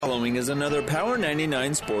following is another Power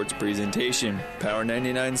 99 Sports presentation. Power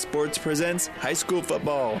 99 Sports presents high school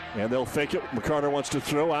football. And they'll fake it. McCarter wants to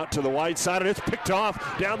throw out to the wide side, and it's picked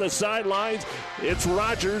off down the sidelines. It's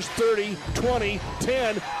Rogers, 30, 20,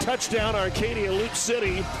 10. Touchdown, Arcadia, Loup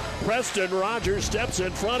City. Preston Rogers steps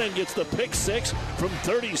in front and gets the pick six from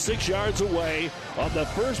 36 yards away on the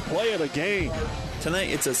first play of the game. Tonight,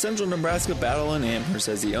 it's a Central Nebraska battle in Amherst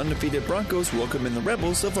as the undefeated Broncos welcome in the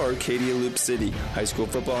Rebels of Arcadia, Loup City. High school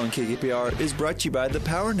football on KKPR is brought to you by the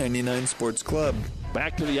Power 99 Sports Club.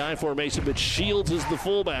 Back to the I formation, but Shields is the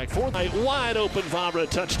fullback. Fourth night, wide open, Favre,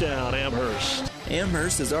 touchdown, Amherst.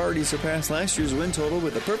 Amherst has already surpassed last year's win total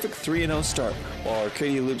with a perfect 3-0 start, while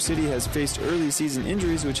Arcadia Loup City has faced early season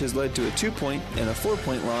injuries, which has led to a 2-point and a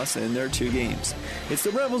 4-point loss in their 2 games. It's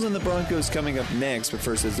the Rebels and the Broncos coming up next, but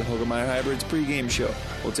first is the Hoegemeyer Hybrids pregame show.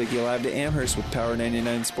 We'll take you live to Amherst with Power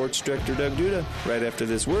 99 Sports Director Doug Duda right after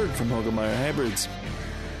this word from Hoegemeyer Hybrids.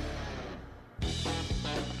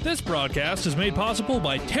 This broadcast is made possible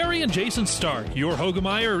by Terry and Jason Stark, your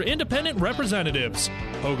Hoegemeyer independent representatives.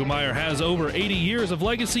 Hoegemeyer has over 80 years of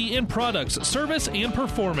legacy in products, service, and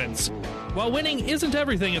performance. While winning isn't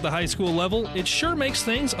everything at the high school level, it sure makes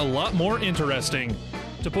things a lot more interesting.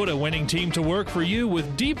 To put a winning team to work for you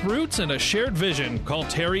with deep roots and a shared vision, call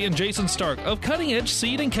Terry and Jason Stark of Cutting Edge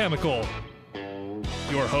Seed and Chemical.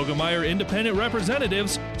 Your Hoegemeyer independent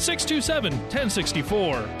representatives,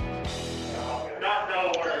 627-1064.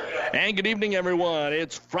 And good evening, everyone.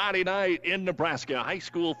 It's Friday night in Nebraska. High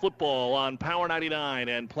school football on Power 99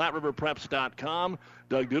 and PlatteRiverPreps.com.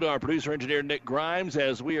 Doug Duda, our producer engineer Nick Grimes,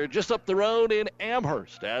 as we are just up the road in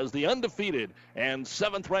Amherst as the undefeated and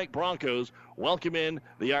 7th-ranked Broncos welcome in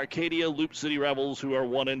the Arcadia Loup City Rebels, who are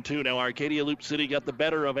 1-2. Now, Arcadia Loup City got the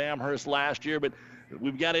better of Amherst last year, but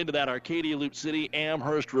we've got into that. Arcadia, Loup City,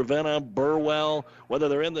 Amherst, Ravenna, Burwell. Whether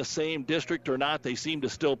they're in the same district or not, they seem to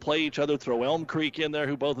still play each other. Throw Elm Creek in there,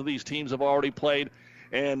 who both of these teams have already played.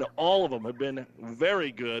 And all of them have been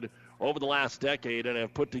very good over the last decade and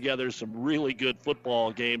have put together some really good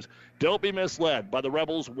football games. Don't be misled by the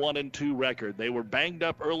Rebels' 1-2 record. They were banged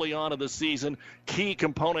up early on in the season. Key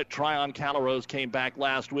component Tryon Callarose came back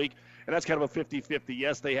last week, and that's kind of a 50-50.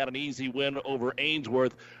 Yes, they had an easy win over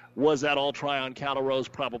Ainsworth. Was that all Tryon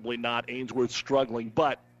Callarose? Probably not. Ainsworth struggling,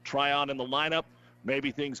 but Tryon in the lineup, maybe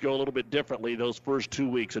things go a little bit differently those first 2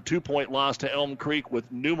 weeks. A 2-point loss to Elm Creek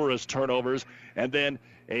with numerous turnovers, and then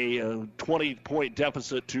a 20-point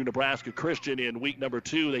deficit to Nebraska Christian in week number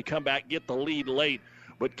 2. They come back, get the lead late,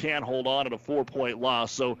 but can't hold on at a 4-point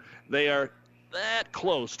loss. So they are that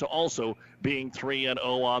close to also being 3-0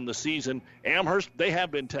 on the season. Amherst, they have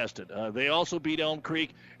been tested. They also beat Elm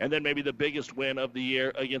Creek, and then maybe the biggest win of the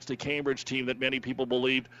year against a Cambridge team that many people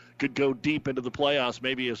believed could go deep into the playoffs,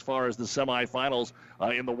 maybe as far as the semifinals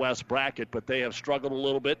in the West bracket, but they have struggled a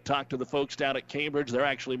little bit. Talked to the folks down at Cambridge. They're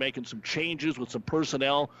actually making some changes with some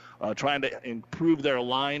personnel, trying to improve their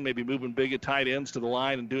line, maybe moving big tight ends to the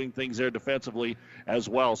line and doing things there defensively as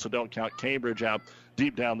well, so don't count Cambridge out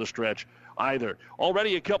deep down the stretch either.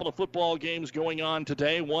 Already a couple of football games going on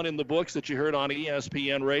today. One in the books that you heard on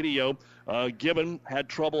ESPN radio. Gibbon had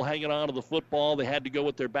trouble hanging on to the football. They had to go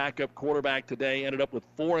with their backup quarterback today. Ended up with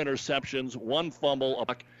 4 interceptions, 1 fumble,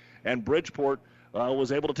 and Bridgeport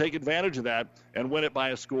was able to take advantage of that and win it by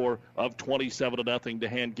a score of 27-0 to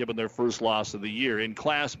hand Gibbon their first loss of the year. In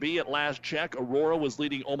Class B, at last check, Aurora was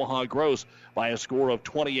leading Omaha Gross by a score of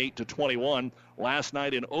 28-21. Last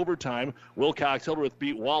night in overtime, Wilcox-Hildreth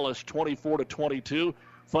beat Wallace 24-22.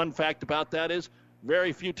 Fun fact about that is,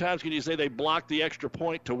 very few times can you say they blocked the extra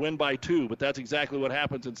point to win by 2, but that's exactly what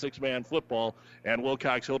happens in 6-man football, and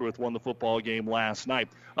Wilcox-Hildreth won the football game last night.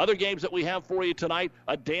 Other games that we have for you tonight,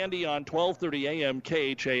 a dandy on 12:30 a.m.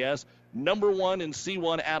 KHAS. Number 1 in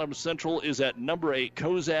C1 Adams Central is at number 8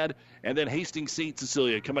 Cozad, and then Hastings St.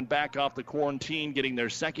 Cecilia coming back off the quarantine, getting their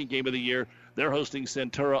second game of the year. They're hosting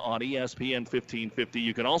Centura on ESPN 1550.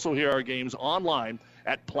 You can also hear our games online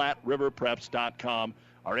at PlatteRiverPreps.com.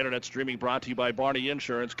 Our internet streaming brought to you by Barney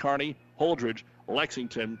Insurance, Kearney, Holdridge,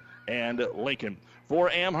 Lexington, and Lincoln.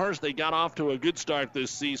 For Amherst, they got off to a good start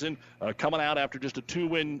this season, coming out after just a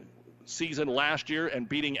 2-win season last year and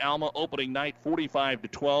beating Alma opening night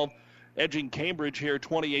 45-12, edging Cambridge here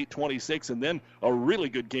 28-26, and then a really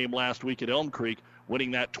good game last week at Elm Creek,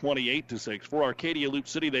 winning that 28-6. For Arcadia Loup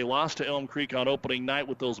City, they lost to Elm Creek on opening night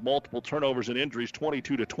with those multiple turnovers and injuries,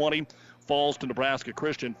 22-20. Falls to Nebraska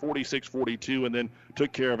Christian 46-42, and then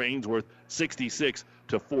took care of Ainsworth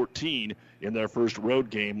 66-14 in their first road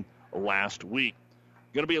game last week.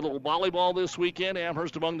 Going to be a little volleyball this weekend.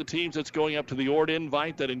 Amherst among the teams that's going up to the Ord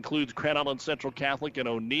invite. That includes Grand Island Central Catholic and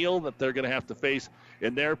O'Neill that they're going to have to face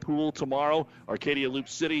in their pool tomorrow. Arcadia Loup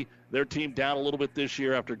City, their team down a little bit this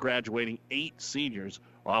year after graduating 8 seniors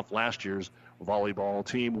off last year's volleyball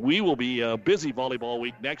team. We will be a busy volleyball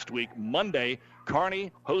week next week. Monday,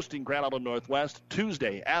 Kearney hosting Grand Island Northwest.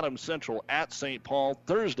 Tuesday, Adams Central at St. Paul.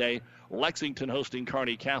 Thursday, Lexington hosting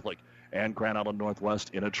Kearney Catholic and Grand Island Northwest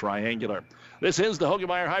in a triangular. This is the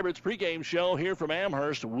Hoegemeyer Hybrids pregame show here from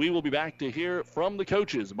Amherst. We will be back to hear from the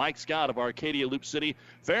coaches, Mike Scott of Arcadia Loup City,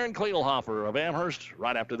 Farron Kleelhofer of Amherst,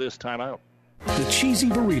 right after this timeout. The cheesy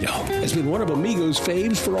burrito has been one of Amigo's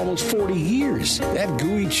faves for almost 40 years. That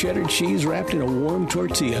gooey cheddar cheese wrapped in a warm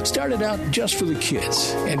tortilla started out just for the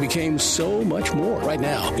kids and became so much more. Right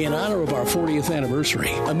now, in honor of our 40th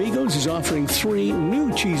anniversary, Amigo's is offering 3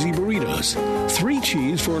 new cheesy burritos. 3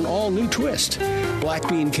 cheese for an all-new twist, black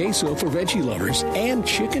bean queso for veggie lovers, and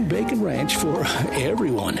chicken bacon ranch for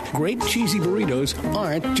everyone. Great cheesy burritos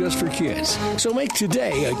aren't just for kids. So make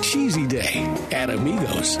today a cheesy day at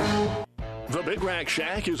Amigo's. The Big Rack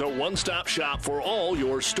Shack is a one-stop shop for all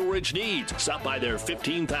your storage needs. Stop by their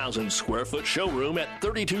 15,000-square-foot showroom at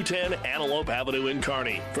 3210 Antelope Avenue in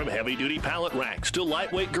Kearney. From heavy-duty pallet racks to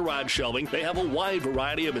lightweight garage shelving, they have a wide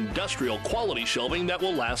variety of industrial-quality shelving that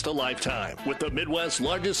will last a lifetime. With the Midwest's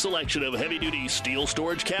largest selection of heavy-duty steel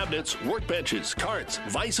storage cabinets, workbenches, carts,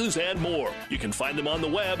 vices, and more. You can find them on the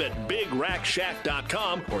web at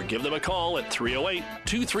BigRackShack.com or give them a call at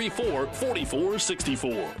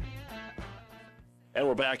 308-234-4464. And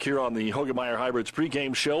we're back here on the Hoegemeyer Hybrids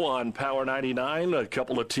pregame show on Power 99. A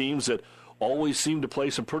couple of teams that always seem to play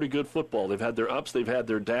some pretty good football. They've had their ups, they've had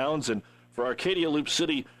their downs. And for Arcadia Loup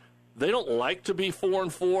City, they don't like to be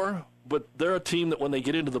 4-4, but they're a team that when they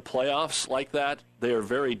get into the playoffs like that, they are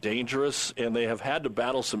very dangerous, and they have had to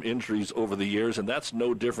battle some injuries over the years, and that's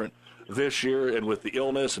no different this year. And with the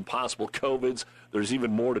illness and possible COVIDs, there's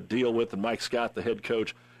even more to deal with. And Mike Scott, the head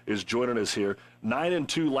coach, is joining us here.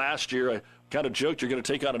 9-2 last year. I kind of joked you're going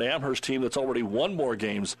to take on an Amherst team that's already won more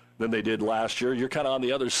games than they did last year. You're kind of on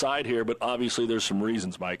the other side here, but obviously there's some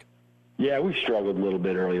reasons, Mike. Yeah, we struggled a little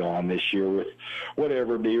bit early on this year with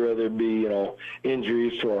whatever it be, whether it be,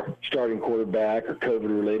 injuries to our starting quarterback or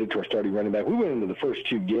COVID-related to our starting running back. We went into the first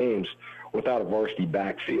 2 games without a varsity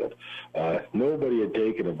backfield. Nobody had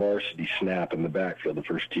taken a varsity snap in the backfield the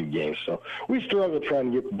first 2 games. So we struggled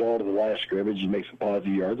trying to get the ball to the line of scrimmage and make some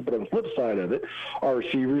positive yards. But on the flip side of it, our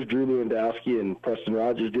receivers, Drew Lewandowski and Preston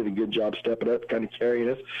Rogers, did a good job stepping up, kind of carrying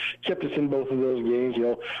us, kept us in both of those games,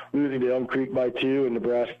 losing to Elm Creek by 2 and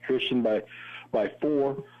Nebraska Christian by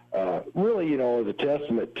 4. Really, is a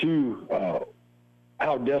testament to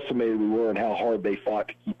how decimated we were and how hard they fought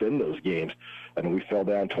to keep in those games. And we fell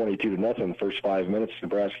down 22-0 in the first 5 minutes.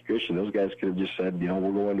 Nebraska Christian, those guys could have just said,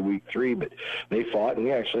 we're going to week 3, but they fought, and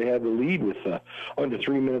we actually had the lead with under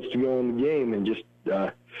 3 minutes to go in the game, and just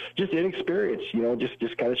inexperience,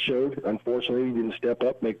 just kind of showed. Unfortunately, we didn't step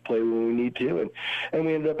up, make a play when we need to, and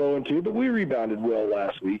we ended up 0-2, but we rebounded well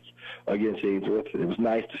last week against Ainsworth. It was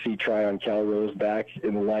nice to see Tryon Calrose back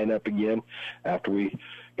in the lineup again after we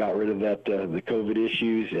got rid of that the COVID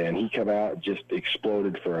issues, and he come out and just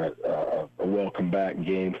exploded for a welcome back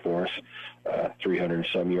game for us.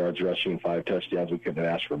 300-some yards rushing, 5 touchdowns. We couldn't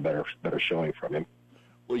have asked for a better showing from him.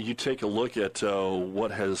 Well, you take a look at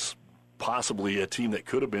what has possibly a team that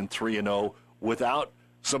could have been 3-0 without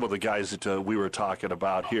some of the guys that we were talking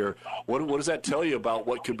about here. What does that tell you about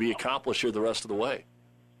what could be accomplished here the rest of the way?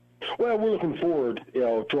 Well, we're looking forward,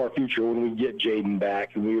 to our future when we get Jaden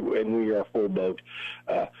back and we are full boat.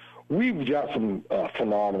 We've got some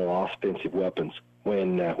phenomenal offensive weapons.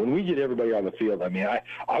 When we get everybody on the field, I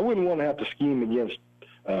wouldn't want to have to scheme against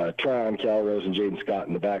Tryon Calrose and Jaden Scott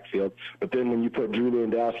in the backfield. But then when you put Drew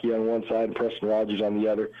Lewandowski on one side and Preston Rogers on the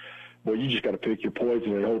other, well, you just got to pick your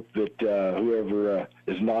poison and hope that whoever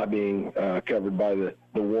is not being covered by the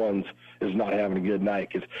ones is not having a good night.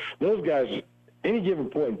 Because those guys, any given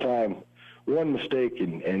point in time, one mistake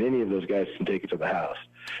and any of those guys can take it to the house.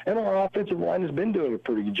 And our offensive line has been doing a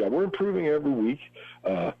pretty good job. We're improving every week.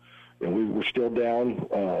 We're still down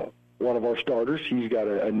one of our starters. He's got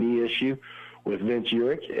a knee issue with Vince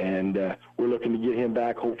Urich, and we're looking to get him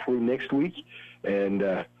back hopefully next week. And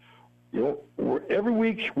every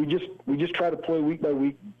week we just try to play week by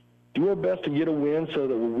week, do our best to get a win so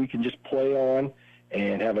that we can just play on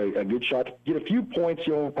and have a good shot to get a few points,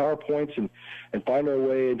 power points, and find our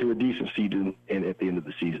way into a decent season and at the end of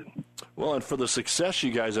the season. Well, and for the success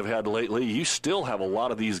you guys have had lately, you still have a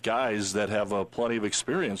lot of these guys that have plenty of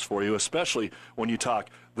experience for you, especially when you talk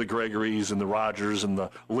the Gregorys and the Rogers and the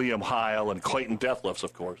Liam Heil and Clayton Deathlifts,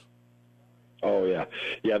 of course. Oh, yeah.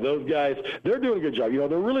 Yeah, those guys, they're doing a good job.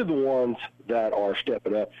 They're really the ones that are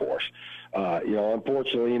stepping up for us.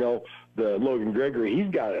 Unfortunately, the Logan Gregory,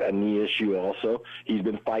 he's got a knee issue also. He's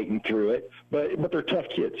been fighting through it, but they're tough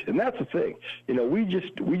kids, and that's the thing.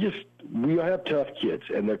 We have tough kids,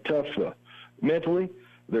 and they're tough mentally,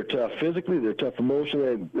 they're tough physically, they're tough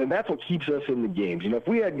emotionally, and that's what keeps us in the games. If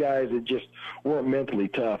we had guys that just weren't mentally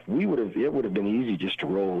tough, it would have been easy just to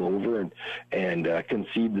roll over and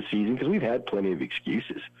concede the season, because we've had plenty of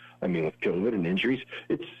excuses. I mean, with COVID and injuries,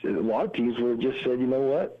 it's a lot of teams would have just said, you know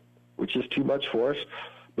what, it's just too much for us.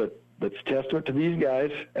 But let's testament to these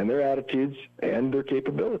guys and their attitudes and their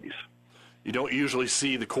capabilities. You don't usually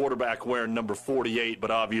see the quarterback wearing number 48, but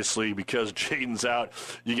obviously because Jaden's out,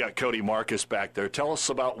 you got Cody Marcus back there. Tell us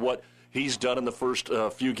about what he's done in the first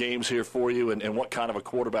few games here for you and what kind of a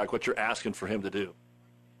quarterback, what you're asking for him to do.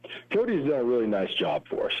 Cody's done a really nice job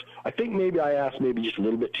for us. I think maybe I asked just a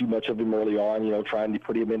little bit too much of him early on, trying to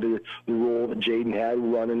put him into the role that Jaden had,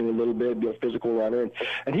 running a little bit, a physical runner.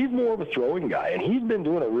 And he's more of a throwing guy, and he's been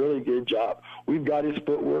doing a really good job. We've got his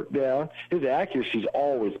footwork down. His accuracy's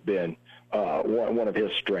always been one of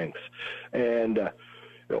his strengths. And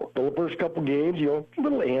the first couple games, a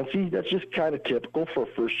little antsy. That's just kind of typical for a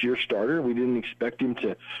first-year starter. We didn't expect him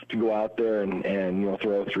to go out there and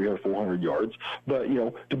throw 300 or 400 yards. But,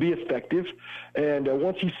 to be effective. And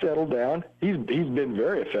once he's settled down, he's been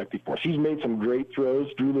very effective for us. He's made some great throws.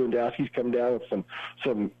 Drew Lewandowski's come down with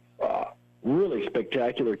some really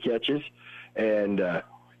spectacular catches. And,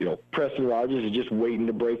 Preston Rogers is just waiting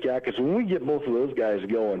to break out. Because when we get both of those guys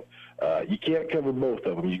going, you can't cover both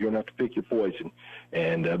of them. You're going to have to pick your poison.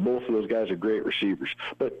 And both of those guys are great receivers.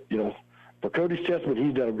 But, for Cody's testament,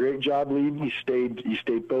 he's done a great job leading. He stayed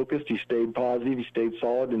focused. He stayed positive. He stayed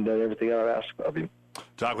solid and done everything I asked of him.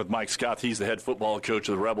 Talk with Mike Scott. He's the head football coach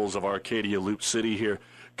of the Rebels of Arcadia Loup City here.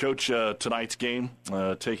 Coach, tonight's game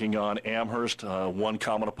taking on Amherst, one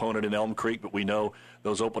common opponent in Elm Creek, but we know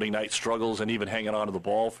those opening night struggles and even hanging on to the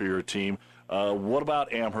ball for your team. What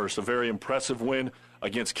about Amherst? A very impressive win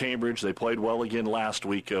against Cambridge. They played well again last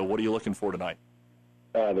week. What are you looking for tonight?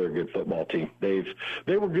 They're a good football team. They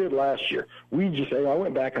were good last year. I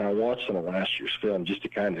went back and I watched some of last year's film just to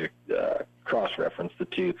kind of cross-reference the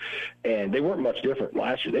two, and they weren't much different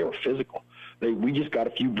last year. They were physical. We just got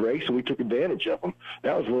a few breaks and we took advantage of them.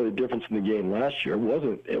 That was really the difference in the game last year.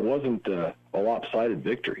 It wasn't a lopsided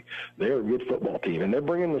victory. They're a good football team, and they're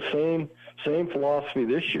bringing the same philosophy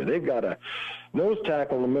this year. They've got a nose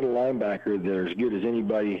tackle and a middle linebacker that are as good as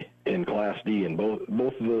anybody in Class D, and both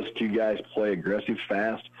of those two guys play aggressive,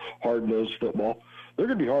 fast, hard-nosed football. They're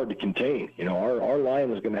going to be hard to contain. Our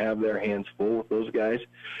line is going to have their hands full with those guys,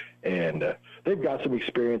 and they've got some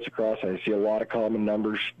experience across. I see a lot of common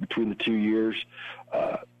numbers between the 2 years.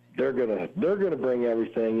 They're gonna bring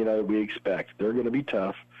everything we expect. They're going to be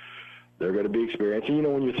tough. They're going to be experienced. And,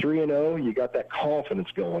 when you're 3-0, you got that confidence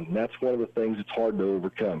going. And that's one of the things that's hard to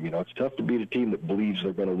overcome. It's tough to beat a team that believes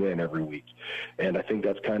they're going to win every week. And I think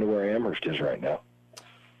that's kind of where Amherst is right now.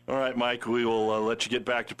 All right, Mike, we will let you get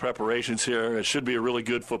back to preparations here. It should be a really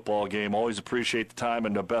good football game. Always appreciate the time,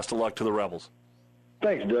 and best of luck to the Rebels.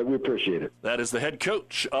 Thanks, Doug. We appreciate it. That is the head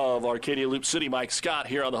coach of Arcadia Loup City, Mike Scott,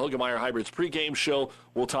 here on the Hogemeyer Hybrids pregame show.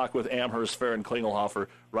 We'll talk with Amherst, Fair, and Klingelhofer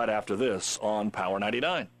right after this on Power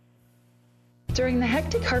 99. During the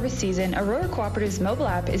hectic harvest season, Aurora Cooperative's mobile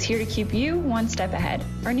app is here to keep you one step ahead.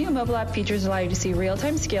 Our new mobile app features allow you to see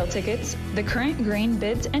real-time scale tickets, the current grain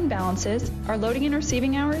bids and balances, our loading and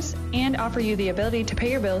receiving hours, and offer you the ability to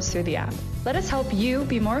pay your bills through the app. Let us help you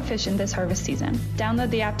be more efficient this harvest season. Download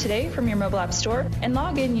the app today from your mobile app store and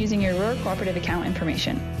log in using your Aurora Cooperative account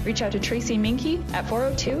information. Reach out to Tracy Minke at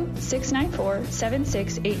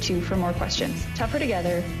 402-694-7682 for more questions. Tougher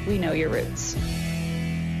together, we know your roots.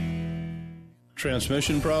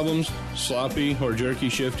 Transmission problems, sloppy or jerky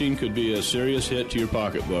shifting could be a serious hit to your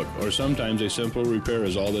pocketbook, or sometimes a simple repair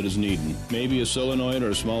is all that is needed. Maybe a solenoid or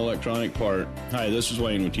a small electronic part. Hi, this is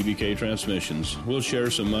Wayne with TBK Transmissions. We'll share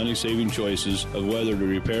some money-saving choices of whether to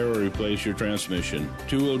repair or replace your transmission.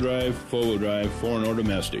 Two-wheel drive, four-wheel drive, foreign or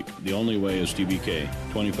domestic. The only way is TBK.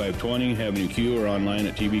 2520 Avenue Q or online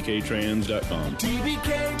at tbktrans.com.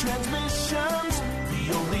 TBK Transmissions,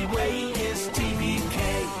 the only way is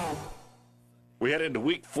TBK. We head into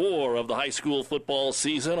week 4 of the high school football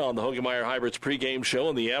season on the Hogemeyer Hybrids pregame show,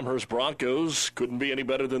 and the Amherst Broncos couldn't be any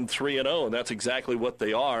better than 3-0, and that's exactly what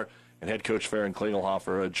they are. And head coach Farron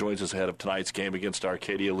Klingelhofer joins us ahead of tonight's game against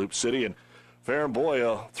Arcadia Loup City. And Farron,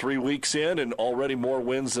 boy, 3 weeks in and already more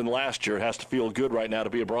wins than last year. It has to feel good right now to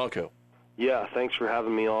be a Bronco. Yeah, thanks for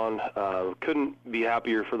having me on. Couldn't be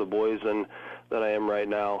happier for the boys than I am right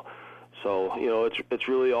now. So, it's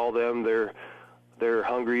really all them. They're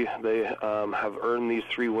hungry. They have earned these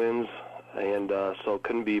 3 wins, and so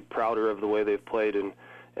couldn't be prouder of the way they've played, and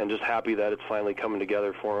just happy that it's finally coming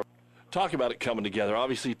together for them. Talk about it coming together.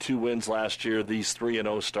 Obviously, 2 wins last year. These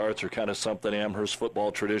 3-0 starts are kind of something Amherst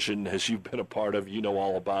football tradition, as you've been a part of. You know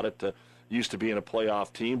all about it. Used to being a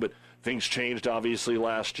playoff team, but things changed, obviously,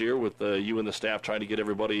 last year with you and the staff trying to get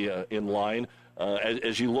everybody in line.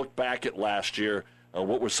 As you look back at last year,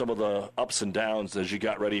 what were some of the ups and downs as you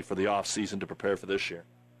got ready for the off season to prepare for this year?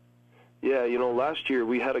 Yeah, last year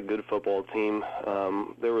we had a good football team.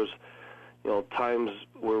 There was times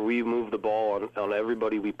where we moved the ball on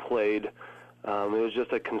everybody we played. It was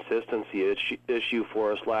just a consistency issue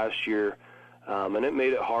for us last year, and it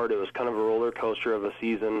made it hard. It was kind of a roller coaster of a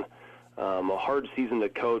season, a hard season to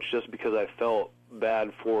coach just because I felt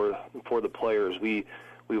bad for the players. We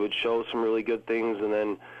would show some really good things and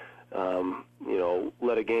then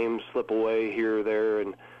let a game slip away here or there,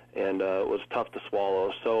 and it was tough to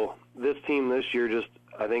swallow. So this team this year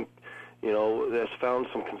I think, has found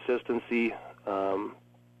some consistency,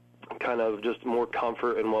 kind of just more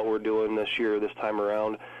comfort in what we're doing this time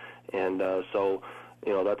around. And so,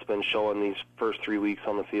 that's been showing these first 3 weeks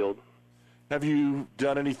on the field. Have you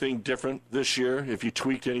done anything different this year? Have you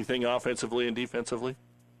tweaked anything offensively and defensively?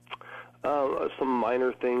 Some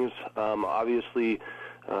minor things. Obviously,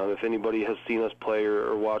 if anybody has seen us play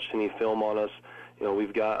or watched any film on us,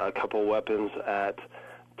 we've got a couple weapons at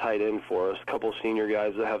tight end for us, a couple senior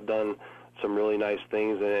guys that have done some really nice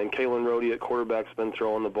things. And Kalen Rohde at quarterback's been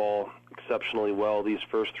throwing the ball exceptionally well these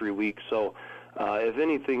first 3 weeks. So if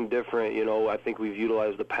anything different, I think we've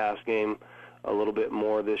utilized the pass game a little bit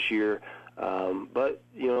more this year. But,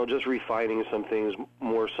 just refining some things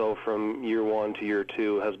more so from year 1 to year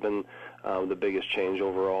 2 has been the biggest change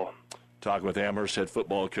overall. Talking with Amherst head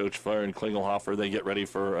football coach Farron Klingelhofer. They get ready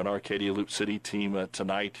for an Arcadia Loup City team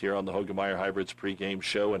tonight here on the Hogemeyer Hybrids pregame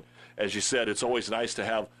show. And as you said, it's always nice to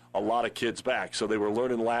have a lot of kids back. So they were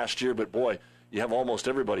learning last year, but boy, you have almost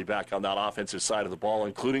everybody back on that offensive side of the ball,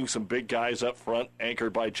 including some big guys up front,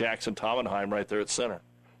 anchored by Jackson Tomenheim right there at center.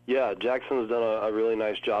 Yeah, Jackson's done a really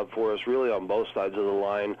nice job for us, really on both sides of the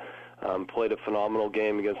line. Played a phenomenal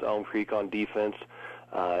game against Elm Creek on defense.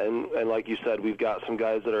 And like you said, we've got some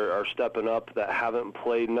guys that are stepping up that haven't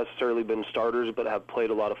necessarily been starters, but have played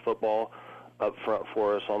a lot of football up front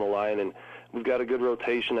for us on the line. And we've got a good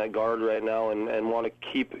rotation at guard right now, and want to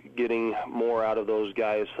keep getting more out of those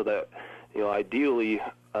guys so that, ideally,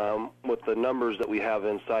 with the numbers that we have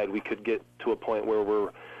inside, we could get to a point where we're,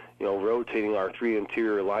 rotating our 3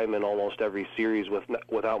 interior linemen almost every series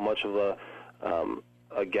without much of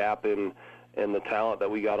a gap in the talent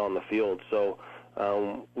that we got on the field. So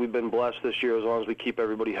we've been blessed this year as long as we keep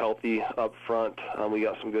everybody healthy up front. We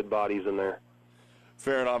got some good bodies in there.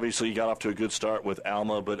 Farron, obviously you got off to a good start with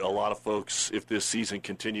Alma, but a lot of folks, if this season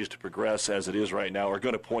continues to progress as it is right now, are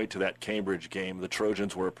going to point to that Cambridge game. The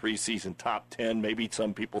Trojans were a preseason top 10, maybe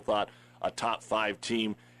some people thought a top 5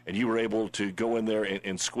 team, and you were able to go in there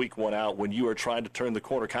and squeak one out when you were trying to turn the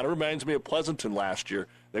corner. Kind of reminds me of Pleasanton last year.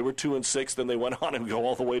 They were 2-6, then they went on and go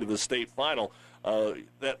all the way to the state final.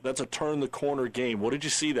 That's a turn-the-corner game. What did you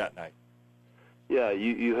see that night? Yeah,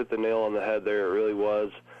 you hit the nail on the head there. It really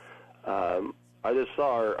was. I just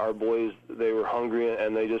saw our boys, they were hungry,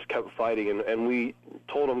 and they just kept fighting. And we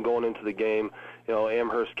told them going into the game,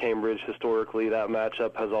 Amherst-Cambridge, historically, that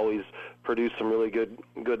matchup has always produced some really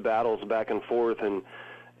good battles back and forth. And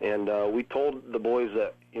we told the boys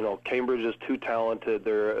that, Cambridge is too talented.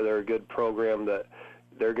 They're a good program that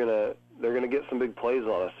they're gonna get some big plays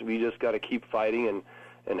on us. We just got to keep fighting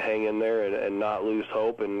and hang in there and not lose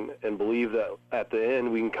hope and believe that at the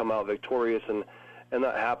end we can come out victorious, and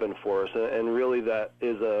that happened for us. And really that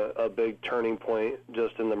is a big turning point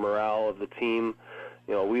just in the morale of the team.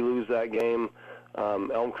 We lose that game.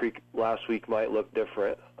 Elm Creek last week might look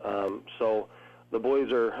different. So the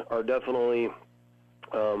boys are definitely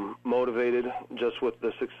motivated just with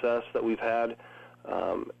the success that we've had,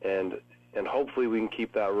 and hopefully we can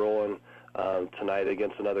keep that rolling tonight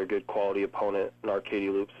against another good quality opponent in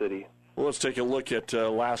Arcadia Loup City. Well, let's take a look at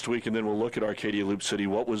last week, and then we'll look at Arcadia Loup City.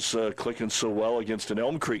 What was clicking so well against an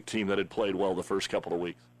Elm Creek team that had played well the first couple of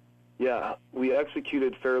weeks? Yeah, we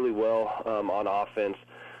executed fairly well on offense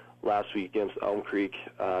last week against Elm Creek.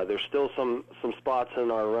 There's still some spots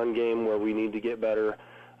in our run game where we need to get better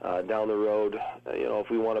down the road. If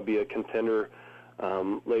we want to be a contender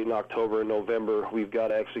late in October and November, we've got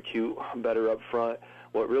to execute better up front.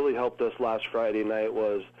 What really helped us last Friday night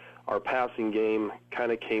was our passing game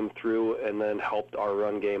kind of came through and then helped our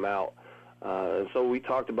run game out. And so we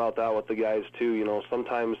talked about that with the guys too.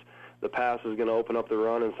 Sometimes the pass is going to open up the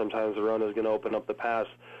run, and sometimes the run is going to open up the pass.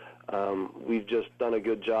 We've just done a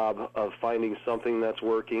good job of finding something that's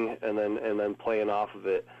working and then playing off of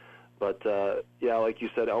it. But, yeah, like you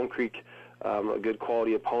said, Elm Creek, a good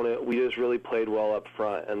quality opponent. We just really played well up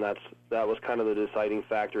front, and that was kind of the deciding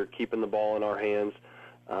factor, keeping the ball in our hands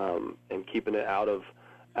and keeping it out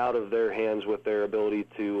of their hands with their ability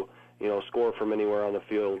to, score from anywhere on the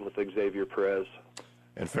field with Xavier Perez.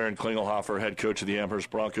 And Farron Klingelhofer, head coach of the Amherst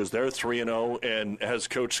Broncos, they're 3-0, and as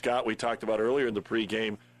Coach Scott, we talked about earlier in the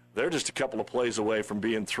pregame, they're just a couple of plays away from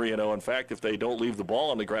being 3-0. In fact, if they don't leave the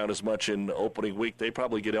ball on the ground as much in the opening week, they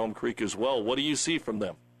probably get Elm Creek as well. What do you see from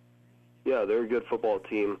them? Yeah, they're a good football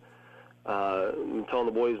team. I'm telling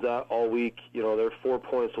the boys that all week. They're 4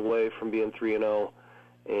 points away from being 3-0,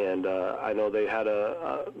 and I know they had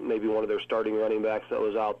maybe one of their starting running backs that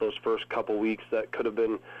was out those first couple weeks that could have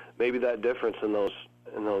been maybe that difference in those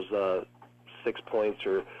 6 points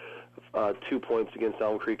or 2 points against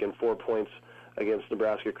Elm Creek and 4 points against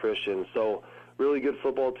Nebraska Christian. So really good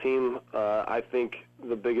football team. I think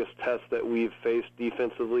the biggest test that we've faced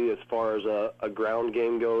defensively as far as a ground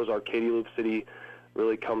game goes, Arcadia Loup City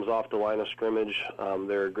really comes off the line of scrimmage.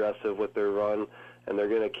 They're aggressive with their run, and they're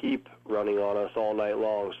going to keep running on us all night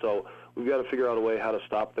long. So we've got to figure out a way how to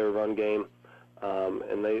stop their run game.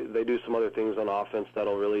 And they do some other things on offense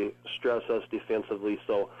that'll really stress us defensively.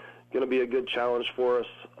 So going to be a good challenge for us.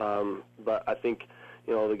 But I think,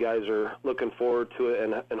 the guys are looking forward to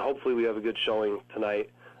it, and hopefully we have a good showing tonight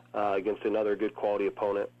against another good quality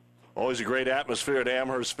opponent. Always a great atmosphere at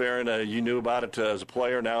Amherst, Farron. You knew about it as a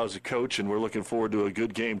player, now as a coach, and we're looking forward to a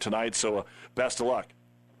good game tonight. So best of luck.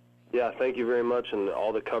 Yeah, thank you very much, and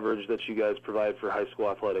all the coverage that you guys provide for high school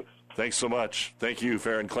athletics. Thanks so much. Thank you,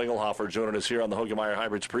 Farron Klingelhofer, joining us here on the Hogemeyer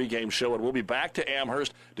Hybrids pregame show, and we'll be back to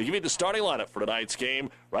Amherst to give you the starting lineup for tonight's game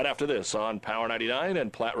right after this on Power 99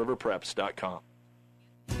 and PlatteRiverPreps.com.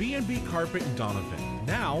 B&B Carpet in Donovan,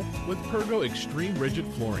 now with Pergo Extreme Rigid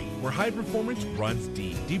Flooring, where high performance runs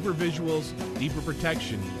deep. Deeper visuals, deeper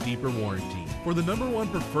protection, deeper warranty. For the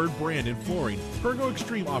 #1 preferred brand in flooring, Pergo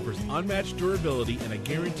Extreme offers unmatched durability and a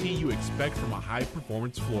guarantee you expect from a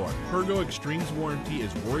high-performance floor. Pergo Extreme's warranty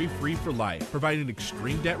is worry-free for life, providing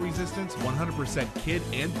extreme debt resistance, 100% kid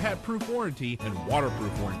and pet-proof warranty, and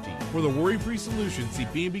waterproof warranty. For the worry-free solution, see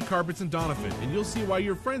B&B Carpets in Donovan, and you'll see why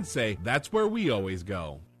your friends say that's where we always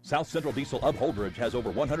go. South Central Diesel of Holdridge has over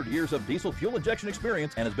 100 years of diesel fuel injection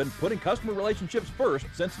experience and has been putting customer relationships first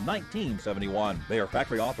since 1971. They are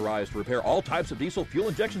factory authorized to repair all types of diesel fuel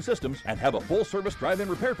injection systems and have a full-service drive-in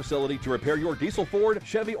repair facility to repair your diesel Ford,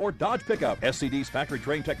 Chevy, or Dodge pickup. SCD's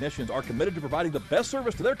factory-trained technicians are committed to providing the best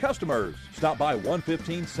service to their customers. Stop by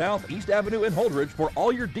 115 South East Avenue in Holdridge for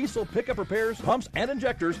all your diesel pickup repairs, pumps and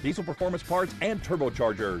injectors, diesel performance parts, and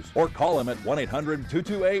turbochargers. Or call them at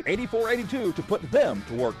 1-800-228-8482 to put them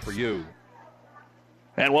to work for you.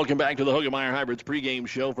 And welcome back to the Hogemeyer Hybrids pregame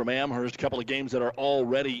show from Amherst. A couple of games that are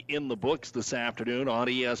already in the books this afternoon on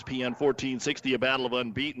ESPN 1460. A battle of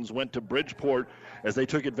unbeatens went to Bridgeport as they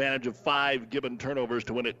took advantage of 5 given turnovers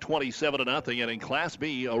to win it 27-0. And in Class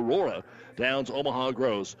B, Aurora downs Omaha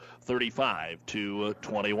Gross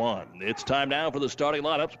 35-21. It's time now for the starting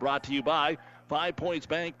lineups, brought to you by 5 Points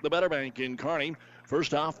Bank, the better bank in Kearney.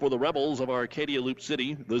 First off, for the Rebels of Arcadia Loup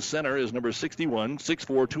City, the center is number 61,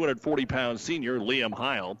 6'4", 240-pound senior Liam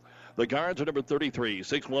Heil. The guards are number 33,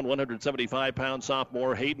 6'1", 175-pound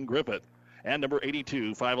sophomore Hayden Griffith, and number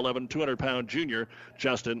 82, 5'11", 200-pound junior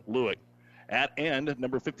Justin Lewick. At end,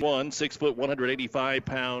 number 51, 6',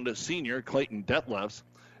 185-pound senior Clayton Detlefs.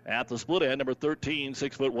 At the split end, number 13,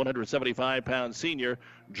 6', 175-pound senior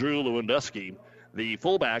Drew Lewandowski. The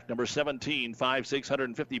fullback, number 17, 5'6",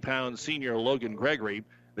 150-pound senior Logan Gregory.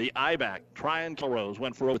 The I-back, Tryon Kilrose,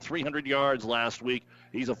 went for over 300 yards last week.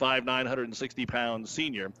 He's a 5'9", 160-pound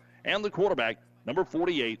senior. And the quarterback, number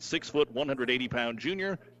 48, 6', 180-pound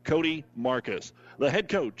junior Cody Marcus. The head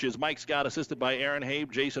coach is Mike Scott, assisted by Aaron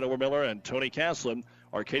Habe, Jason Overmiller, and Tony Caslam.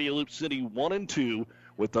 Arcadia Loup City 1-2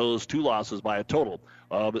 with those 2 losses by a total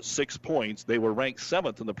of 6 points. They were ranked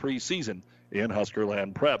 7th in the preseason in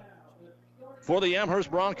Huskerland Prep. For the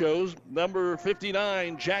Amherst Broncos, number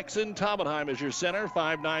 59, Jackson Taubenheim is your center,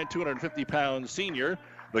 5'9", 250-pound senior.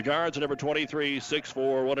 The guards are number 23,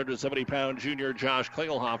 6'4", 170-pound junior Josh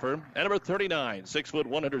Klingelhofer, and number 39, 6',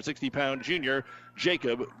 160-pound junior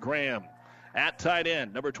Jacob Graham. At tight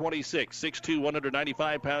end, number 26, 6'2",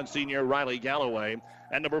 195-pound senior Riley Galloway,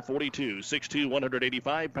 and number 42, 6'2",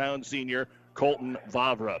 185-pound senior Colton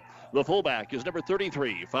Vavra. The fullback is number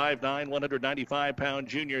 33, 5'9", 195-pound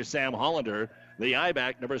junior Sam Hollander. The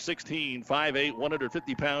I-back, number 16, 5'8",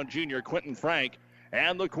 150-pound junior Quentin Frank.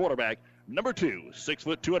 And the quarterback, number 2, 6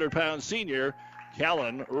 foot, 200-pound senior,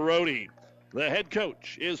 Callan Rohde. The head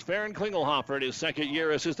coach is Farron Klingelhofer in his second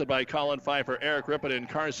year, assisted by Colin Pfeiffer, Eric Rippon, and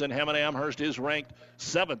Carson Hammond. Amherst is ranked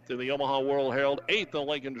 7th in the Omaha World Herald, 8th in the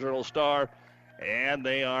Lincoln Journal-Star, and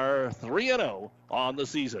they are 3-0 on the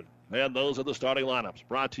season. And those are the starting lineups,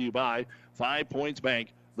 brought to you by 5 Points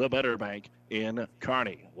Bank, the better bank in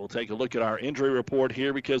Kearney. We'll take a look at our injury report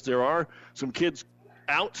here because there are some kids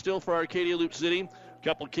out still for Arcadia Loup City, a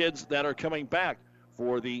couple kids that are coming back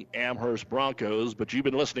for the Amherst Broncos. But you've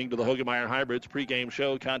been listening to the Hoegemeyer Hybrids pregame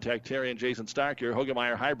show. Contact Terry and Jason Stark here.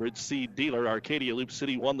 Hoegemeyer Hybrids seed dealer. Arcadia Loup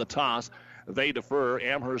City won the toss. They defer.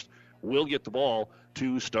 Amherst will get the ball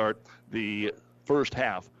to start the first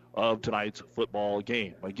half of tonight's football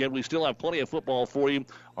game. Again, we still have plenty of football for you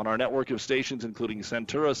on our network of stations, including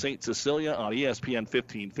Centura St. Cecilia on ESPN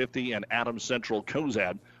 1550 and Adams Central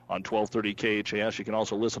Cozad on 1230 KHAS. You can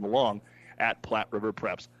also listen along at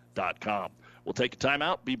PlatteRiverPreps.com. We'll take a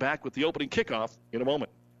timeout, be back with the opening kickoff in a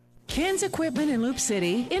moment. Ken's Equipment in Loup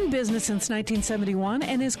City, in business since 1971,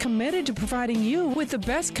 and is committed to providing you with the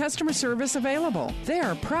best customer service available. They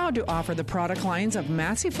are proud to offer the product lines of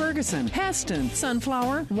Massey Ferguson, Heston,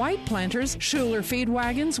 Sunflower, White Planters, Schuler Feed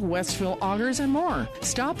Wagons, Westville Augers, and more.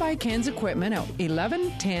 Stop by Ken's Equipment at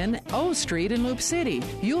 1110 O Street in Loup City.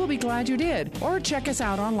 You will be glad you did. Or check us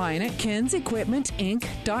out online at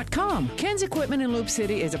kensequipmentinc.com. Ken's Equipment in Loup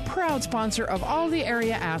City is a proud sponsor of all the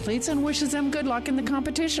area athletes and wishes them good luck in the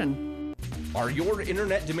competition. Are your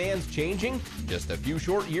internet demands changing? Just a few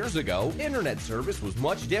short years ago, internet service was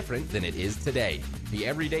much different than it is today. The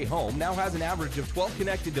everyday home now has an average of 12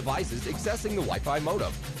 connected devices accessing the Wi-Fi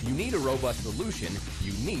modem. You need a robust solution.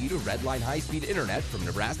 You need a Redline high-speed internet from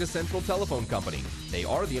Nebraska Central Telephone Company. They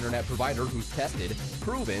are the internet provider who's tested,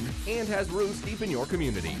 proven, and has roots deep in your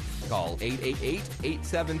community. Call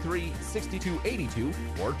 888-873-6282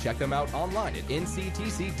 or check them out online at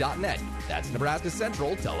nctc.net. That's Nebraska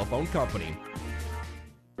Central Telephone Company.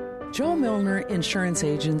 Joe Milner Insurance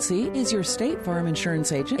Agency is your State Farm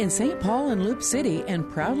insurance agent in St. Paul and Loup City and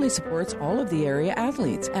proudly supports all of the area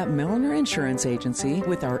athletes. At Milner Insurance Agency,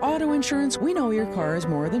 with our auto insurance, we know your car is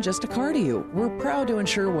more than just a car to you. We're proud to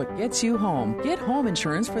insure what gets you home. Get home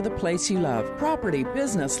insurance for the place you love. Property,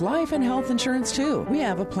 business, life, and health insurance too. We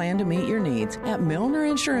have a plan to meet your needs. At Milner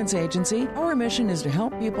Insurance Agency, our mission is to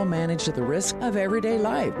help people manage the risk of everyday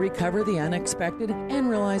life, recover the unexpected, and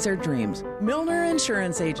realize their dreams. Milner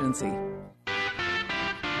Insurance Agency.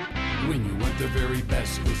 When you want the very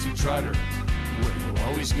best, go see Trotter, where you'll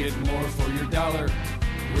always get more for your dollar.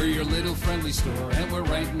 We're your little friendly store, and we're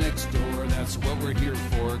right next door. That's what we're here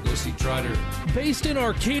for. Go see Trotter. Based in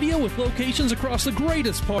Arcadia with locations across the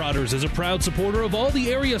greatest part, Trotters is a proud supporter of all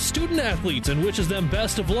the area student athletes and wishes them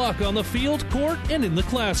best of luck on the field, court, and in the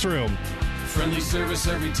classroom. Friendly service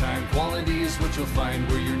every time. Quality is what you'll find.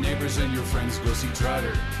 We're your neighbors and your friends. Go see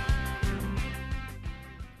Trotter.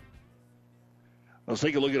 Let's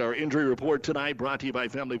take a look at our injury report tonight, brought to you by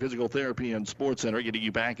Family Physical Therapy and Sports Center, getting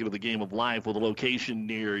you back into the game of life with a location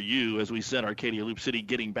near you. As we said, Arcadia Loup City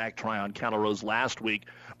getting back Tryon Callarose last week,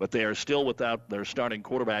 but they are still without their starting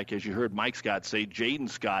quarterback, as you heard Mike Scott say. Jaden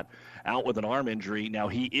Scott out with an arm injury. Now,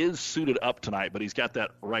 he is suited up tonight, but he's got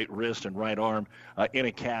that right wrist and right arm in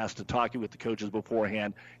a cast. Talking with the coaches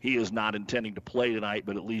beforehand, he is not intending to play tonight,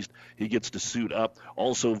 but at least he gets to suit up.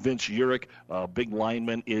 Also, Vince Urich, big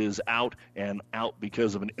lineman, is out, and out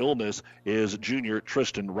because of an illness is junior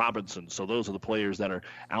Tristan Robinson. So those are the players that are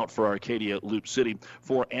out for Arcadia Loup City.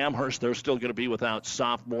 For Amherst, they're still going to be without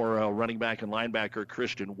sophomore running back and linebacker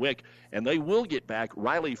Christian Wick, and they will get back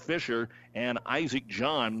Riley Fisher and Isaac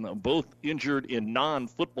John, both injured in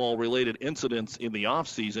non-football related incidents in the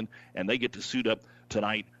offseason, and they get to suit up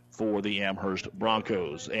tonight for the Amherst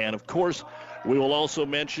Broncos. And, of course, we will also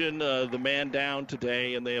mention the man down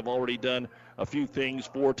today, and they have already done a few things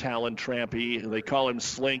for Talon Trampy. They call him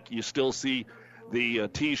Slink. You still see the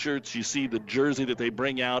T-shirts. You see the jersey that they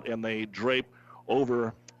bring out and they drape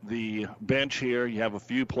over the bench here. You have a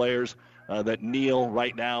few players that kneel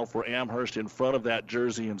right now for Amherst in front of that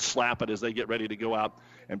jersey and slap it as they get ready to go out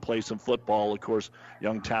and play some football. Of course,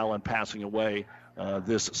 young Talon passing away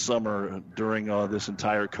this summer during this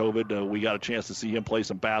entire COVID. We got a chance to see him play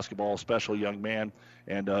some basketball, special young man,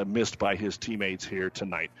 and missed by his teammates here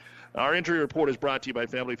tonight. Our injury report is brought to you by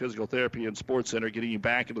Family Physical Therapy and Sports Center, getting you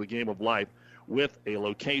back into the game of life with a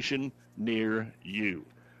location near you.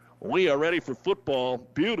 We are ready for football.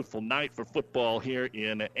 Beautiful night for football here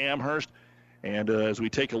in Amherst. And as we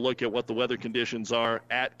take a look at what the weather conditions are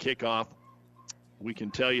at kickoff, we can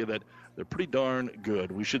tell you that they're pretty darn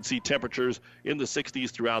good. We should see temperatures in the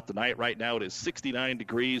 60s throughout the night. Right now it is 69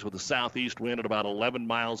 degrees with a southeast wind at about 11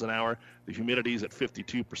 miles an hour. The humidity is at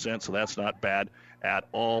 52%, so that's not bad at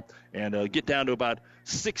all. And get down to about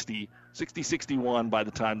 61 by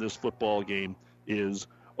the time this football game is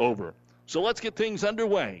over. So let's get things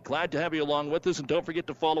underway. Glad to have you along with us, and don't forget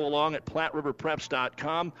to follow along at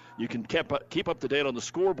PlatteRiverPreps.com. You can keep up to date on the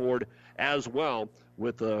scoreboard as well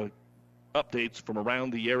with updates from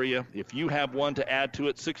around the area. If you have one to add to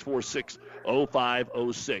it,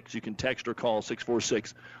 646-0506. You can text or call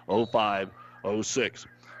 646-0506.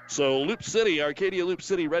 So Loup City, Arcadia Loup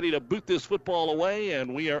City, ready to boot this football away,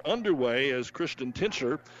 and we are underway as Christian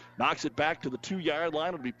Tincher knocks it back to the 2-yard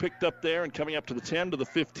line. It'll be picked up there, and coming up to the 10 to the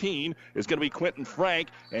 15 is going to be Quentin Frank,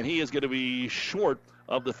 and he is going to be short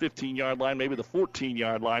of the 15-yard line, maybe the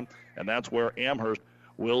 14-yard line, and that's where Amherst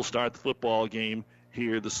will start the football game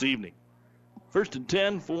here this evening. 1st and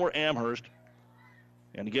 10 for Amherst.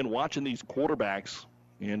 And again, watching these quarterbacks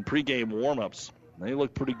in pregame warm-ups, they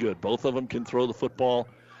look pretty good. Both of them can throw the football.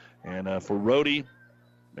 And for Rhodey,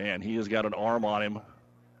 man, he has got an arm on him.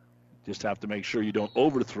 Just have to make sure you don't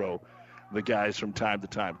overthrow the guys from time to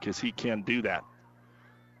time, because he can do that.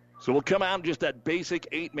 So we'll come out in just that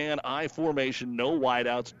basic 8-man I formation, no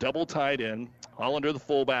wideouts, double tight end. Hollander the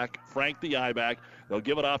fullback, Frank the I-back. They'll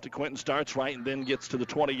give it off to Quentin, starts right and then gets to the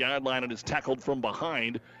 20-yard line and is tackled from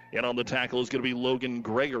behind. And on the tackle is going to be Logan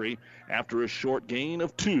Gregory. After a short gain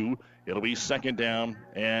of 2, it'll be 2nd down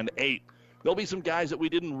and 8. There'll be some guys that we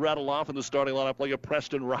didn't rattle off in the starting lineup, like a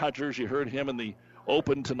Preston Rogers. You heard him in the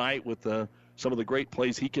open tonight with some of the great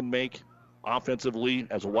plays he can make offensively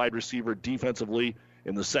as a wide receiver, defensively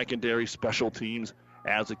in the secondary, special teams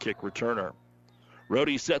as a kick returner.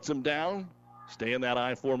 Rhodey sets him down. Stay in that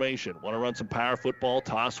I formation. Want to run some power football.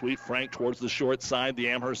 Toss sweep. Frank towards the short side, the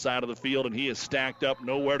Amherst side of the field, and he is stacked up,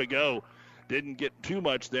 nowhere to go. Didn't get too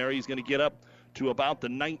much there. He's going to get up to about the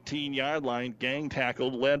 19-yard line. Gang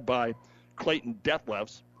tackle led by Clayton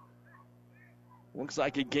Detlefs. Looks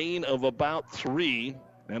like a gain of about 3,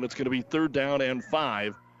 and it's going to be 3rd down and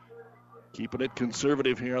 5. Keeping it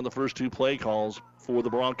conservative here on the first 2 play calls for the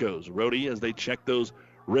Broncos. Rhodey, as they check those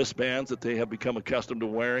wristbands that they have become accustomed to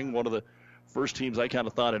wearing, one of the first teams I kind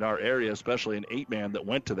of thought in our area, especially an 8-man, that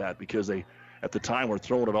went to that because they, at the time, were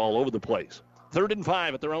throwing it all over the place. 3rd and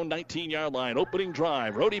 5 at their own 19-yard line. Opening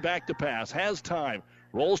drive. Rhodey back to pass. Has time.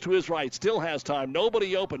 Rolls to his right. Still has time.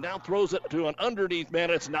 Nobody open. Now throws it to an underneath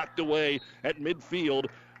man. It's knocked away at midfield.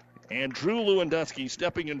 And Drew Lewandowski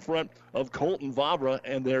stepping in front of Colton Vavra.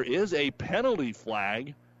 And there is a penalty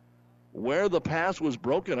flag where the pass was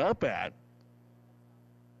broken up at.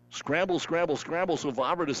 Scramble. So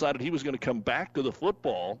Vavra decided he was going to come back to the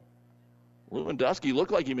football. Lewandowski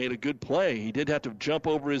looked like he made a good play. He did have to jump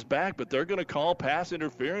over his back, but they're going to call pass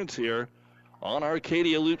interference here on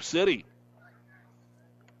Arcadia Loup City.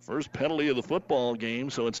 First penalty of the football game,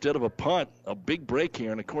 so instead of a punt, a big break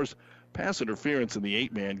here. And, of course, pass interference in the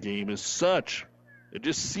 8-man game is it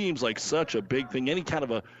just seems like such a big thing. Any kind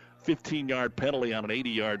of a 15-yard penalty on an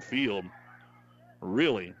 80-yard field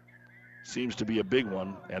really seems to be a big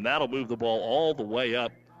one. And that'll move the ball all the way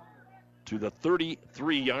up to the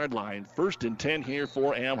 33-yard line. 1st and 10 here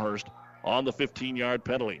for Amherst on the 15-yard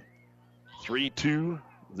penalty. 3-2,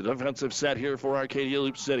 the defensive set here for Arcadia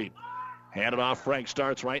Loup City. Handed off. Frank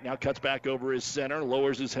starts right now, cuts back over his center,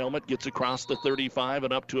 lowers his helmet, gets across the 35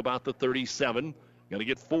 and up to about the 37. Going to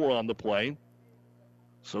get 4 on the play.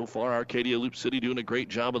 So far, Arcadia Loup City doing a great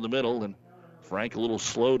job in the middle, and Frank a little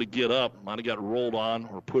slow to get up. Might have got rolled on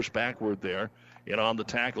or pushed backward there. And on the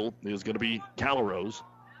tackle is going to be Calaros,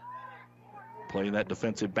 playing that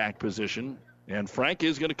defensive back position. And Frank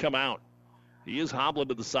is going to come out. He is hobbling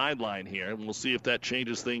to the sideline here, and we'll see if that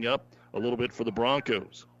changes things up a little bit for the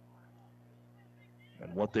Broncos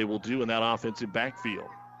and what they will do in that offensive backfield.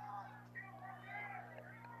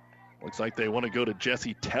 Looks like they want to go to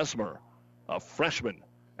Jesse Tesmer, a freshman,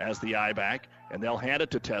 as the I-back, and they'll hand it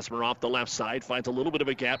to Tesmer off the left side, finds a little bit of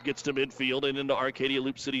a gap, gets to midfield and into Arcadia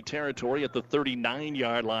Loup City territory at the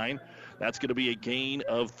 39-yard line. That's going to be a gain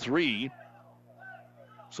of 3.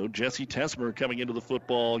 So Jesse Tesmer coming into the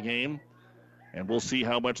football game, and we'll see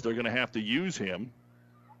how much they're going to have to use him.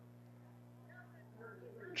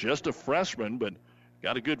 Just a freshman, but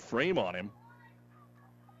got a good frame on him.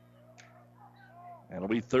 And it'll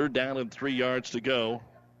be 3rd down and 3 yards to go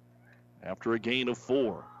after a gain of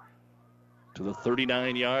 4 to the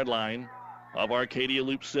 39-yard line of Arcadia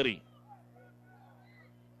Loup City.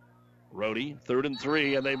 Rhodey, 3rd and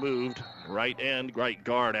 3, and they moved. Right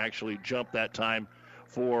guard actually jumped that time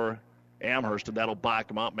for Amherst, and that'll back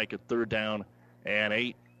them up, make it 3rd down and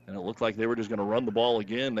 8. and it looked like they were just going to run the ball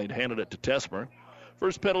again. They'd handed it to Tesmer.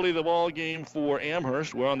 First penalty of the ball game for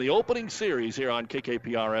Amherst. We're on the opening series here on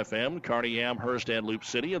KKPR-FM, Kearney, Amherst, and Loup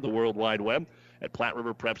City of the World Wide Web at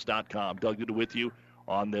PlatteRiverPreps.com. Doug Duda with you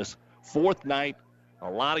on this fourth night. A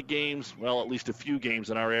lot of games, well, at least a few games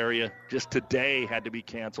in our area just today had to be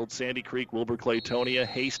canceled. Sandy Creek, Wilbur, Claytonia,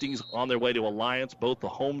 Hastings on their way to Alliance. Both the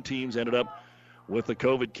home teams ended up with the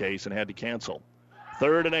COVID case and had to cancel.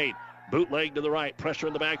 3rd and 8. Bootleg to the right. Pressure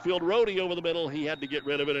in the backfield. Rhodey over the middle. He had to get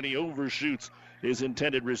rid of it, and he overshoots his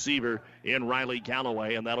intended receiver in Riley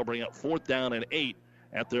Galloway, and that'll bring up 4th down and 8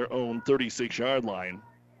 at their own 36-yard line.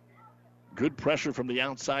 Good pressure from the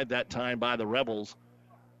outside that time by the Rebels.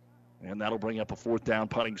 And that'll bring up a 4th down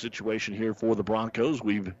punting situation here for the Broncos.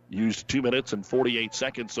 We've used 2 minutes and 48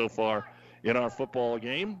 seconds so far in our football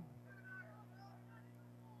game.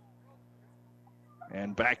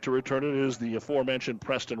 And back to return it is the aforementioned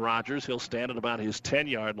Preston Rogers. He'll stand at about his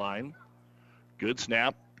 10-yard line. Good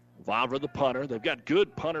snap. Vavra, the punter. They've got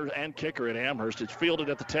good punter and kicker at Amherst. It's fielded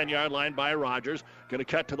at the 10-yard line by Rogers. Going to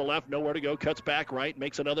cut to the left, nowhere to go. Cuts back right,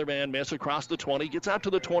 makes another man miss across the 20. Gets out to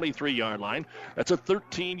the 23-yard line. That's a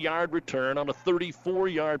 13-yard return on a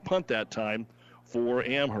 34-yard punt that time for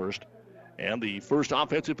Amherst. And the first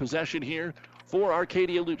offensive possession here for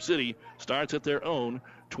Arcadia Loup City starts at their own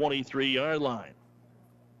 23-yard line.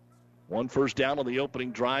 1 first down on the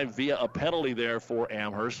opening drive via a penalty there for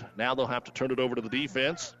Amherst. Now they'll have to turn it over to the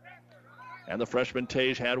defense. And the freshman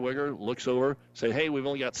Tage Hadwiger looks over, say, hey, we've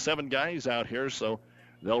only got 7 guys out here, so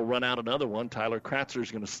they'll run out another one. Tyler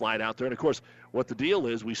Kratzer's going to slide out there. And, of course, what the deal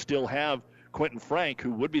is, we still have Quentin Frank,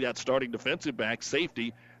 who would be that starting defensive back,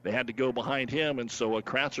 safety. They had to go behind him, and so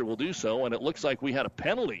Kratzer will do so. And it looks like we had a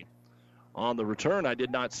penalty on the return. I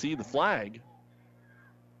did not see the flag.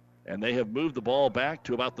 And they have moved the ball back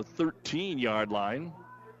to about the 13-yard line.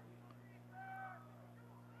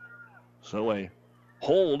 So a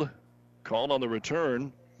hold called on the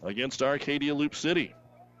return against Arcadia Loup City.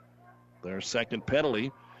 Their second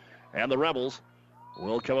penalty. And the Rebels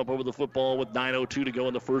will come up over the football with 9:02 to go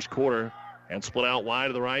in the first quarter and split out wide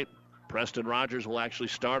to the right. Preston Rogers will actually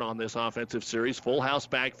start on this offensive series. Full house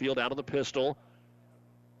backfield out of the pistol.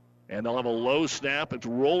 And they'll have a low snap. It's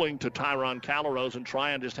rolling to Tyron Callarose, and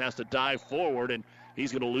Tryon just has to dive forward, and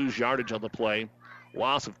he's going to lose yardage on the play.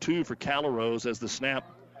 Loss of 2 for Callarose as the snap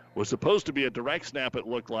was supposed to be a direct snap, it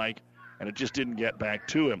looked like, and it just didn't get back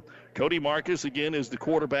to him. Cody Marcus, again, is the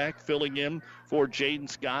quarterback, filling in for Jaden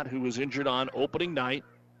Scott, who was injured on opening night.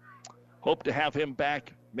 Hope to have him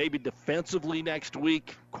back maybe defensively next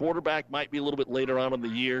week. Quarterback might be a little bit later on in the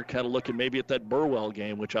year, kind of looking maybe at that Burwell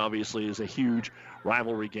game, which obviously is a huge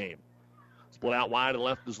rivalry game. Split out wide to the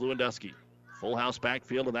left is Lewandowski. Full house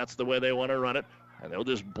backfield, and that's the way they want to run it. And they'll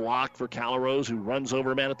just block for Callarose, who runs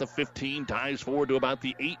over a man at the 15, dives forward to about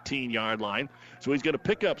the 18-yard line. So he's going to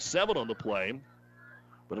pick up 7 on the play,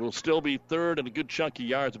 but it'll still be 3rd and a good chunk of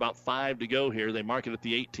yards, about 5 to go here. They mark it at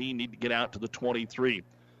the 18, need to get out to the 23.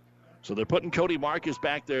 So they're putting Cody Marcus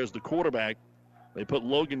back there as the quarterback. They put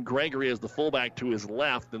Logan Gregory as the fullback to his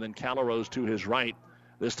left, and then Callarose to his right.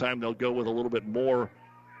 This time they'll go with a little bit more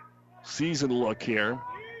seasoned look here.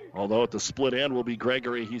 Although at the split end will be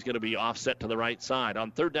Gregory. He's going to be offset to the right side.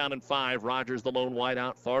 On 3rd down and 5, Rogers the lone wide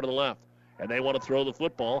out far to the left. And they want to throw the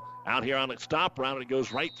football out here on a stop route. It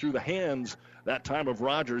goes right through the hands that time of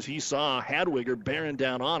Rogers. He saw Hadwiger bearing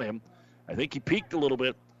down on him. I think he peeked a little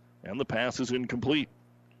bit, and the pass is incomplete.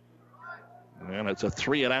 And it's a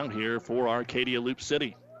 3 and out here for Arcadia Loup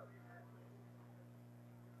City.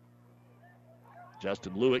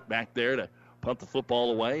 Justin Lewick back there to punt the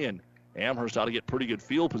football away, and Amherst ought to get pretty good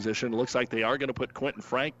field position. It looks like they are going to put Quentin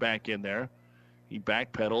Frank back in there. He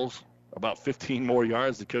backpedals about 15 more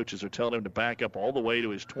yards. The coaches are telling him to back up all the way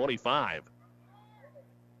to his 25.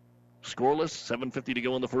 Scoreless, 7:50 to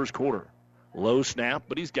go in the first quarter. Low snap,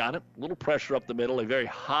 but he's got it. A little pressure up the middle. A very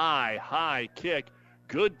high kick.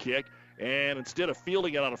 Good kick. And instead of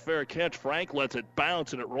fielding it on a fair catch, Frank lets it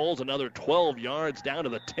bounce, and it rolls another 12 yards down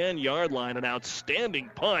to the 10-yard line. An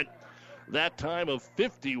outstanding punt. That time of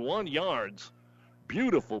 51 yards.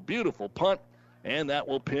 Beautiful punt. And that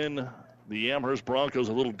will pin the Amherst Broncos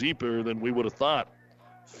a little deeper than we would have thought.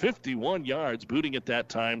 51 yards booting at that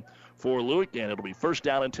time for Lewick, and it'll be 1st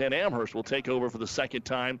down and 10. Amherst will take over for the second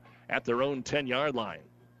time at their own 10-yard line.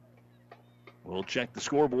 We'll check the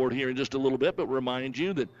scoreboard here in just a little bit, but remind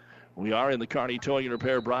you that we are in the Kearney Towing and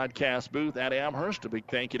Repair broadcast booth at Amherst. A big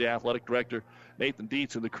thank you to Athletic Director Nathan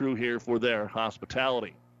Dietz and the crew here for their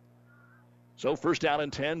hospitality. So first down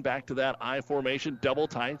and 10, back to that I formation, double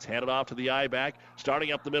tights, handed off to the I back.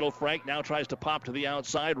 Starting up the middle, Frank now tries to pop to the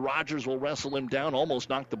outside. Rogers will wrestle him down, almost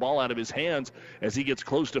knock the ball out of his hands as he gets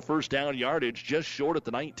close to first down yardage, just short at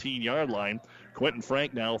the 19-yard line. Quentin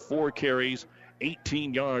Frank now 4 carries,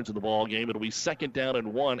 18 yards in the ball game. It'll be second down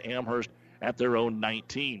and 1, Amherst at their own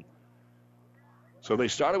 19. So they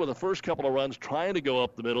started with the first couple of runs trying to go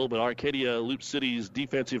up the middle, but Arcadia Loup City's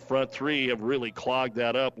defensive front three have really clogged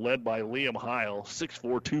that up, led by Liam Heil, 6'4",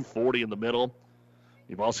 240 in the middle.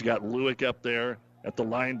 You've also got Lewick up there at the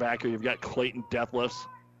linebacker. You've got Clayton Deathless.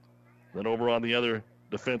 Then over on the other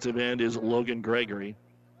defensive end is Logan Gregory.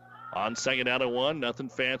 On second down and 1, nothing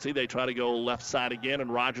fancy. They try to go left side again,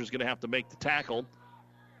 and Rogers going to have to make the tackle.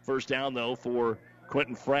 First down, though, for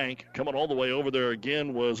Quentin Frank. Coming all the way over there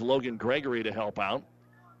again was Logan Gregory to help out.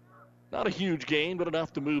 Not a huge gain, but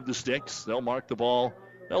enough to move the sticks. They'll mark the ball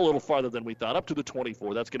a little farther than we thought, up to the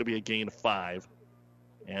 24. That's going to be a gain of 5.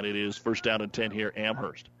 And it is first down and 10 here,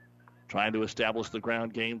 Amherst. Trying to establish the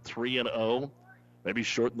ground game, 3-0. Maybe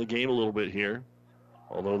shorten the game a little bit here.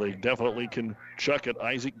 Although they definitely can chuck it.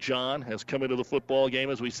 Isaac John has come into the football game.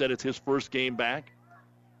 As we said, it's his first game back.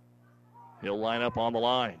 He'll line up on the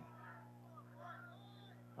line.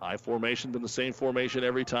 I formation, then the same formation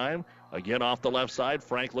every time. Again off the left side.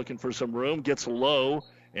 Frank looking for some room. Gets low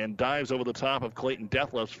and dives over the top of Clayton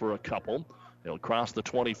Deathless for a couple. He'll cross the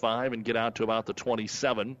 25 and get out to about the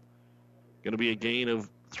 27. Going to be a gain of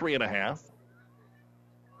 3.5.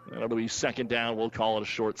 That'll be second down. We'll call it a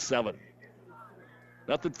short 7.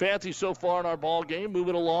 Nothing fancy so far in our ball game.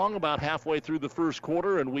 Moving along about halfway through the first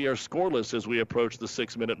quarter, and we are scoreless as we approach the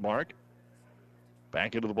 6-minute mark.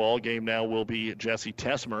 Back into the ball game now will be Jesse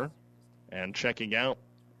Tesmer, and checking out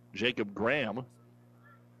Jacob Graham,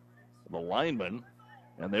 the lineman.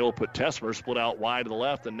 And they will put Tesmer split out wide to the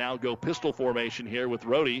left and now go pistol formation here with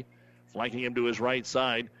Rohde. Flanking him to his right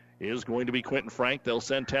side is going to be Quentin Frank. They'll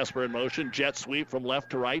send Tesmer in motion. Jet sweep from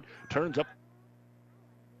left to right. Turns up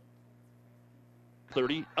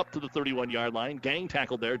 30, up to the 31-yard line. Gang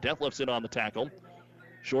tackled there. Deathless in on the tackle.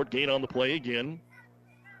 Short gain on the play again.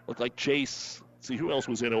 Looked like Chase. See who else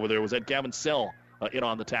was in over there. Was that Gavin Sell in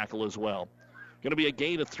on the tackle as well? Going to be a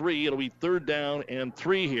gain of 3. It'll be third down and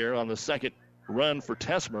 3 here on the second run for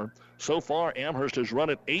Tesmer. So far, Amherst has run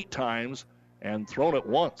it 8 times and thrown it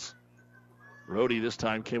once. Rohde this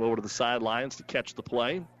time came over to the sidelines to catch the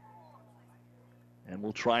play. And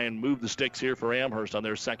we'll try and move the sticks here for Amherst on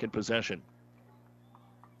their second possession.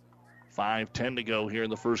 5:10 to go here in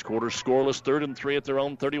the first quarter. Scoreless, 3rd and 3 at their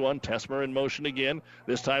own 31. Tesmer in motion again.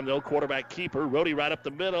 This time, no quarterback keeper. Rohde right up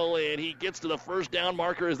the middle, and he gets to the first down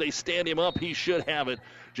marker as they stand him up. He should have it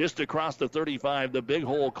just across the 35. The big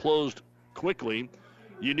hole closed quickly.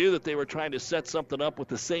 You knew that they were trying to set something up with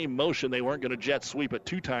the same motion. They weren't going to jet sweep it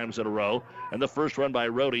 2 times in a row. And the first run by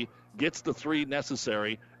Rohde gets the 3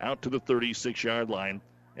 necessary out to the 36-yard line.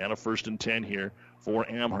 And a 1st and 10 here for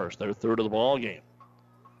Amherst, their third of the ball game.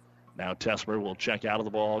 Now Tesmer will check out of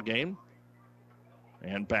the ball game.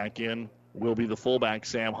 And back in will be the fullback,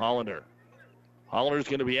 Sam Hollander. Hollander's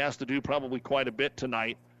going to be asked to do probably quite a bit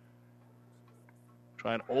tonight.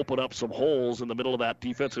 Try and open up some holes in the middle of that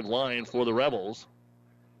defensive line for the Rebels.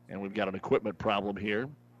 And we've got an equipment problem here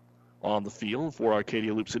on the field for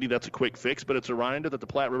Arcadia Loup City. That's a quick fix, but it's a reminder that the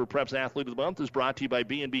Platte River Preps Athlete of the Month is brought to you by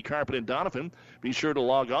B&B Carpet in Donovan. Be sure to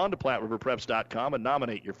log on to PlatteRiverPreps.com and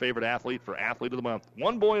nominate your favorite athlete for Athlete of the Month.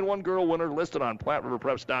 1 boy and 1 girl winner listed on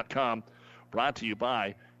PlatteRiverPreps.com. Brought to you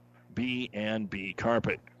by B&B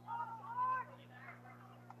Carpet.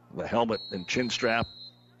 The helmet and chin strap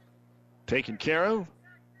taken care of.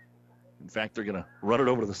 In fact, they're going to run it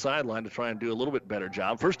over to the sideline to try and do a little bit better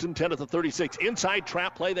job. 1st and 10 at the 36. Inside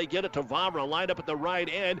trap play. They get it to Vavra, lined up at the right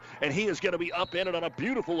end, and he is going to be upended on a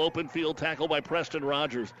beautiful open field tackle by Preston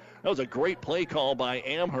Rogers. That was a great play call by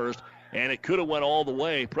Amherst, and it could have went all the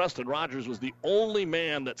way. Preston Rogers was the only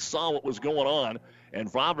man that saw what was going on, and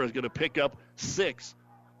Vavra is going to pick up 6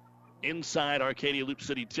 inside Arcadia Loup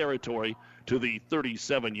City territory to the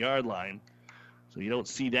 37-yard line. So you don't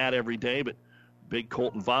see that every day, but big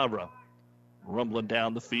Colton Vavra rumbling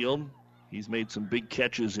down the field. He's made some big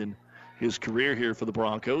catches in his career here for the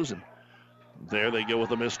Broncos, and there they go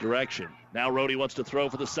with a misdirection. Now Rohde wants to throw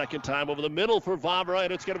for the second time over the middle for Vavra,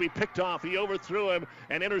 and it's going to be picked off. He overthrew him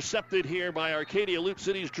and intercepted here by Arcadia Loup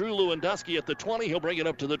City's Drew Lewandowski at the 20. He'll bring it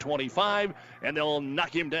up to the 25, and they'll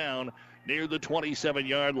knock him down near the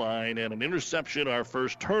 27-yard line, and an interception, our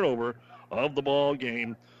first turnover of the ball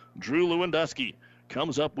game. Drew Lewandowski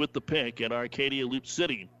comes up with the pick, and Arcadia Loup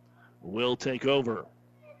City will take over.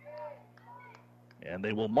 And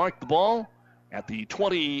they will mark the ball at the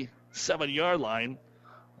 27-yard line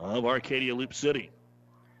of Arcadia Loup City.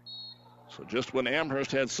 So just when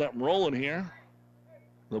Amherst had something rolling here,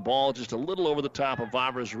 the ball just a little over the top of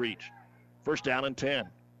Vavra's reach. First down and 10.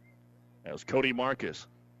 As Cody Marcus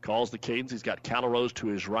calls the cadence. He's got Calrose to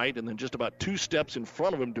his right, and then just about 2 steps in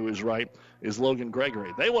front of him to his right is Logan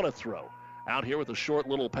Gregory. They want to throw. Out here with a short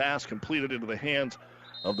little pass completed into the hands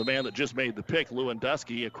of the man that just made the pick,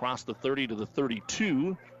 Lewandowski, across the 30 to the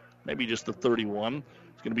 32, maybe just the 31.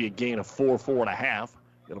 It's going to be a gain of 4.5.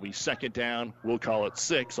 It'll be second down. We'll call it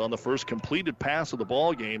 6 on the first completed pass of the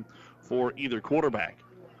ball game for either quarterback.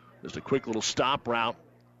 Just a quick little stop route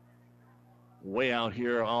way out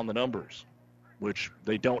here on the numbers, which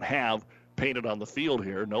they don't have painted on the field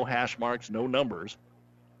here. No hash marks, no numbers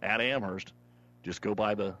at Amherst. Just go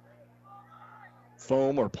by the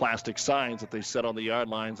foam or plastic signs that they set on the yard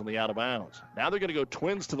lines on the out of bounds. Now they're going to go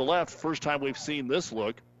twins to the left. First time we've seen this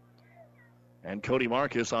look. And Cody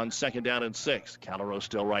Marcus on second down and 6. Calrose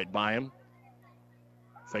still right by him.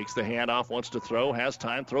 Fakes the handoff, wants to throw, has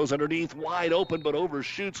time, throws underneath, wide open, but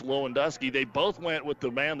overshoots Lewandowski. They both went with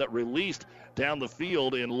the man that released down the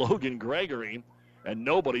field in Logan Gregory, and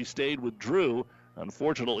nobody stayed with Drew.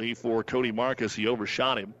 Unfortunately for Cody Marcus, he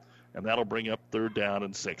overshot him, and that'll bring up third down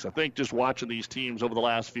and 6. I think just watching these teams over the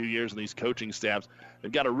last few years and these coaching staffs,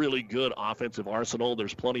 they've got a really good offensive arsenal.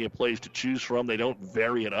 There's plenty of plays to choose from. They don't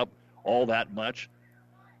vary it up all that much,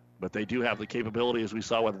 but they do have the capability, as we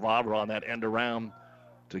saw with Vavra on that end around,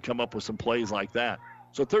 to come up with some plays like that.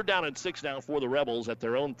 So third down and 6 now for the Rebels at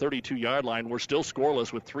their own 32-yard line. We're still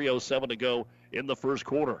scoreless with 3:07 to go in the first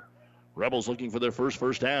quarter. Rebels looking for their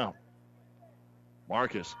first down.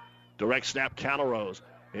 Marcus, direct snap, Calrose.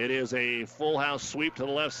 It is a full house sweep to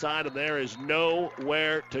the left side, and there is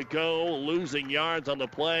nowhere to go. Losing yards on the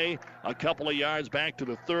play. A couple of yards back to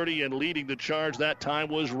the 30, and leading the charge that time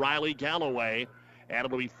was Riley Galloway. And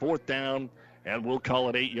it'll be fourth down, and we'll call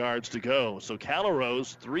it 8 yards to go. So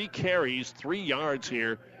Calrose, 3 carries, 3 yards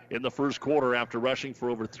here in the first quarter after rushing for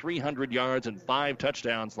over 300 yards and 5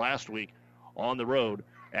 touchdowns last week on the road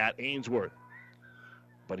at Ainsworth.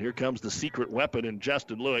 But here comes the secret weapon in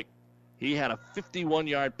Justin Lewick. He had a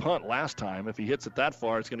 51-yard punt last time. If he hits it that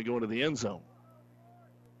far, it's going to go into the end zone.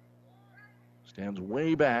 Stands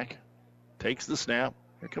way back, takes the snap.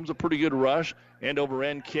 Here comes a pretty good rush.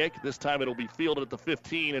 End-over-end kick. This time it'll be fielded at the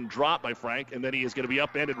 15 and dropped by Frank, and then he is going to be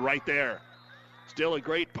upended right there. Still a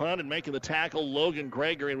great punt, and making the tackle, Logan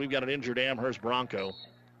Gregory, and we've got an injured Amherst Bronco.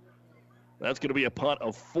 That's going to be a punt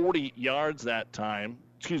of 40 yards that time.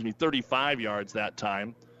 35 yards that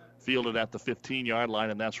time. Fielded at the 15-yard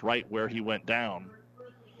line, and that's right where he went down.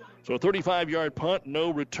 So a 35-yard punt,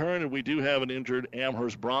 no return, and we do have an injured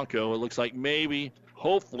Amherst Bronco. It looks like maybe,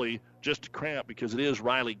 hopefully, just a cramp, because it is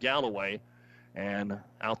Riley Galloway. And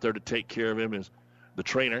out there to take care of him is the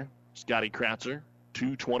trainer, Scotty Kratzer.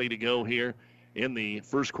 2:20 to go here in the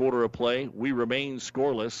first quarter of play. We remain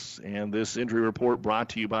scoreless, and this injury report brought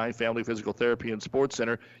to you by Family Physical Therapy and Sports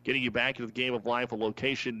Center, getting you back into the game of life, a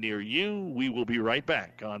location near you. We will be right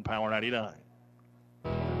back on Power 99.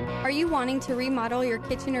 Are you wanting to remodel your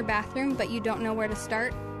kitchen or bathroom, but you don't know where to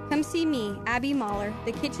start? Come see me, Abby Mahler,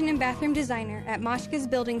 the kitchen and bathroom designer at Moshka's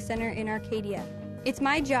Building Center in Arcadia. It's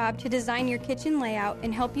my job to design your kitchen layout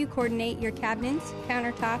and help you coordinate your cabinets,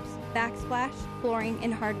 countertops, backsplash, flooring,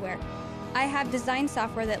 and hardware. I have design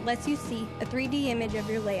software that lets you see a 3D image of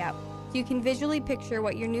your layout, so you can visually picture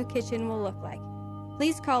what your new kitchen will look like.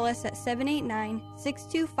 Please call us at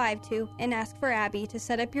 789-6252 and ask for Abby to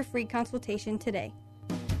set up your free consultation today.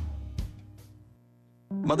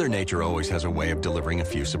 Mother Nature always has a way of delivering a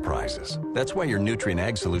few surprises. That's why your Nutrient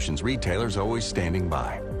Ag Solutions retailer is always standing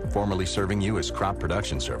by. Formerly serving you as Crop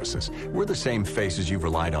Production Services, we're the same faces you've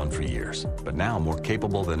relied on for years, but now more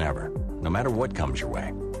capable than ever, no matter what comes your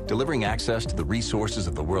way. Delivering access to the resources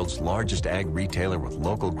of the world's largest ag retailer with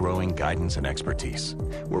local growing guidance and expertise.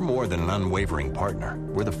 We're more than an unwavering partner.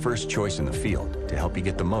 We're the first choice in the field to help you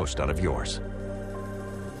get the most out of yours.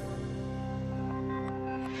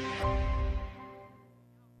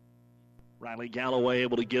 Riley Galloway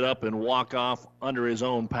able to get up and walk off under his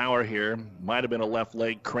own power here. Might have been a left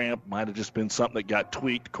leg cramp. Might have just been something that got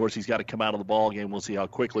tweaked. Of course, he's got to come out of the ball game. We'll see how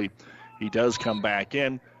quickly he does come back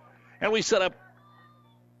in. And we set up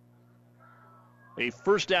a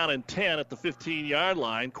first down and 10 at the 15-yard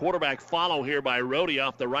line. Quarterback follow here by Rhodey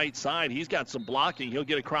off the right side. He's got some blocking. He'll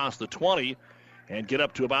get across the 20 and get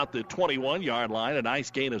up to about the 21-yard line. A nice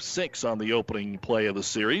gain of 6 on the opening play of the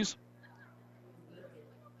series.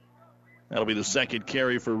 That'll be the second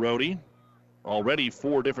carry for Rhodey. Already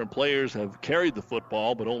 4 different players have carried the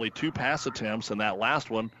football, but only 2 pass attempts, and that last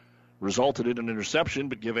one resulted in an interception.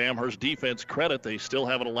 But give Amherst defense credit, they still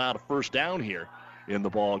haven't allowed a first down here in the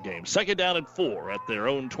ball game. 2nd down and 4 at their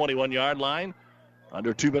own 21-yard line.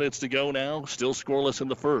 Under 2 minutes to go now. Still scoreless in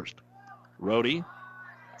the first. Rhodey,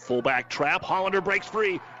 fullback trap. Hollander breaks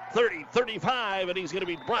free. 30, 35, and he's going to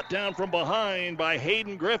be brought down from behind by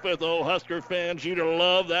Hayden Griffith. Oh, Husker fans, you'd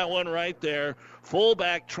love that one right there.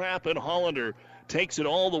 Fullback trap, and Hollander takes it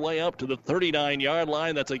all the way up to the 39-yard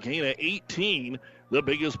line. That's a gain of 18, the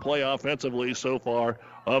biggest play offensively so far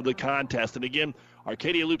of the contest. And again,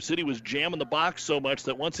 Arcadia Loup City was jamming the box so much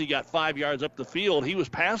that once he got 5 yards up the field, he was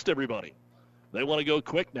past everybody. They want to go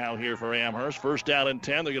quick now here for Amherst. 1st down and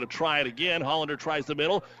 10. They're going to try it again. Hollander tries the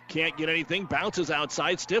middle. Can't get anything. Bounces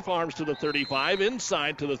outside. Stiff arms to the 35.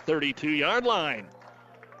 Inside to the 32-yard line.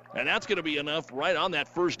 And that's going to be enough right on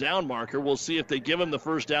that 1st down marker. We'll see if they give him the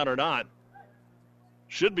 1st down or not.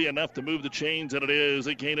 Should be enough to move the chains, and it is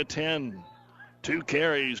a gain of 10. 2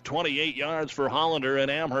 carries, 28 yards for Hollander, and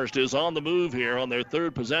Amherst is on the move here on their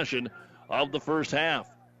 3rd possession of the first half.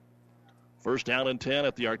 1st down and 10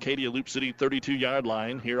 at the Arcadia Loup City 32-yard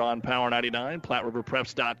line here on Power 99,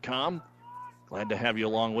 PlatteRiverPreps.com. Glad to have you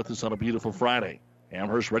along with us on a beautiful Friday.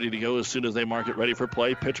 Amherst ready to go as soon as they mark it ready for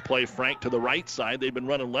play. Pitch play Frank to the right side. They've been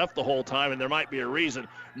running left the whole time, and there might be a reason.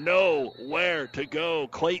 Nowhere to go.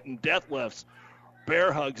 Clayton death-lifts.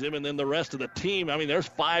 Bear hugs him, and then the rest of the team. I mean, there's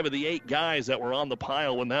 5 of the 8 guys that were on the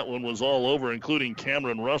pile when that one was all over, including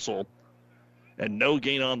Cameron Russell. And no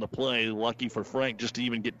gain on the play. Lucky for Frank just to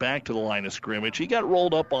even get back to the line of scrimmage. He got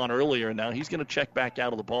rolled up on earlier, and now he's going to check back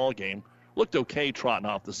out of the ball game. Looked okay trotting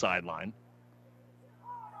off the sideline.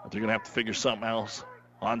 But they're going to have to figure something else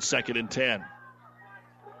on 2nd and 10.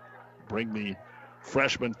 Bring the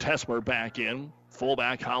freshman Tesmer back in.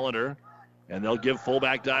 Fullback Hollander. And they'll give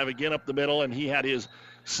fullback dive again up the middle, and he had his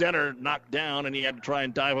center knocked down, and he had to try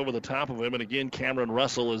and dive over the top of him. And again, Cameron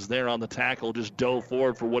Russell is there on the tackle, just dove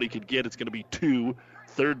forward for what he could get. It's going to be 2,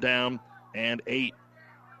 3rd down and 8.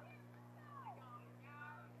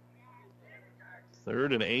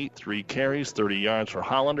 3rd and 8, 3 carries, 30 yards for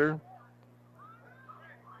Hollander.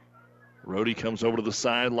 Rhodey comes over to the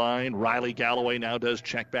sideline. Riley Galloway now does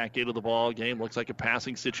check back into the ball game. Looks like a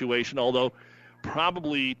passing situation, although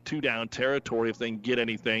probably 2-down territory if they can get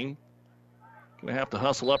anything. Going to have to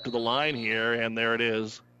hustle up to the line here, and there it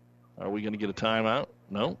is. Are we going to get a timeout?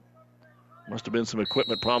 No. Must have been some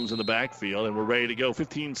equipment problems in the backfield, and we're ready to go.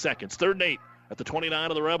 15 seconds. 3rd and 8 at the 29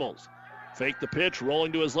 of the Rebels. Fake the pitch,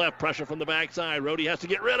 rolling to his left. Pressure from the backside. Rhodey has to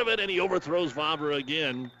get rid of it, and he overthrows Vavra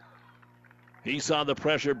again. He saw the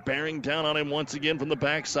pressure bearing down on him once again from the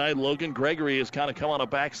backside. Logan Gregory has kind of come on a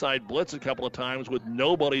backside blitz a couple of times with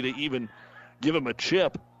nobody to even give him a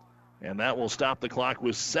chip. And that will stop the clock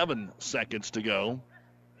with 7 seconds to go.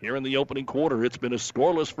 Here in the opening quarter, it's been a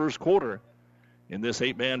scoreless first quarter in this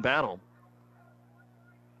 8-man battle.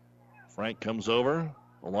 Frank comes over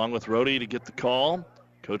along with Rhodey to get the call.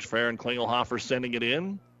 Coach Farron Klingelhofer sending it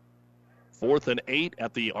in. 4th and 8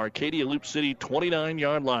 at the Arcadia Loup City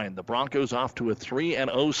 29-yard line. The Broncos off to a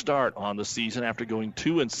 3-0 start on the season after going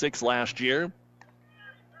 2-6 last year.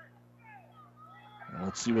 And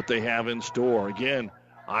let's see what they have in store. Again,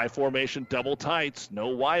 I formation, double tights, no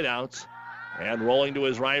wideouts. And rolling to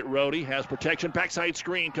his right, Rhodey has protection. Backside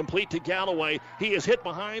screen, complete to Galloway. He is hit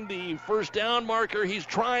behind the 1st down marker. He's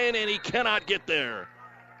trying, and he cannot get there.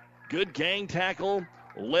 Good gang tackle,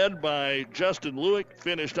 led by Justin Lewick,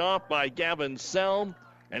 finished off by Gavin Selm.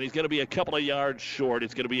 And he's going to be a couple of yards short.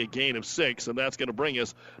 It's going to be a gain of 6, and that's going to bring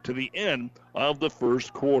us to the end of the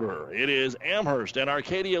first quarter. It is Amherst and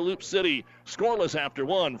Arcadia Loup City, scoreless after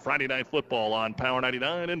 1. Friday Night Football on Power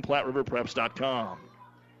 99 and PlatteRiverPreps.com.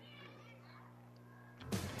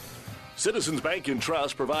 Citizens Bank and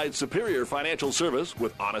Trust provides superior financial service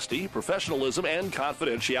with honesty, professionalism, and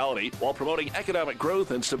confidentiality while promoting economic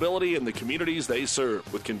growth and stability in the communities they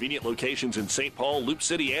serve. With convenient locations in St. Paul, Loup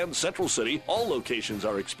City, and Central City, all locations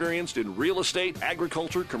are experienced in real estate,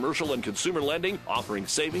 agriculture, commercial, and consumer lending, offering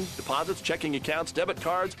savings, deposits, checking accounts, debit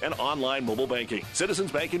cards, and online mobile banking.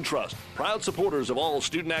 Citizens Bank and Trust, proud supporters of all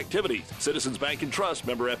student activities. Citizens Bank and Trust,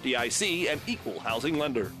 member FDIC, and equal housing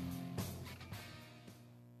lender.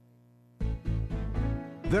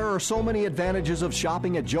 There are so many advantages of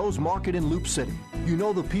shopping at Joe's Market in Loup City. You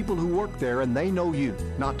know the people who work there and they know you,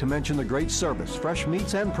 not to mention the great service, fresh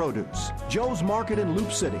meats and produce. Joe's Market in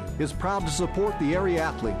Loup City is proud to support the area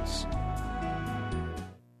athletes.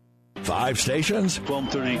 5 stations.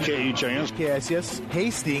 1230 KHIS. KSS.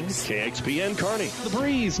 Hastings. KXPN Kearney. The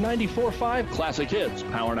Breeze 94.5. Classic Hits.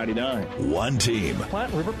 Power 99. 1 team.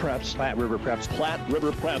 Platte River Preps. Platte River Preps.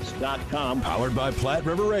 PlatteRiverPreps.com. Powered by Platte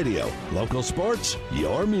River Radio. Local sports,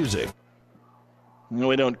 your music.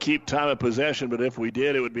 We don't keep time of possession, but if we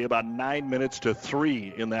did, it would be about 9 minutes to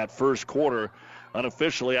 3 in that first quarter.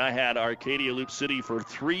 Unofficially, I had Arcadia Loop City for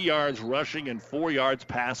 3 yards rushing and 4 yards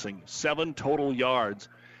passing, 7 total yards.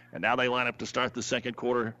 And now they line up to start the second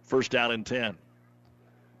quarter, first down and 10.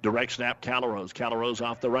 Direct snap, Calrose. Calrose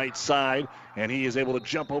off the right side, and he is able to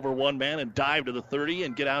jump over one man and dive to the 30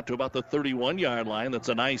 and get out to about the 31-yard line. That's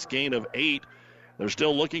a nice gain of 8. They're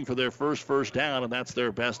still looking for their first down, and that's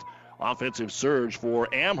their best offensive surge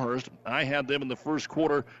for Amherst. I had them in the first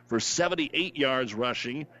quarter for 78 yards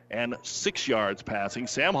rushing and 6 yards passing.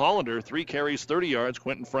 Sam Hollander, 3 carries, 30 yards.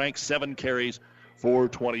 Quentin Frank, 7 carries for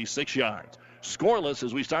 26 yards. Scoreless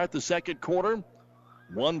as we start the second quarter.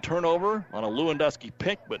 1 turnover on a Lewandowski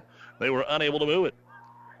pick, but they were unable to move it.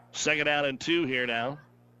 Second down and 2 here now.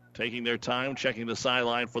 Taking their time, checking the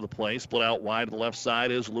sideline for the play. Split out wide to the left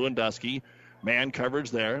side is Lewandowski. Man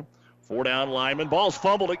coverage there. 4 down lineman. Ball's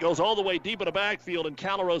fumbled. It goes all the way deep in the backfield, and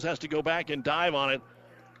Calrose has to go back and dive on it.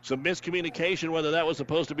 Some miscommunication, whether that was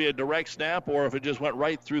supposed to be a direct snap or if it just went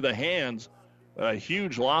right through the hands. A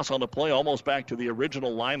huge loss on the play, almost back to the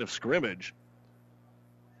original line of scrimmage.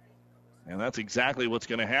 And that's exactly what's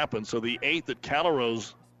going to happen. So the 8 that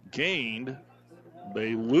Calrose gained,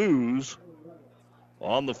 they lose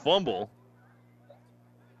on the fumble.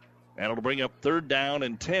 And it'll bring up 3rd down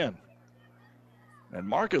and 10. And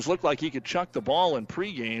Marcus looked like he could chuck the ball in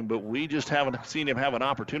pregame, but we just haven't seen him have an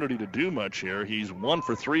opportunity to do much here. He's 1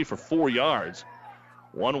 for 3 for 4 yards.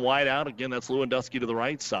 1 wide out. Again, that's Lewandowski to the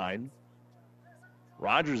right side.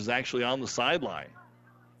 Rogers is actually on the sideline.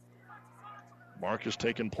 Marcus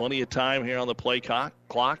taking plenty of time here on the play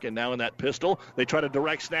clock, and now in that pistol. They try to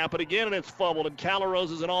direct snap it again, and it's fumbled, and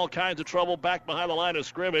Calrose is in all kinds of trouble back behind the line of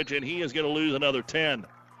scrimmage, and he is going to lose another 10.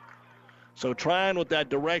 So trying with that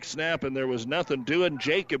direct snap, and there was nothing doing.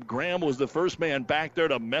 Jacob Graham was the first man back there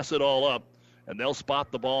to mess it all up, and they'll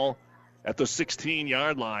spot the ball at the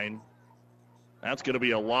 16-yard line. That's going to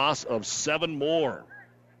be a loss of 7 more.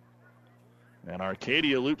 And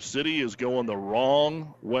Arcadia Loop City is going the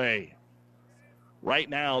wrong way. Right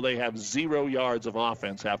now, they have 0 yards of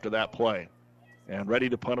offense after that play. And ready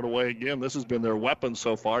to punt it away again. This has been their weapon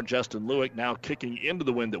so far. Justin Lewick now kicking into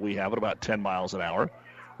the wind that we have at about 10 miles an hour.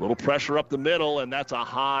 Little pressure up the middle, and that's a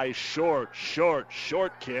high, short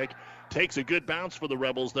kick. Takes a good bounce for the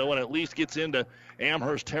Rebels, though, and at least gets into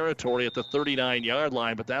Amherst territory at the 39-yard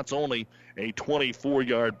line, but that's only a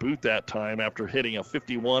 24-yard boot that time after hitting a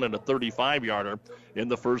 51 and a 35-yarder in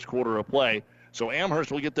the first quarter of play. So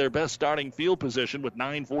Amherst will get their best starting field position with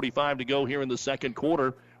 9:45 to go here in the second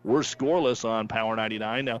quarter. We're scoreless on Power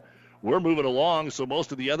 99. Now, we're moving along, so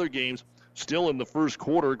most of the other games still in the first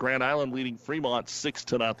quarter. Grand Island leading Fremont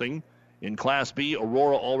 6-0. In Class B,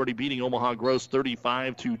 Aurora already beating Omaha Gross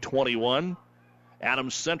 35-21.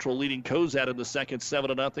 Adams Central leading Cozad in the second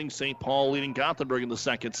 7-0. St. Paul leading Gothenburg in the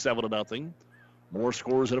second 7-0. More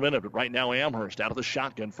scores in a minute, but right now Amherst out of the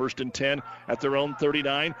shotgun. 1st and 10 at their own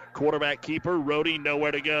 39. Quarterback keeper, Rhodey,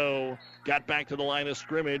 nowhere to go. Got back to the line of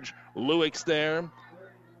scrimmage. Lewick's there.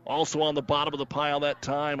 Also on the bottom of the pile that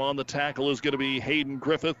time on the tackle is going to be Hayden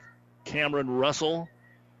Griffith, Cameron Russell.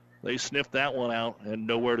 They sniffed that one out and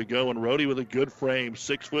nowhere to go. And Rhodey with a good frame,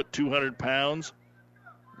 6 foot, 200 pounds.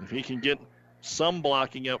 If he can get some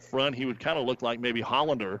blocking up front, he would kind of look like maybe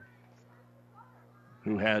Hollander,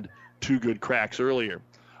 who had 2 good cracks earlier.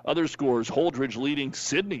 Other scores, Holdridge leading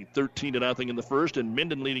Sydney 13-0 in the first, and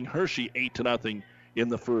Minden leading Hershey 8-0 in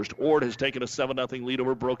the first. Ord has taken a 7-0 lead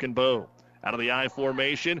over Broken Bow. Out of the I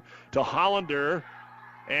formation to Hollander,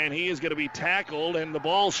 and he is going to be tackled, and the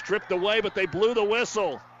ball stripped away, but they blew the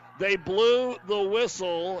whistle. They blew the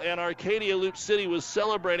whistle, and Arcadia Loop City was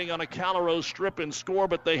celebrating on a Calrose strip and score,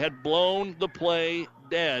 but they had blown the play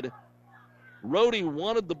dead. Rhodey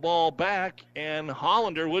wanted the ball back, and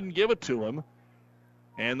Hollander wouldn't give it to him.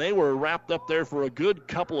 And they were wrapped up there for a good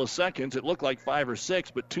couple of seconds. It looked like 5 or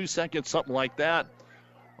 6, but 2 seconds, something like that,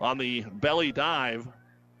 on the belly dive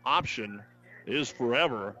option is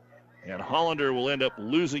forever. And Hollander will end up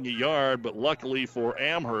losing a yard, but luckily for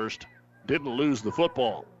Amherst, didn't lose the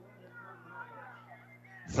football.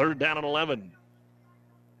 3rd down and 11.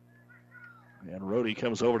 And Rhodey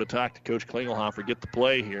comes over to talk to Coach Klingelhofer, get the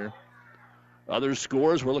play here. Other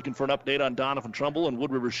scores, we're looking for an update on Donovan Trumbull and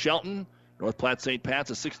Wood River Shelton. North Platte St.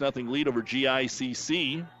 Pat's a 6-0 lead over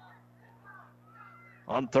GICC.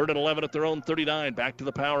 On 3rd and 11 at their own 39, back to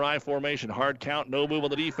the power I formation. Hard count, no move on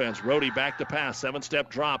the defense. Rhodey back to pass, 7-step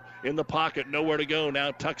drop in the pocket, nowhere to go.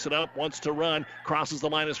 Now tucks it up, wants to run, crosses the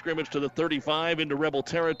line of scrimmage to the 35 into Rebel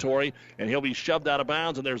territory, and he'll be shoved out of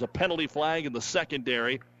bounds, and there's a penalty flag in the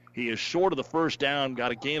secondary. He is short of the first down,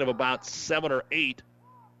 got a gain of about 7 or 8.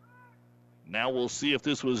 Now we'll see if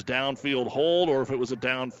this was downfield hold or if it was a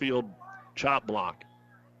downfield chop block.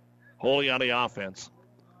 holding on the offense.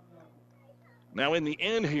 Now, in the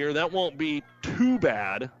end here, that won't be too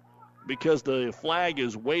bad because the flag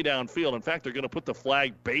is way downfield. In fact, they're going to put the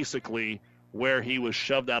flag basically where he was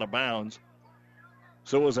shoved out of bounds.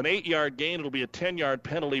 So it was an 8-yard gain. It'll be a 10-yard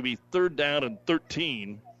penalty, be 3rd down and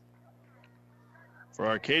 13. For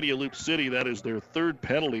Arcadia Loop City, that is their 3rd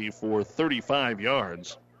penalty for 35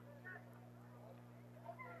 yards.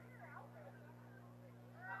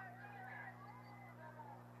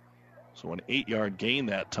 So an 8-yard gain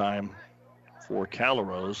that time for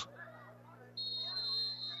Calrose.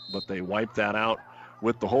 But they wiped that out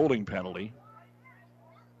with the holding penalty.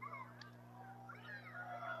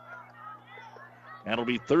 And it'll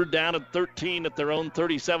be 3rd down and 13 at their own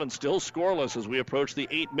 37. Still scoreless as we approach the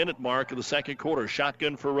 8-minute mark of the second quarter.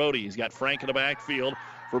 Shotgun for Rohde. He's got Frank in the backfield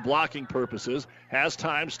for blocking purposes. Has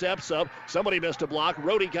time, steps up. Somebody missed a block.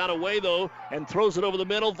 Rohde got away, though, and throws it over the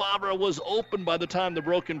middle. Vavra was open by the time the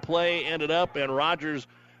broken play ended up, and Rogers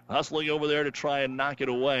hustling over there to try and knock it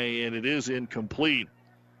away, and it is incomplete.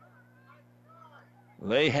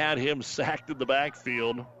 They had him sacked in the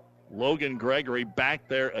backfield. Logan Gregory back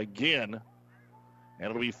there again. And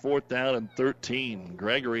it'll be 4th down and 13.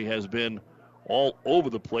 Gregory has been all over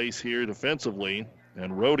the place here defensively.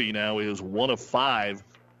 And Rohde now is 1 of 5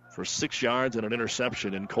 for 6 yards and an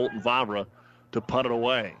interception. And Colton Vavra to punt it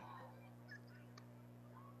away.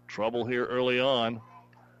 Trouble here early on.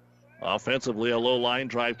 Offensively, a low line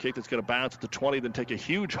drive kick that's going to bounce at the 20, then take a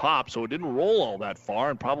huge hop. So it didn't roll all that far,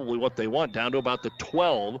 and probably what they want, down to about the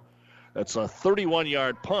 12. That's a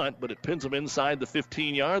 31-yard punt, but it pins them inside the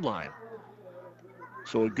 15-yard line.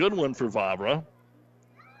 So a good one for Vavra.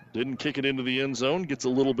 Didn't kick it into the end zone. Gets a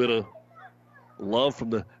little bit of love from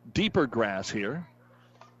the deeper grass here.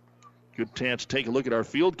 Good chance to take a look at our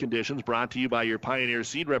field conditions, brought to you by your Pioneer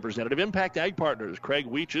Seed representative, Impact Ag Partners, Craig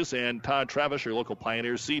Weeches and Todd Travis, your local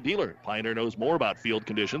Pioneer Seed dealer. Pioneer knows more about field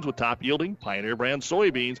conditions with top-yielding Pioneer brand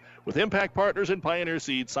soybeans. With Impact Partners and Pioneer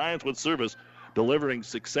Seed, science with service, delivering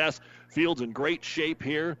success. Field's in great shape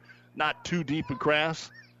here. Not too deep in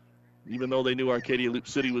grass, even though they knew Arcadia Loop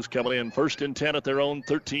City was coming in. 1st and 10 at their own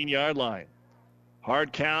 13-yard line.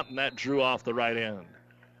 Hard count, and that drew off the right end.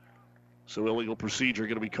 So illegal procedure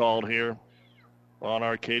going to be called here on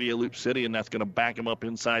Arcadia Loop City, and that's going to back them up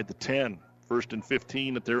inside the 10. 1st and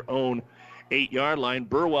 15 at their own 8-yard line.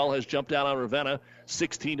 Burwell has jumped out on Ravenna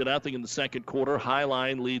 16-0 in the second quarter.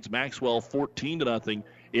 Highline leads Maxwell 14-0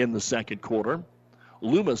 in the second quarter.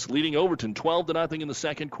 Loomis leading Overton 12-0 in the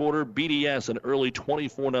second quarter. BDS an early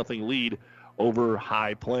 24-0 lead over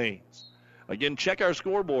High Plains. Again, check our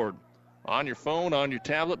scoreboard on your phone, on your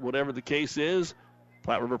tablet, whatever the case is.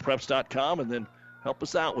 PlatteRiverPreps.com, and then help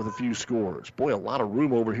us out with a few scores. Boy, a lot of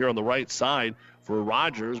room over here on the right side for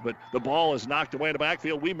Rogers, but the ball is knocked away in the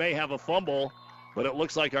backfield. We may have a fumble, but it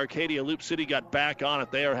looks like Arcadia Loop City got back on it.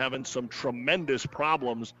 They are having some tremendous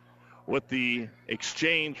problems with the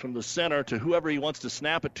exchange from the center to whoever he wants to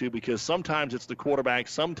snap it to, because sometimes it's the quarterback,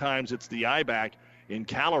 sometimes it's the I-back in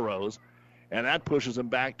Calrose, and that pushes him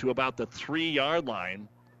back to about the 3-yard line.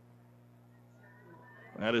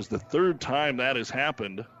 That is the 3rd time that has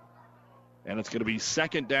happened, and it's going to be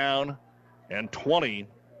 2nd down and 20,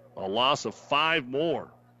 a loss of 5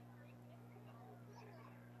 more.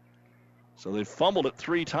 So they've fumbled it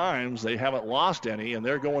 3 times. They haven't lost any, and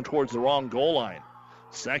they're going towards the wrong goal line.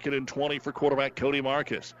 2nd and 20 for quarterback Cody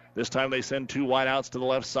Marcus. This time they send 2 wideouts to the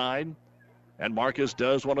left side, and Marcus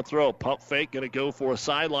does want to throw. Pump fake, going to go for a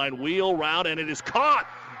sideline wheel route, and it is caught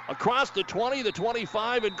across the 20, the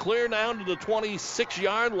 25, and clear down to the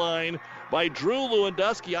 26-yard line by Drew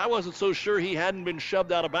Lewandowski. I wasn't so sure he hadn't been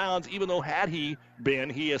shoved out of bounds, even though had he been,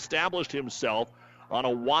 he established himself on a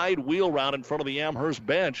wide wheel route in front of the Amherst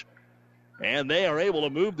bench. And they are able to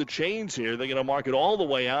move the chains here. They're going to mark it all the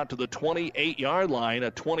way out to the 28-yard line,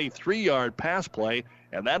 a 23-yard pass play,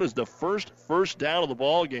 and that is the first down of the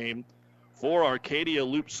ball game for Arcadia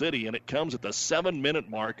Loop City, and it comes at the 7-minute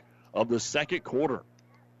mark of the second quarter.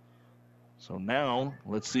 So now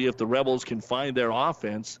let's see if the Rebels can find their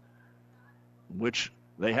offense, which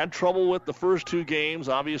they had trouble with the first 2 games.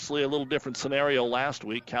 Obviously a little different scenario last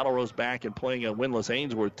week. Calrose back and playing a winless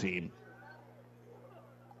Ainsworth team.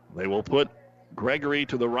 They will put Gregory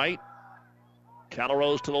to the right,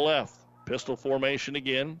 Calrose to the left. Pistol formation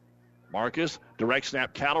again. Marcus, direct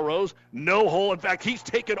snap, Calrose, no hole. In fact, he's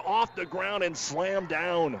taken off the ground and slammed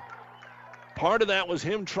down. Part of that was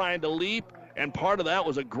him trying to leap, and part of that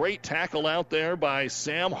was a great tackle out there by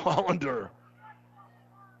Sam Hollander.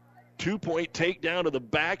 2-point takedown to the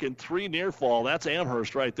back and 3 near fall. That's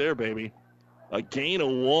Amherst right there, baby. A gain of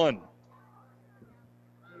 1.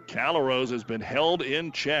 Calrose has been held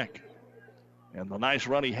in check. And the nice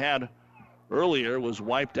run he had earlier was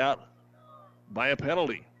wiped out by a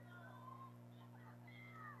penalty.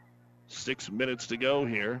 6 minutes to go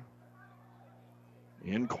here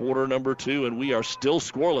in quarter number 2, and we are still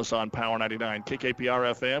scoreless on Power 99.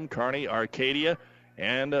 KKPR FM, Kearney, Arcadia,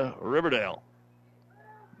 and Riverdale.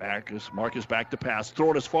 Marcus back to pass.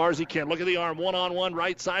 Throw it as far as he can. Look at the arm. One-on-one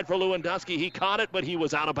right side for Lewandowski. He caught it, but he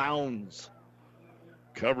was out of bounds.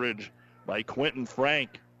 Coverage by Quentin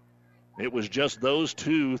Frank. It was just those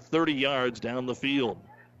two 30 yards down the field.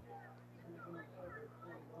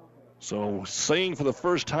 So seeing for the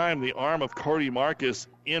first time the arm of Cody Marcus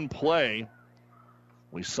in play.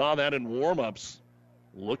 We saw that in warm-ups.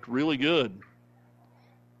 Looked really good.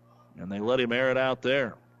 And they let him air it out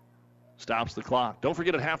there. Stops the clock. Don't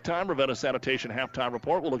forget at halftime, Ravenna Sanitation Halftime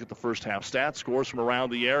Report. We'll look at the first half stats, scores from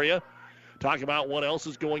around the area. Talk about what else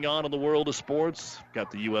is going on in the world of sports.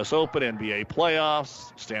 Got the U.S. Open, NBA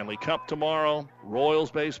playoffs, Stanley Cup tomorrow,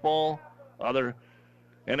 Royals baseball, other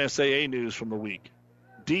NSAA news from the week.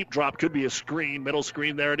 Deep drop could be a screen, middle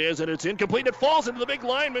screen, there it is, and it's incomplete. It falls into the big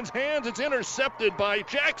lineman's hands. It's intercepted by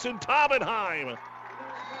Jackson Taubenheim.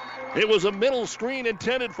 It was a middle screen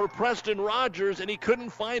intended for Preston Rogers, and he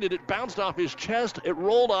couldn't find it. It bounced off his chest. It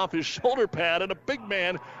rolled off his shoulder pad, and a big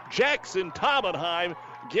man, Jackson Taubenheim,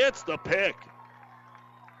 gets the pick.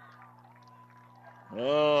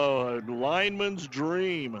 Oh, a lineman's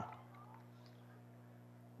dream.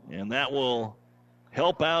 And that will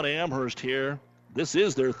help out Amherst here. This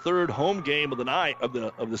is their third home game of the night of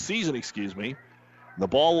the season, excuse me. The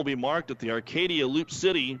ball will be marked at the Arcadia Loup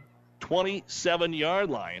City 27-yard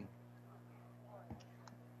line.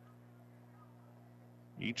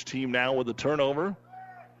 Each team now with a turnover.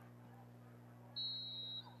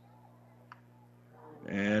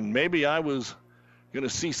 And maybe I was going to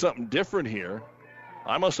see something different here.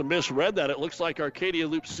 I must have misread that. It looks like Arcadia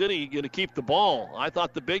Loup City going to keep the ball. I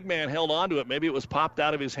thought the big man held on to it. Maybe it was popped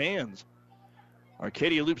out of his hands.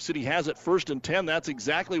 Arcadia Loup City has it 1st and 10. That's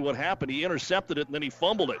exactly what happened. He intercepted it, and then he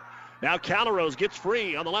fumbled it. Now Calrose gets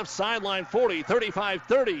free on the left sideline, 40, 35,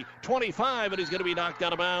 30, 25, and he's going to be knocked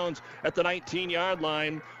out of bounds at the 19-yard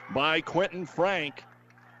line by Quentin Frank.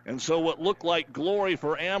 And so what looked like glory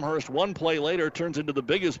for Amherst one play later turns into the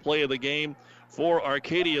biggest play of the game for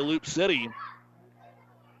Arcadia Loup City.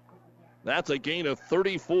 That's a gain of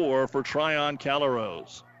 34 for Tryon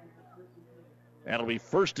Calrose. That'll be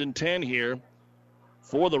 1st and 10 here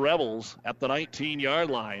for the Rebels at the 19-yard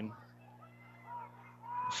line.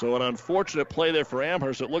 So an unfortunate play there for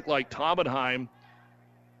Amherst. It looked like Taubenheim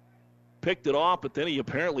picked it off, but then he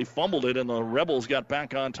apparently fumbled it, and the Rebels got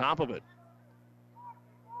back on top of it.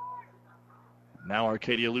 Now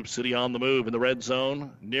Arcadia Loup City on the move in the red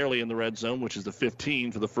zone, nearly in the red zone, which is the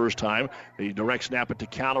 15 for the first time. The direct snap it to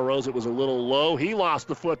Calrose. It was a little low. He lost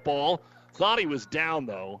the football. Thought he was down,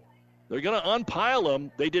 though. They're going to unpile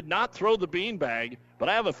him. They did not throw the beanbag, but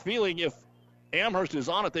I have a feeling if Amherst is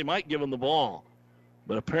on it, they might give him the ball.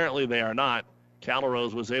 But apparently they are not.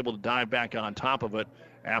 Calrose was able to dive back on top of it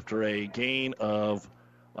after a gain of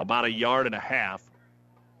about 1.5 yards.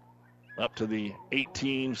 Up to the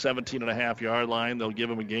 17.5 yard line. They'll give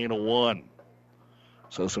him a gain of 1.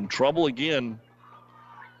 So some trouble again.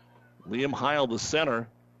 Liam Heil, the center,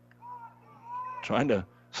 trying to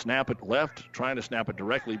snap it left, trying to snap it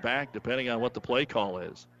directly back, depending on what the play call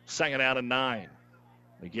is. 2nd out and 9.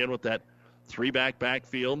 Again with that 3-back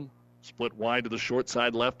backfield. Split wide to the short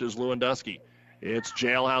side left is Lewandowski. It's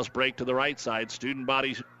jailhouse break to the right side. Student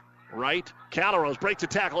body right. Calrose breaks a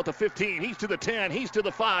tackle at the 15. He's to the 10. He's to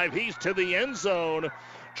the 5. He's to the end zone.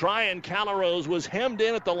 Tryon Calrose was hemmed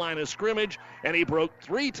in at the line of scrimmage, and he broke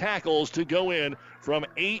 3 tackles to go in from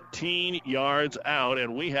 18 yards out.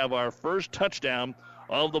 And we have our first touchdown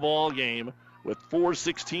of the ball game with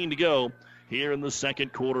 4:16 to go here in the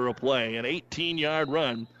second quarter of play. An 18-yard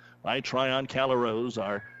run by Tryon Calrose.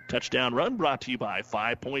 Our touchdown run brought to you by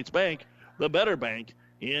 5 Points Bank, the better bank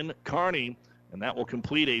in Kearney. And that will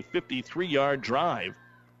complete a 53-yard drive.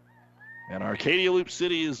 And Arcadia Loup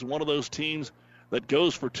City is one of those teams that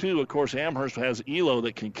goes for 2. Of course, Amherst has Elo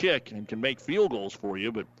that can kick and can make field goals for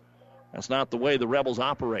you, but that's not the way the Rebels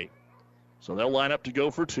operate. So they'll line up to go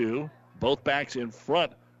for 2. Both backs in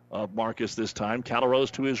front of Marcus this time.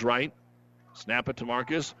 Calrose to his right. Snap it to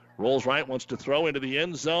Marcus. Rolls right, wants to throw into the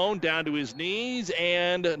end zone, down to his knees,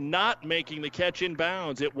 and not making the catch in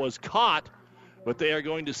bounds. It was caught, but they are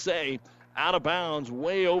going to say out of bounds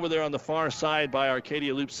way over there on the far side by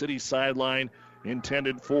Arcadia Loup City's sideline,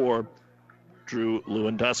 intended for Drew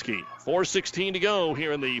Lewandowski. 4:16 to go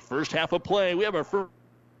here in the first half of play. We have our first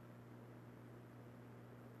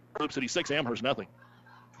Loup City 6, Amherst nothing.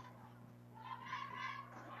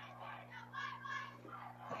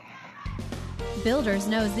 Builders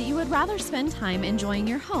knows that you would rather spend time enjoying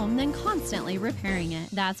your home than constantly repairing it.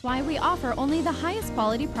 That's why we offer only the highest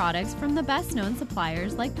quality products from the best-known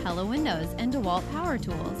suppliers like Pella Windows and DeWalt Power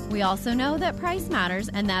Tools. We also know that price matters,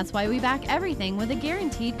 and that's why we back everything with a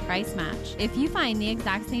guaranteed price match. If you find the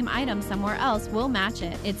exact same item somewhere else, we'll match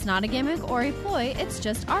it. It's not a gimmick or a ploy, it's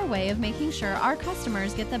just our way of making sure our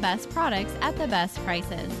customers get the best products at the best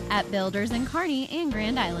prices. At Builders in Kearney and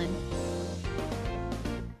Grand Island.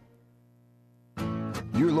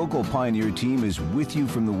 Your local Pioneer team is with you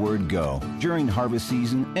from the word go during harvest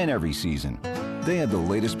season and every season. They have the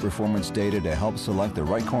latest performance data to help select the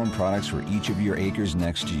right corn products for each of your acres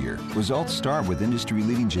next year. Results start with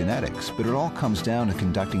industry-leading genetics, but it all comes down to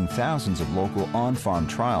conducting thousands of local on-farm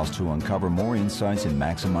trials to uncover more insights and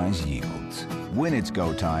maximize yields. When it's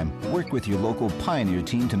go time, work with your local Pioneer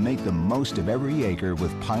team to make the most of every acre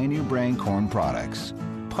with Pioneer brand corn products.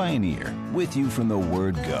 Pioneer, with you from the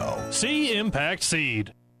word go. See Impact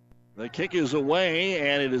Seed. The kick is away,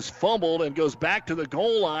 and it is fumbled and goes back to the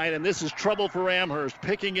goal line, and this is trouble for Amherst.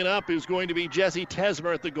 Picking it up is going to be Jesse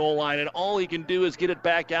Tesmer at the goal line, and all he can do is get it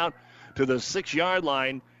back out to the 6-yard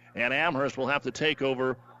line, and Amherst will have to take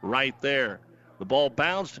over right there. The ball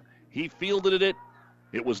bounced. He fielded it.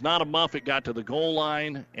 It was not a muff. It got to the goal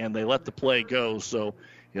line, and they let the play go, so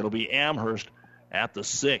it'll be Amherst at the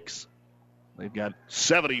 6. They've got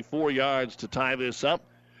 74 yards to tie this up.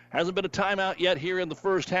 Hasn't been a timeout yet here in the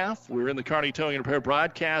first half. We're in the Kearney Towing and Repair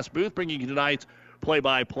broadcast booth, bringing you tonight's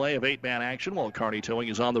play-by-play of 8-man action while Kearney Towing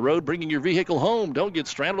is on the road, bringing your vehicle home. Don't get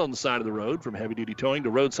stranded on the side of the road. From heavy-duty towing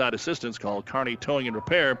to roadside assistance, call Kearney Towing and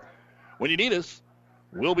Repair. When you need us,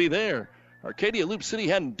 we'll be there. Arcadia Loup City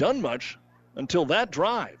hadn't done much until that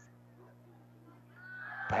drive.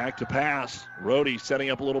 Back to pass. Rhodey setting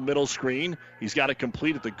up a little middle screen. He's got it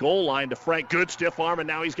complete at the goal line to Frank. Good stiff arm, and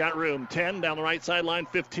now he's got room. 10 down the right sideline,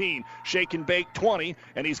 15. Shake and bake, 20,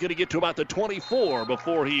 and he's going to get to about the 24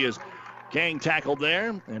 before he is gang tackled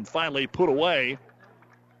there and finally put away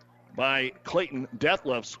by Clayton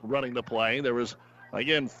Deathlefs running the play. There was,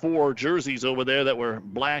 again, 4 jerseys over there that were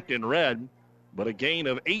black and red, but a gain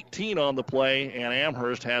of 18 on the play, and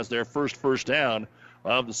Amherst has their first down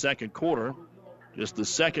of the second quarter. Just the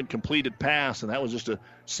second completed pass, and that was just a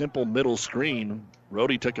simple middle screen.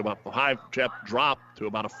 Rhodey took about a 5-step drop to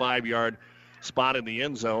about a 5-yard spot in the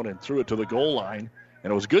end zone and threw it to the goal line.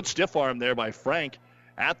 And it was good stiff arm there by Frank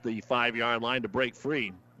at the 5-yard line to break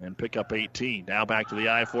free and pick up 18. Now back to the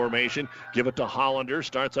I formation. Give it to Hollander.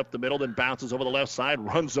 Starts up the middle, then bounces over the left side,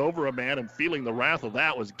 runs over a man, and feeling the wrath of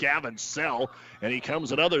that was Gavin Sell. And he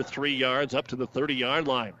comes another 3 yards up to the 30-yard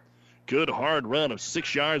line. Good hard run of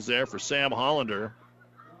 6 yards there for Sam Hollander.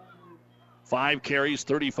 5 carries,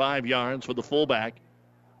 35 yards for the fullback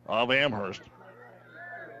of Amherst.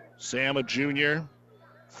 Sam a junior,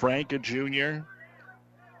 Frank a junior.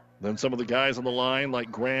 Then some of the guys on the line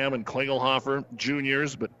like Graham and Klingelhofer,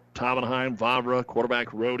 juniors, but Tabenheim, Vavra, quarterback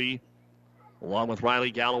Rhodey, along with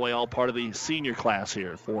Riley Galloway, all part of the senior class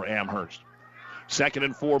here for Amherst. 2nd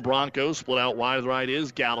and 4 Broncos. Split out wide right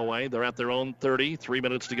is Galloway. They're at their own 30. 3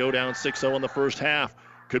 minutes to go, down 6-0 in the first half.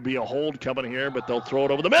 Could be a hold coming here, but they'll throw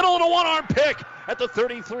it over the middle and a one-arm pick at the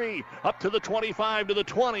 33, up to the 25 to the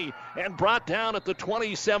 20, and brought down at the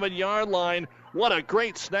 27-yard line. What a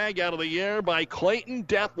great snag out of the air by Clayton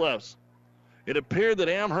Deathlefs. It appeared that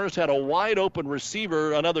Amherst had a wide-open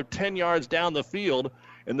receiver another 10 yards down the field,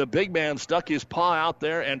 and the big man stuck his paw out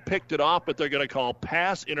there and picked it off, but they're going to call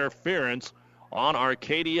pass interference on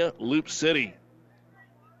Arcadia Loup City.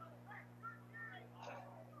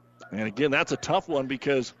 And again, that's a tough one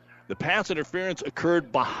because the pass interference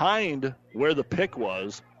occurred behind where the pick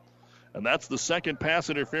was. And that's the second pass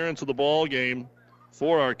interference of the ball game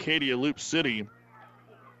for Arcadia Loup City.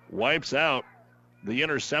 Wipes out the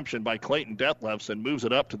interception by Clayton Deathlefs and moves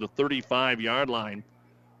it up to the 35-yard line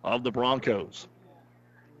of the Broncos.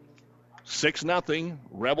 6-0.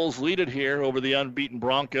 Rebels lead it here over the unbeaten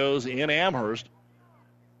Broncos in Amherst.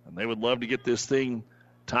 And they would love to get this thing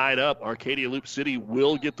tied up. Arcadia Loup City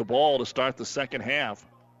will get the ball to start the second half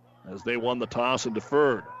as they won the toss and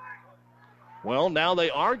deferred. Well, now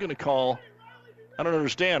they are going to call. I don't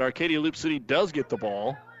understand. Arcadia Loup City does get the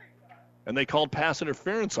ball, and they called pass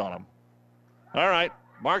interference on them. All right,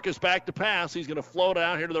 Marcus back to pass. He's going to float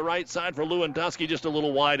out here to the right side for Lewandowski, just a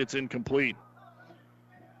little wide. It's incomplete.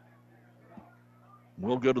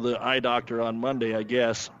 We'll go to the eye doctor on Monday, I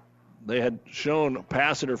guess. They had shown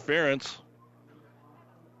pass interference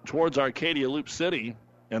towards Arcadia Loup City,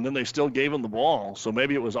 and then they still gave him the ball. So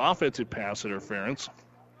maybe it was offensive pass interference,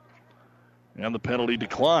 and the penalty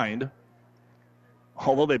declined,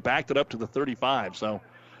 although they backed it up to the 35. So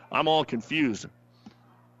I'm all confused.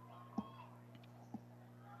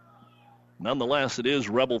 Nonetheless, it is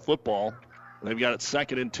Rebel football. They've got it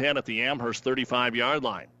 2nd and 10 at the Amherst 35-yard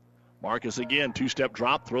line. Marcus again, two-step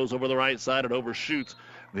drop, throws over the right side and overshoots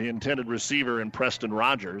the intended receiver in Preston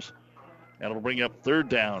Rogers. That'll bring up 3rd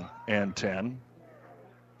down and 10.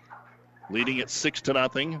 Leading it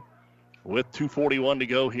 6-0 with 2:41 to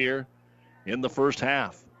go here in the first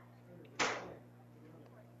half.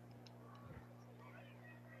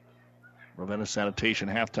 Ravenna Sanitation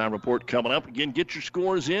halftime report coming up. Again, get your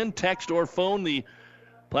scores in. Text or phone the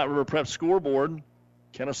Platte River Prep scoreboard.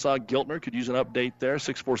 Kennesaw Giltner could use an update there.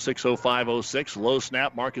 6460506. Low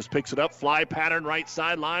snap. Marcus picks it up. Fly pattern right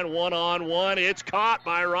sideline. 1-on-1. It's caught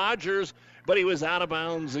by Rogers, but he was out of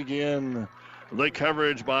bounds again. The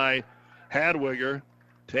coverage by Hadwiger.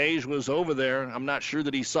 Tage was over there. I'm not sure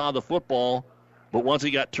that he saw the football, but once he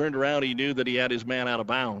got turned around, he knew that he had his man out of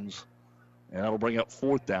bounds. And that'll bring up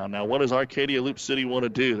 4th down. Now, what does Arcadia Loup City want to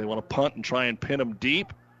do? They want to punt and try and pin him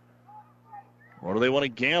deep? Or do they want to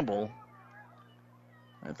gamble?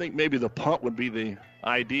 I think maybe the punt would be the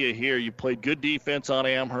idea here. You played good defense on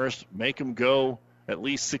Amherst. Make them go at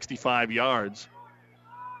least 65 yards.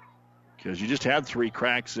 Because you just had 3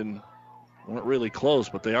 cracks and weren't really close.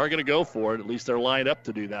 But they are going to go for it. At least they're lined up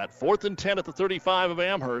to do that. 4th and 10 at the 35 of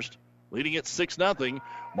Amherst. Leading it 6-0.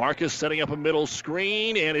 Marcus setting up a middle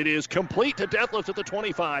screen, and it is complete to Deathless at the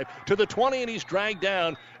 25, to the 20, and he's dragged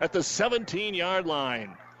down at the 17-yard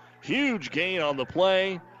line. Huge gain on the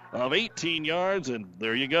play of 18 yards, and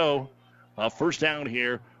there you go. A first down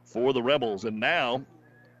here for the Rebels. And now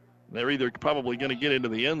they're either probably going to get into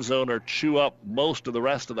the end zone or chew up most of the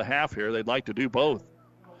rest of the half here. They'd like to do both.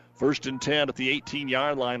 1st and 10 at the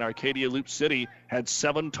 18-yard line. Arcadia Loup City had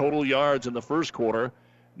 7 total yards in the first quarter.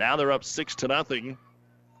 Now they're up 6-0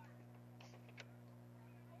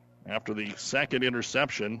 after the second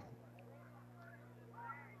interception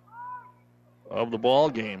of the ball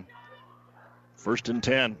game. 1st and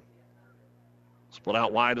 10. Split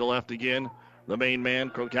out wide to the left again. The main man,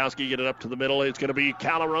 Krokowski, get it up to the middle. It's going to be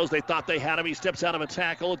Callarose. They thought they had him. He steps out of a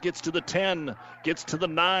tackle. It gets to the 10, gets to the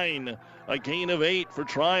 9. A gain of 8 for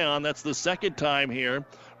Tryon. That's the second time here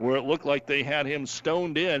where it looked like they had him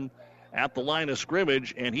stoned in at the line of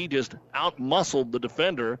scrimmage, and he just out-muscled the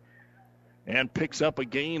defender and picks up a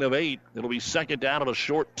gain of 8. It'll be 2nd down at a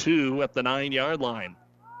short 2 at the 9-yard line.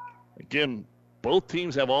 Again, both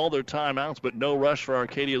teams have all their timeouts, but no rush for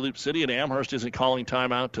Arcadia Loup City, and Amherst isn't calling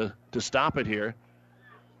timeout to stop it here,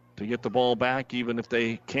 to get the ball back, even if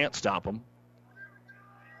they can't stop them.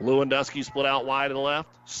 Lewandowski split out wide to the left.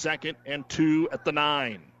 2nd and 2 at the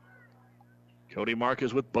 9. Cody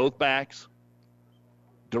Marcus with both backs.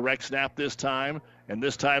 Direct snap this time, and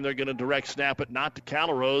this time they're going to direct snap it not to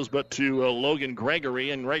Callarose, but to Logan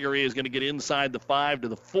Gregory, and Gregory is going to get inside the 5 to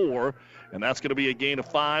the 4, and that's going to be a gain of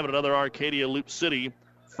 5 and another Arcadia Loup City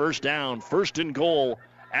first down, 1st and goal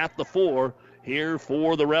at the 4 here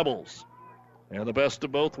for the Rebels. And the best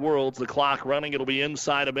of both worlds, the clock running, it'll be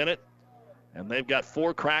inside a minute, and they've got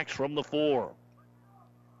 4 cracks from the 4.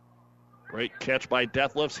 Great catch by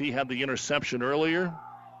Deathless. He had the interception earlier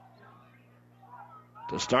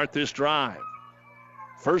to start this drive.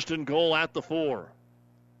 1st and goal at the 4.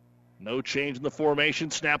 No change in the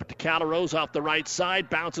formation. Snap it to Callarose off the right side.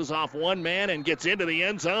 Bounces off one man and gets into the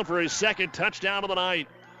end zone for his 2nd touchdown of the night.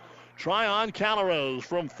 Tryon Callarose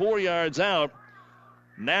from 4 yards out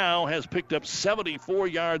now has picked up 74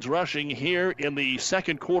 yards rushing here in the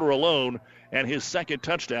second quarter alone, and his 2nd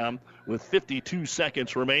touchdown with 52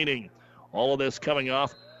 seconds remaining. All of this coming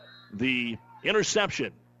off the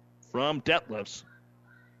interception from Detlefs.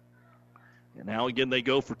 And now again they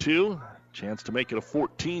go for 2. Chance to make it a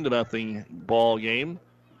 14-0 ball game.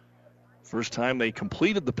 First time they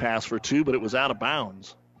completed the pass for 2, but it was out of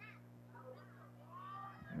bounds.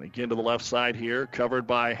 And again to the left side here, covered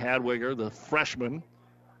by Hadwiger. The freshman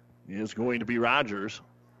is going to be Rogers.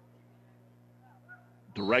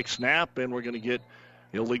 Direct snap, and we're going to get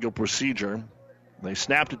illegal procedure. They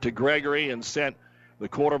snapped it to Gregory and sent the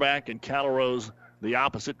quarterback and Callarose the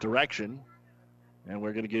opposite direction. And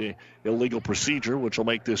we're going to get an illegal procedure, which will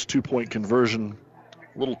make this 2-point conversion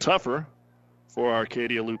a little tougher for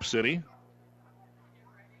Arcadia Loup City.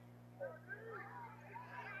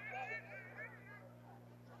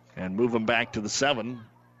 And move them back to the 7.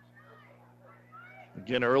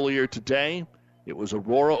 Again, earlier today, it was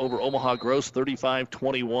Aurora over Omaha Gross,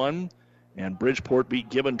 35-21. And Bridgeport beat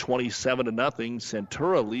Gibbon 27-0.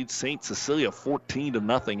 Centura leads St. Cecilia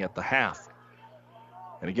 14-0 at the half.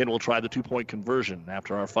 And again, we'll try the 2-point conversion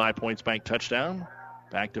after our 5 points bank touchdown.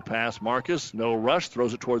 Back to pass Marcus. No rush.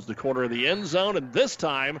 Throws it towards the corner of the end zone. And this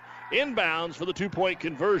time, inbounds for the two-point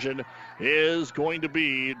conversion is going to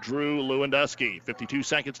be Drew Lewandowski. 52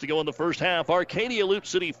 seconds to go in the first half. Arcadia Loop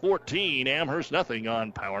City 14. Amherst nothing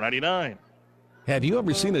on Power 99. Have you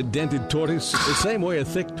ever seen a dented tortoise? The same way a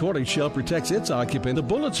thick tortoise shell protects its occupant, the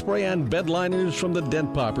bullet spray-on bed liners from the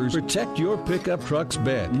Dent Poppers protect your pickup truck's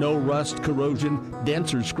bed. No rust, corrosion,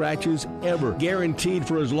 dents, or scratches ever. Guaranteed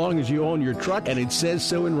for as long as you own your truck, and it says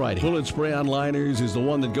so in writing. Bullet spray-on liners is the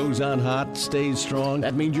one that goes on hot, stays strong.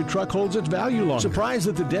 That means your truck holds its value longer. Surprised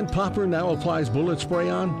that the Dent Popper now applies bullet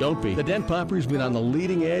spray-on? Don't be. The Dent Popper's been on the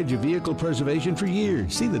leading edge of vehicle preservation for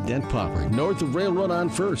years. See the Dent Popper north of Railroad on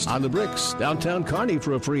First, on the Bricks, downtown Kearney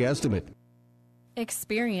for a free estimate.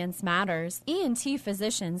 Experience matters. ENT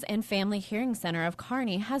Physicians and Family Hearing Center of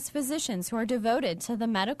Kearney has physicians who are devoted to the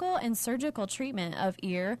medical and surgical treatment of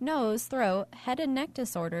ear, nose, throat, head and neck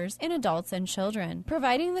disorders in adults and children,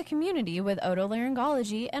 providing the community with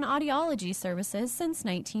otolaryngology and audiology services since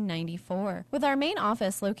 1994. With our main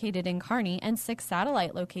office located in Kearney and 6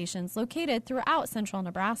 satellite locations located throughout central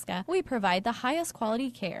Nebraska, we provide the highest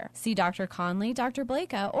quality care. See Dr. Conley, Dr.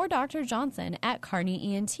 Blaka, or Dr. Johnson at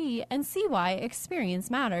Kearney ENT and see why experience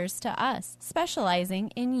matters to us,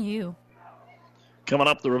 specializing in you. Coming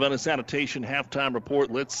up, the Ravenna Sanitation halftime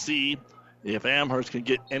report. Let's see if Amherst can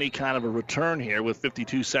get any kind of a return here with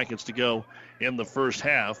 52 seconds to go in the first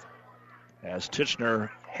half. As Titchener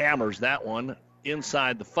hammers that one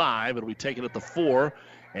inside the 5. It'll be taken at the 4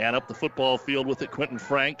 and up the football field with it. Quentin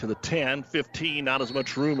Frank to the 10, 15, not as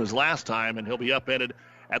much room as last time, and he'll be upended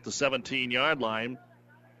at the 17-yard line.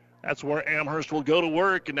 That's where Amherst will go to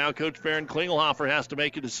work, and now Coach Farron Klingelhofer has to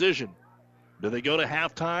make a decision. Do they go to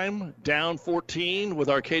halftime, down 14, with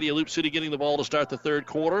Arcadia Loop City getting the ball to start the third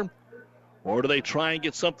quarter? Or do they try and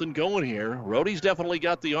get something going here? Rhodey's definitely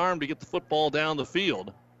got the arm to get the football down the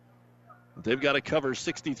field. But they've got to cover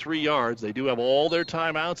 63 yards. They do have all their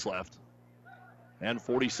timeouts left. And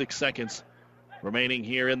 46 seconds remaining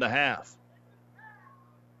here in the half.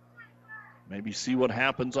 Maybe see what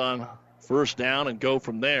happens on first down and go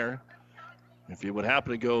from there. If you would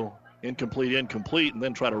happen to go incomplete, and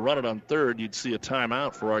then try to run it on third, you'd see a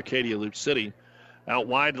timeout for Arcadia Loop City. Out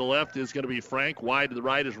wide to the left is going to be Frank. Wide to the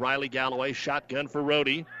right is Riley Galloway. Shotgun for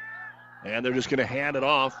Rhodey. And they're just going to hand it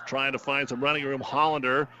off, trying to find some running room.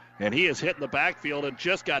 Hollander, and he is hit in the backfield and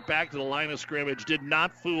just got back to the line of scrimmage. Did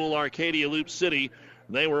not fool Arcadia Loop City.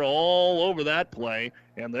 They were all over that play.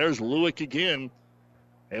 And there's Lewick again,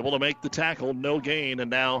 able to make the tackle. No gain,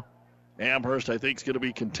 and now Amherst, I think, is going to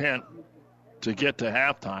be content to get to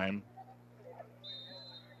halftime.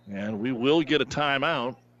 And we will get a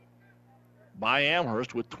timeout by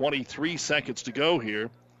Amherst with 23 seconds to go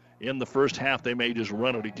here in the first half. They may just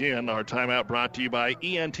run it again. Our timeout brought to you by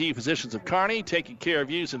ENT Physicians of Kearney, taking care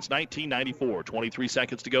of you since 1994. 23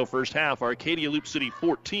 seconds to go first half. Arcadia Loop City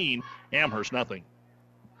 14, Amherst nothing.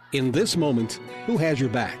 In this moment, who has your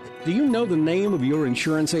back? Do you know the name of your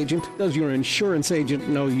insurance agent? Does your insurance agent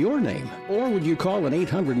know your name? Or would you call an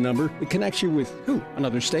 800 number that connects you with who?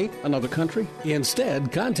 Another state? Another country?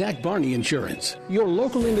 Instead, contact Barney Insurance, your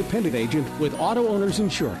local independent agent with auto owner's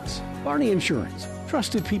insurance. Barney Insurance.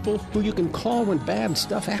 Trusted people who you can call when bad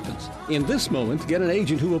stuff happens. In this moment, get an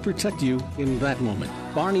agent who will protect you in that moment.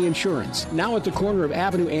 Barney Insurance, now at the corner of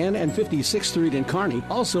Avenue N and 56th Street in Kearney,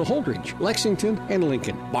 also Holdridge, Lexington, and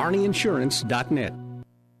Lincoln. BarneyInsurance.net.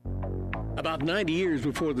 About 90 years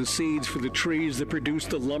before the seeds for the trees that produce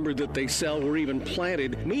the lumber that they sell were even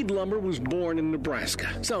planted, Mead Lumber was born in Nebraska.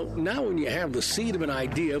 So now when you have the seed of an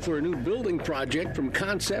idea for a new building project from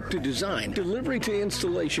concept to design, delivery to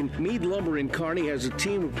installation, Mead Lumber in Kearney has a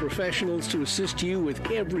team of professionals to assist you with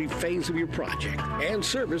every phase of your project and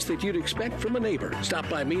service that you'd expect from a neighbor. Stop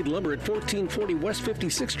by Mead Lumber at 1440 West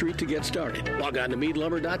 56th Street to get started. Log on to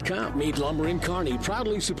meadlumber.com. Mead Lumber in Kearney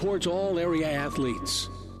proudly supports all area athletes.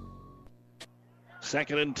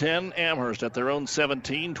 2nd and 10, Amherst at their own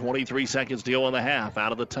 17, 23 seconds to go in the half.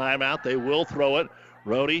 Out of the timeout, they will throw it.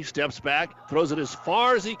 Rhodey steps back, throws it as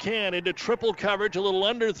far as he can into triple coverage, a little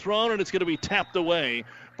underthrown, and it's going to be tapped away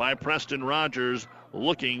by Preston Rogers,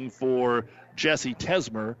 looking for Jesse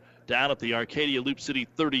Tesmer down at the Arcadia Loop City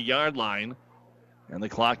 30-yard line. And the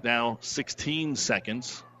clock now 16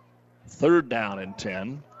 seconds. 3rd down and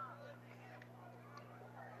 10.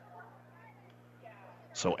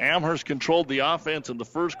 So Amherst controlled the offense in the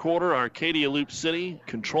first quarter. Arcadia Loop City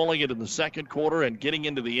controlling it in the second quarter and getting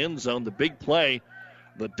into the end zone. The big play,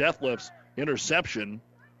 the Deathlifts interception.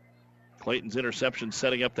 Clayton's interception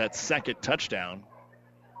setting up that second touchdown.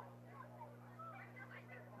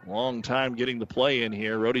 Long time getting the play in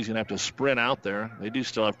here. Rhodey's going to have to sprint out there. They do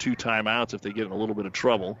still have 2 timeouts if they get in a little bit of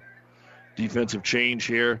trouble. Defensive change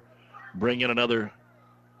here. Bring in another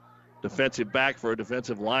defensive back for a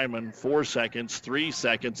defensive lineman. 4 seconds, 3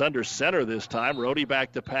 seconds. Under center this time. Rhodey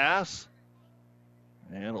back to pass.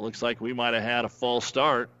 And it looks like we might have had a false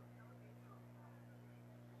start.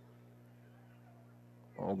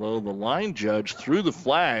 Although the line judge threw the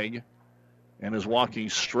flag and is walking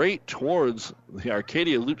straight towards the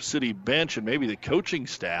Arcadia Loup City bench and maybe the coaching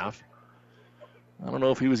staff. I don't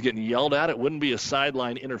know if he was getting yelled at. It wouldn't be a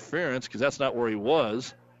sideline interference because that's not where he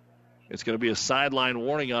was. It's going to be a sideline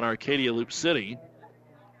warning on Arcadia Loup City.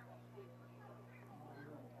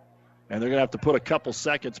 And they're going to have to put a couple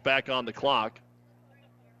seconds back on the clock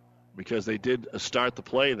because they did start the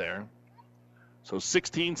play there. So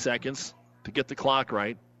 16 seconds to get the clock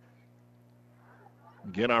right.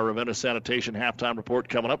 Again, our Ravenna Sanitation halftime report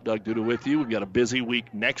coming up. Doug Duda with you. We've got a busy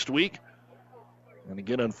week next week. And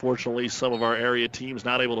again, unfortunately, some of our area teams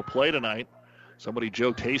not able to play tonight. Somebody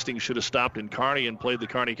joked Hastings should have stopped in Kearney and played the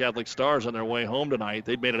Kearney Catholic Stars on their way home tonight.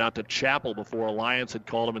 They'd made it out to Chapel before Alliance had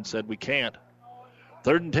called them and said, we can't.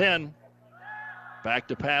 3rd and 10. Back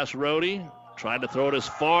to pass Rhodey. Trying to throw it as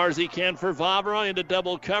far as he can for Vavra into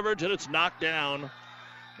double coverage, and it's knocked down.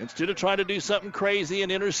 Instead of trying to do something crazy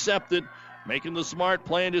and intercept it, making the smart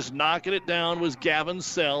play and just knocking it down was Gavin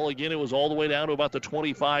Sell. Again, it was all the way down to about the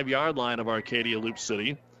 25-yard line of Arcadia Loup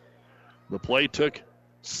City. The play took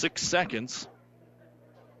 6 seconds.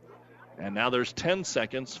 And now there's 10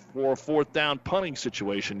 seconds for a 4th down punting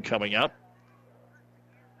situation coming up.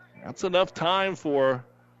 That's enough time for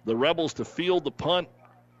the Rebels to field the punt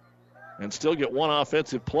and still get one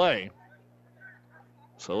offensive play.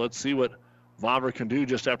 So let's see what Vavra can do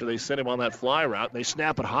just after they send him on that fly route. They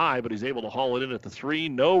snap it high, but he's able to haul it in at the 3.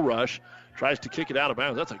 No rush. Tries to kick it out of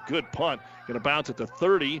bounds. That's a good punt. Going to bounce at the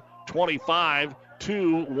 30, 25,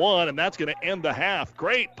 2, 1, and that's going to end the half.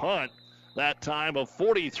 Great punt. That time of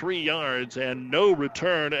 43 yards and no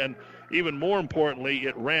return, and even more importantly,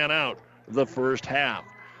 it ran out the first half.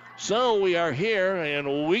 So we are here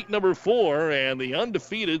in week number 4, and the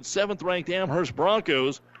undefeated 7th-ranked Amherst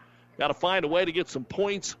Broncos got to find a way to get some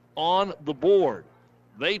points on the board.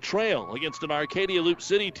 They trail against an Arcadia Loup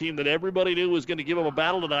City team that everybody knew was going to give them a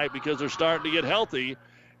battle tonight because they're starting to get healthy.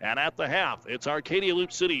 And at the half, it's Arcadia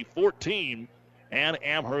Loup City 14 and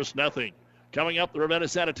Amherst nothing. Coming up, the Ravenna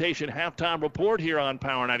Sanitation halftime report here on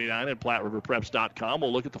Power 99 and PlatteRiverPreps.com.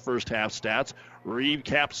 We'll look at the first half stats,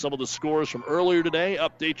 recap some of the scores from earlier today,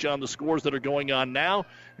 update you on the scores that are going on now,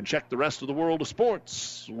 and check the rest of the world of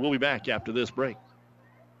sports. We'll be back after this break.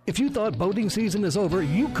 If you thought boating season is over,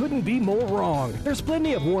 you couldn't be more wrong. There's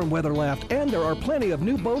plenty of warm weather left, and there are plenty of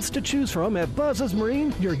new boats to choose from at Buzz's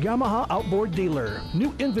Marine, your Yamaha outboard dealer.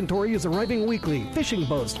 New inventory is arriving weekly. Fishing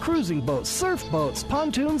boats, cruising boats, surf boats,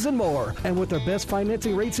 pontoons, and more. And with their best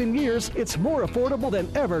financing rates in years, it's more affordable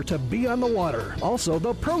than ever to be on the water. Also,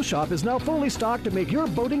 the Pro Shop is now fully stocked to make your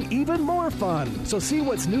boating even more fun. So see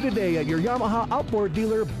what's new today at your Yamaha outboard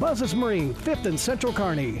dealer, Buzz's Marine, 5th and Central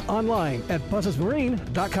Kearney. Online at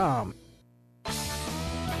buzzesmarine.com.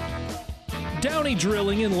 Downey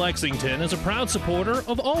Drilling in Lexington is a proud supporter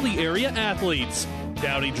of all the area athletes.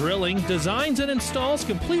 Downey Drilling designs and installs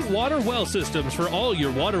complete water well systems for all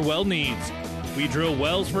your water well needs. We drill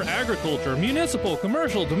wells for agriculture, municipal,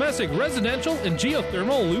 commercial, domestic, residential, and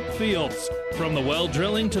geothermal loop fields. From the well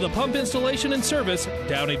drilling to the pump installation and service,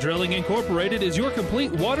 Downey Drilling Incorporated is your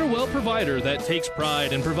complete water well provider that takes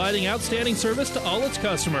pride in providing outstanding service to all its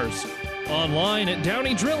customers. Online at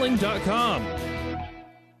downeydrilling.com.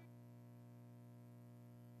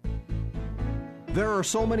 There are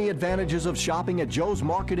so many advantages of shopping at Joe's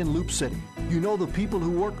Market in Loup City. You know the people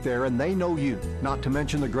who work there and they know you, not to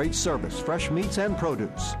mention the great service, fresh meats and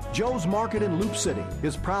produce. Joe's Market in Loup City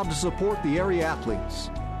is proud to support the area athletes.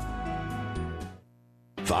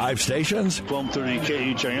 5 stations.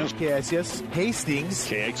 1230 KHIS. KSS. Hastings.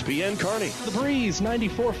 KXPN Kearney. The Breeze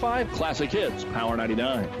 94.5. Classic Hits. Power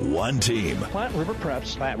 99. One team. Platte River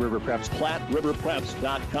Preps. Platte River Preps.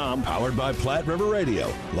 PlatteRiverPreps.com. Powered by Platte River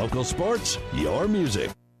Radio. Local sports, your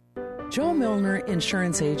music. Joe Milner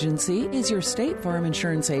Insurance Agency is your State Farm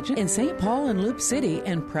insurance agent in St. Paul and Loup City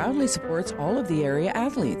and proudly supports all of the area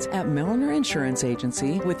athletes. At Milner Insurance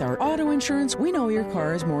Agency, with our auto insurance, we know your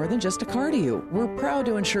car is more than just a car to you. We're proud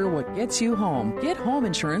to insure what gets you home. Get home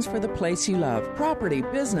insurance for the place you love. Property,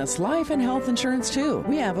 business, life, and health insurance too.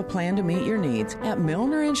 We have a plan to meet your needs. At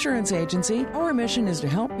Milner Insurance Agency, our mission is to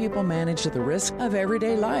help people manage the risk of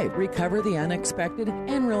everyday life, recover the unexpected,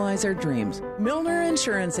 and realize their dreams. Milner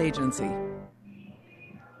Insurance Agency.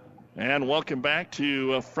 And welcome back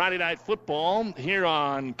to Friday Night Football here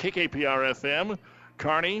on KKPR-FM,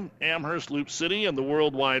 Kearney, Amherst, Loup City, and the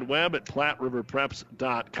World Wide Web at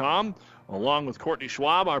PlatteRiverPreps.com. Along with Courtney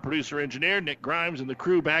Schwab, our producer-engineer, Nick Grimes, and the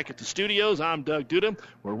crew back at the studios, I'm Doug Duda,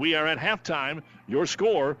 where we are at halftime. Your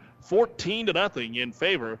score, 14-0 in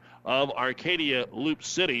favor of Arcadia Loup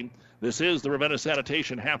City. This is the Ravenna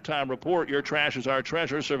Sanitation Halftime Report. Your trash is our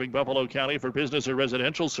treasure, serving Buffalo County for business or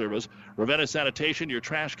residential service. Ravenna Sanitation, your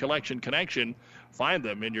trash collection connection. Find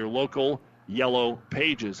them in your local yellow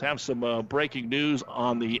pages. Have some breaking news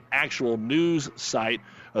on the actual news site.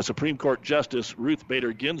 Supreme Court Justice Ruth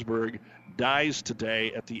Bader Ginsburg dies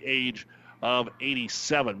today at the age of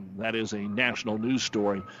 87. That is a national news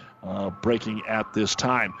story breaking at this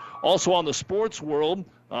time. Also on the sports world,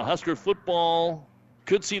 Husker football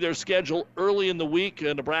could see their schedule early in the week.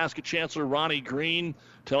 Nebraska Chancellor Ronnie Green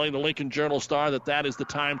telling the Lincoln Journal-Star that is the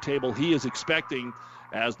timetable he is expecting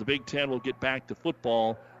as the Big Ten will get back to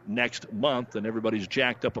football next month, and everybody's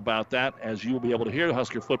jacked up about that, as you will be able to hear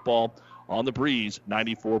Husker football on the Breeze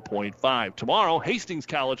 94.5. Tomorrow, Hastings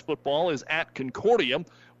College football is at Concordia.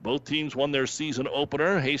 Both teams won their season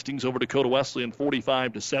opener. Hastings over Dakota Wesleyan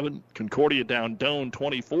 45-7. Concordia down Doane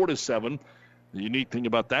 24-7. The unique thing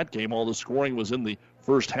about that game, all the scoring was in the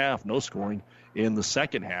first half, no scoring in the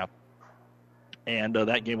second half. And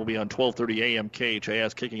that game will be on 12:30 a.m.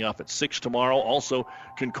 KHAS, kicking off at 6 tomorrow. Also,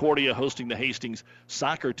 Concordia hosting the Hastings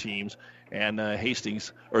soccer teams, and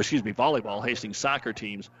volleyball. Hastings soccer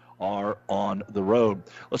teams are on the road.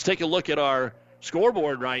 Let's take a look at our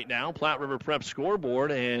scoreboard right now, Platte River Prep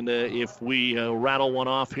scoreboard, and if we rattle one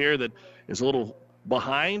off here that is a little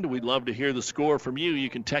behind, we'd love to hear the score from you. You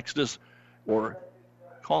can text us or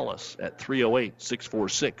call us at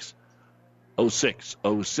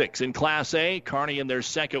 308-646-0606. In Class A, Kearney in their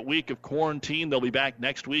second week of quarantine. They'll be back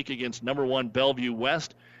next week against number 1 Bellevue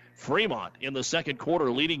West. Fremont in the second quarter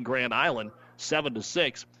leading Grand Island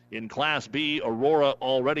 7-6. In Class B, Aurora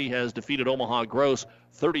already has defeated Omaha Gross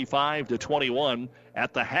 35-21.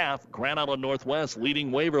 At the half, Grand Island Northwest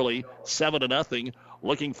leading Waverly 7-0.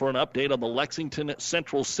 Looking for an update on the Lexington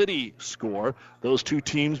Central City score. Those two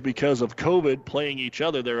teams, because of COVID playing each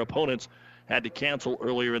other, their opponents had to cancel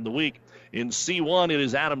earlier in the week. In C1, it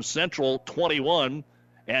is Adams Central 21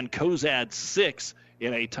 and Cozad 6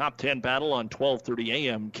 in a top 10 battle on 12:30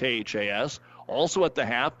 a.m. KHAS. Also at the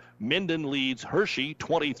half, Minden leads Hershey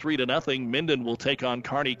 23-0. Minden will take on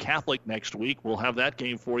Kearney Catholic next week. We'll have that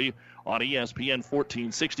game for you on ESPN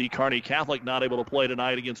 1460. Kearney Catholic not able to play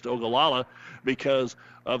tonight against Ogallala because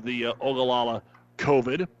of the Ogallala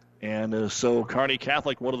COVID. And so Kearney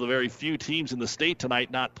Catholic, one of the very few teams in the state tonight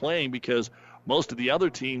not playing, because most of the other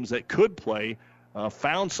teams that could play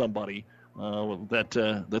found somebody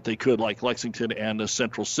that they could, like Lexington and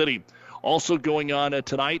Central City. Also going on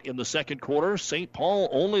tonight in the second quarter, St. Paul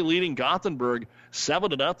only leading Gothenburg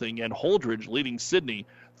 7-0, and Holdridge leading Sydney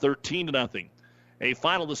 13-0. A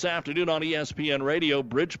final this afternoon on ESPN Radio.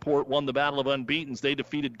 Bridgeport won the Battle of Unbeatens. They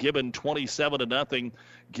defeated Gibbon 27-0.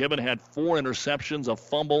 Gibbon had 4 interceptions, a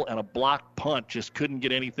fumble, and a blocked punt. Just couldn't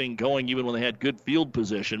get anything going even when they had good field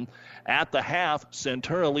position. At the half,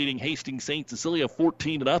 Centura leading Hastings St. Cecilia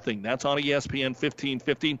 14-0. That's on ESPN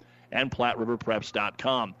 1550 and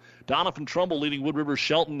PlatteRiverPreps.com. Doniphan Trumbull leading Wood River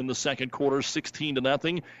Shelton in the second quarter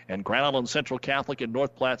 16-0. And Grand Island Central Catholic and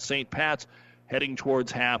North Platte St. Pat's heading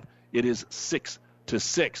towards half. It is 6-6.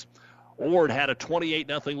 Ord had a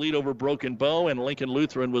 28-0 lead over Broken Bow, and Lincoln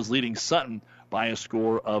Lutheran was leading Sutton by a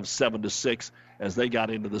score of 7-6 as they got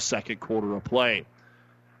into the second quarter of play.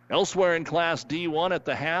 Elsewhere in Class D1 at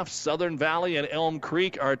the half, Southern Valley and Elm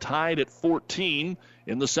Creek are tied at 14.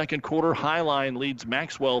 In the second quarter, Highline leads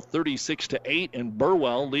Maxwell 36-8, and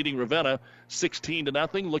Burwell leading Ravenna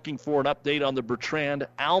 16-0. Looking for an update on the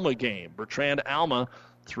Bertrand-Alma game. Bertrand-Alma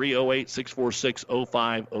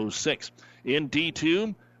 308-646-0506. In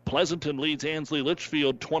D2, Pleasanton leads Ansley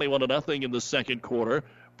Litchfield 21-0 in the second quarter.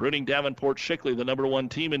 Bruning Davenport Shickley, the number 1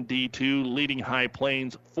 team in D2, leading High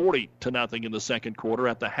Plains 40-0 in the second quarter.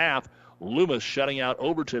 At the half, Loomis shutting out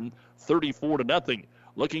Overton 34-0.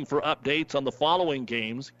 Looking for updates on the following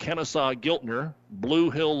games: Kennesaw Giltner, Blue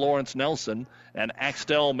Hill Lawrence Nelson, and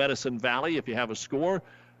Axtell Medicine Valley. If you have a score,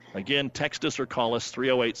 again, text us or call us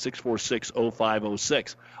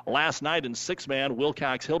 308-646-0506. Last night in 6-man,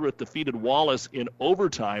 Wilcox-Hildreth defeated Wallace in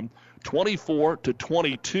overtime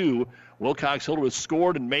 24-22. Wilcox-Hildreth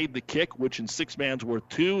scored and made the kick, which in 6-man's worth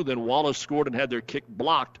 2. Then Wallace scored and had their kick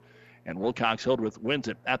blocked, and Wilcox-Hildreth wins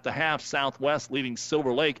it. At the half, Southwest leading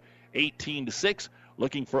Silver Lake 18-6.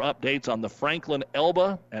 Looking for updates on the Franklin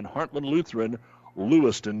Elba and Heartland Lutheran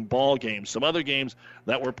Lewiston ball game. Some other games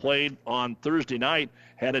that were played on Thursday night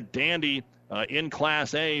had a dandy in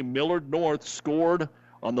Class A. Millard North scored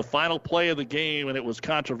on the final play of the game, and it was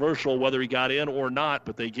controversial whether he got in or not,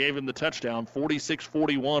 but they gave him the touchdown,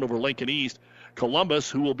 46-41 over Lincoln East.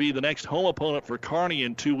 Columbus, who will be the next home opponent for Kearney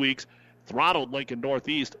in 2 weeks, throttled Lincoln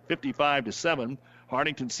Northeast 55-7.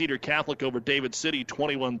 Hartington Cedar Catholic over David City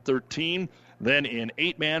 21-13. Then in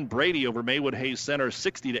 8-man, Brady over Maywood Hayes Center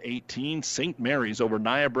 60-18. St. Mary's over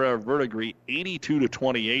Niobrara Verdigris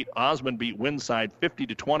 82-28. Osmond beat Winside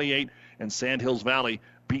 50-28, and Sand Hills Valley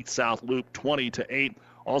beat South Loup 20-8.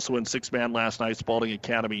 Also in 6-man last night, Spalding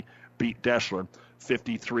Academy beat Deschler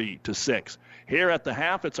 53-6. Here at the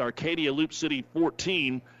half, it's Arcadia Loup City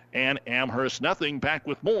 14 and Amherst nothing. Back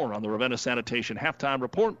with more on the Ravenna Sanitation Halftime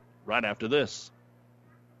Report right after this.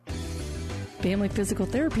 Family Physical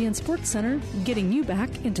Therapy and Sports Center, getting you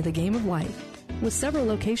back into the game of life, with several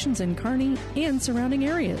locations in Kearney and surrounding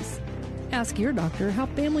areas. Ask your doctor how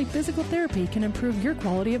Family Physical Therapy can improve your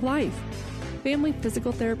quality of life. Family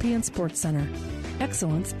Physical Therapy and Sports Center,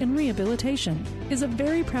 excellence in rehabilitation, is a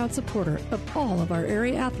very proud supporter of all of our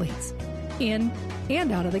area athletes, in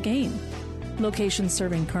and out of the game. Locations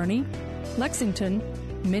serving Kearney, Lexington,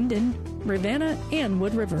 Minden, Ravenna, and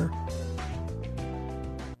Wood River.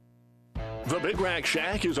 The Big Rack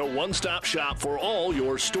Shack is a one-stop shop for all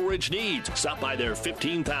your storage needs. Stop by their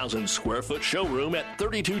 15,000 square foot showroom at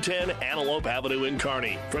 3210 Antelope Avenue in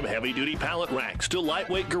Kearney. From heavy-duty pallet racks to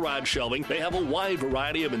lightweight garage shelving, they have a wide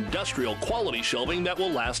variety of industrial quality shelving that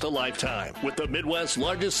will last a lifetime. With the Midwest's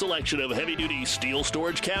largest selection of heavy-duty steel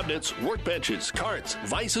storage cabinets, workbenches, carts,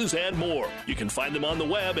 vices, and more. You can find them on the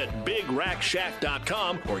web at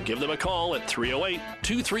BigRackShack.com or give them a call at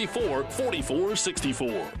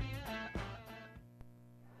 308-234-4464.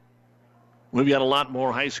 We've got a lot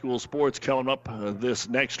more high school sports coming up this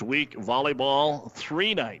next week. Volleyball,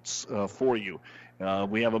 3 nights for you.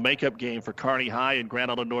 We have a makeup game for Kearney High and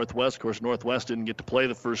Grand Island Northwest. Of course, Northwest didn't get to play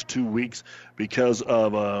the first 2 weeks because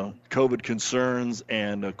of COVID concerns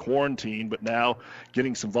and quarantine, but now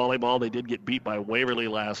getting some volleyball. They did get beat by Waverly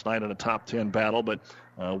last night in a top 10 battle, but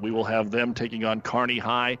we will have them taking on Kearney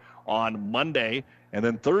High on Monday. And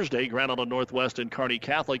then Thursday, Grand Island Northwest and Kearney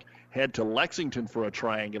Catholic head to Lexington for a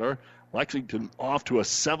triangular. Lexington off to a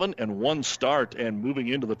 7-1 start and moving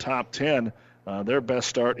into the top 10, their best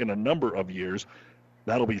start in a number of years.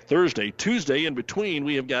 That'll be Thursday. Tuesday, in between,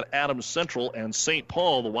 we have got Adams Central and St.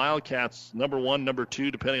 Paul. The Wildcats, number 1, number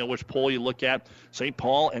 2, depending on which poll you look at. St.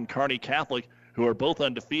 Paul and Kearney Catholic, who are both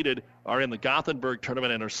undefeated, are in the Gothenburg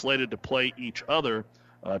tournament and are slated to play each other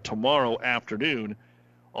tomorrow afternoon.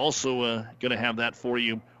 Also going to have that for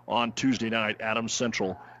you on Tuesday night, Adams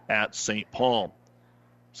Central at St. Paul.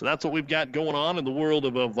 So that's what we've got going on in the world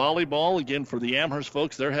of volleyball. Again, for the Amherst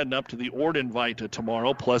folks, they're heading up to the Ord Invite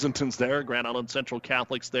tomorrow. Pleasanton's there. Grand Island Central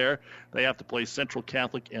Catholic's there. They have to play Central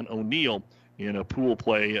Catholic and O'Neill in a pool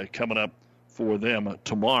play coming up for them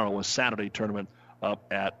tomorrow, a Saturday tournament up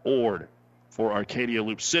at Ord. For Arcadia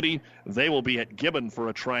Loup City, they will be at Gibbon for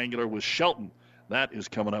a triangular with Shelton. That is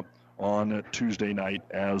coming up on Tuesday night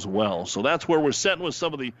as well. So that's where we're sitting with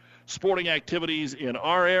some of the sporting activities in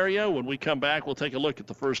our area. When we come back, we'll take a look at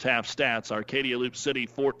the first half stats. Arcadia Loup City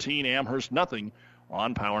 14, Amherst nothing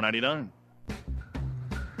on Power 99.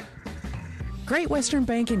 Great Western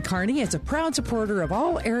Bank in Kearney is a proud supporter of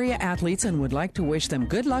all area athletes and would like to wish them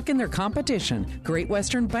good luck in their competition. Great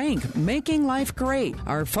Western Bank, making life great.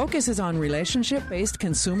 Our focus is on relationship-based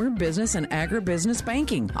consumer, business, and agribusiness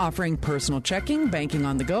banking, offering personal checking, banking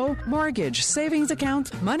on the go, mortgage, savings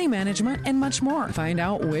accounts, money management, and much more. Find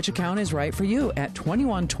out which account is right for you at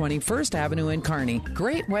 2120 First Avenue in Kearney.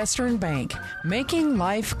 Great Western Bank, making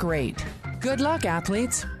life great. Good luck,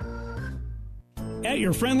 athletes. At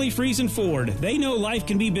your friendly Friesen Ford, they know life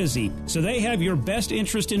can be busy, so they have your best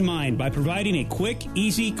interest in mind by providing a quick,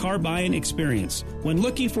 easy car buying experience. When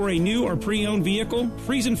looking for a new or pre-owned vehicle,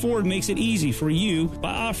 Friesen Ford makes it easy for you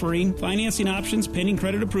by offering financing options pending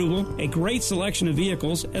credit approval, a great selection of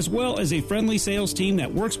vehicles, as well as a friendly sales team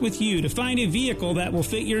that works with you to find a vehicle that will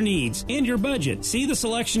fit your needs and your budget. See the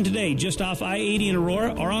selection today just off I-80 in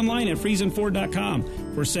Aurora or online at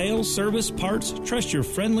FriesenFord.com. For sales, service, parts, trust your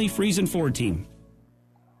friendly Friesen Ford team.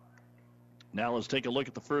 Now let's take a look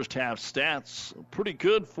at the first half stats. Pretty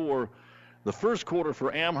good for the first quarter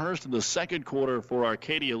for Amherst and the second quarter for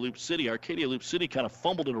Arcadia Loup City. Arcadia Loup City kind of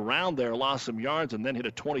fumbled it around there, lost some yards, and then hit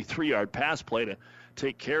a 23-yard pass play to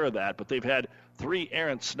take care of that. But they've had 3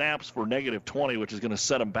 errant snaps for -20, which is going to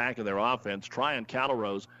set them back in their offense. Tryon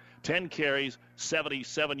Calrose, 10 carries,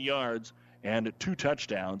 77 yards, and 2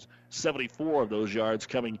 touchdowns, 74 of those yards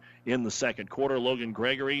coming in the second quarter. Logan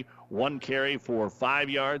Gregory, 1 carry for 5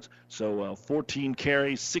 yards, so 14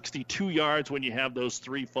 carries, 62 yards when you have those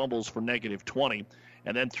 3 fumbles for negative 20.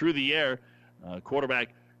 And then through the air,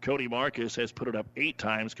 quarterback Cody Marcus has put it up 8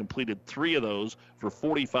 times, completed 3 of those for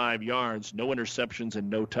 45 yards, no interceptions and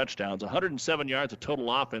no touchdowns. 107 yards of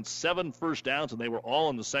total offense, 7 first downs, and they were all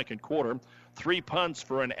in the second quarter. 3 punts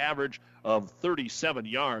for an average of 37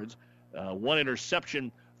 yards. 1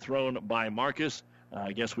 interception thrown by Marcus.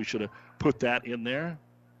 I guess we should have put that in there.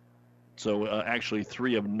 So actually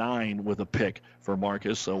 3 of 9 with a pick for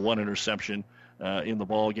Marcus. So 1 interception in the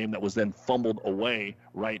ball game that was then fumbled away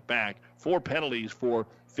right back. 4 penalties for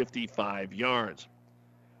 55 yards.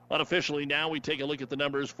 Unofficially now we take a look at the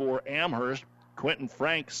numbers for Amherst. Quentin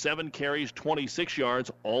Frank, 7 carries, 26 yards,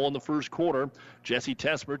 all in the first quarter. Jesse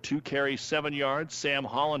Tesmer, 2 carries, 7 yards. Sam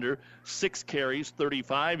Hollander, 6 carries,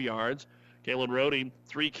 35 yards. Kalen Rohde,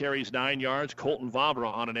 3 carries, 9 yards. Colton Vavra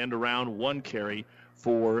on an end around, 1 carry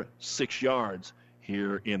for 6 yards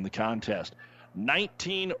here in the contest.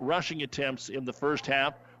 19 rushing attempts in the first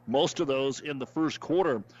half, most of those in the first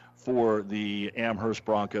quarter for the Amherst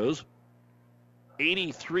Broncos.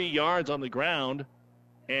 83 yards on the ground,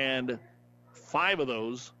 and 5 of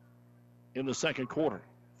those in the second quarter.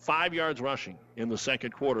 5 yards rushing in the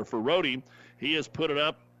second quarter. For Rohde, he has put it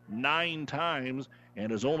up 9 times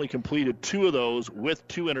and has only completed 2 of those with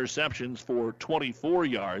 2 interceptions for 24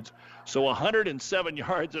 yards. So 107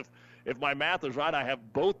 yards. If my math is right, I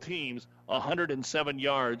have both teams 107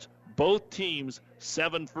 yards. Both teams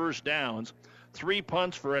 7 first downs. 3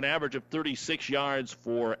 punts for an average of 36 yards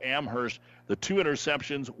for Amherst. The 2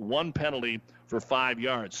 interceptions, 1 penalty for 5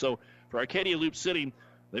 yards. So for Arcadia Loup City,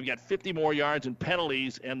 they've got 50 more yards in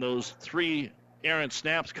penalties, and those 3 errant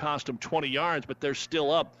snaps cost them 20 yards, but they're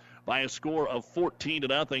still up by a score of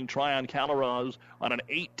 14-0. Tryon Calderos on an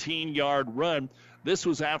 18-yard run. This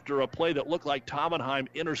was after a play that looked like Taubenheim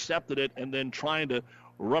intercepted it and then trying to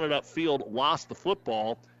run it upfield, lost the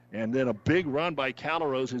football, and then a big run by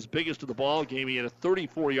Calderos, his biggest of the ball game. He had a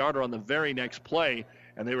 34-yarder on the very next play,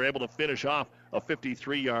 and they were able to finish off a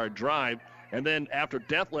 53-yard drive. And then after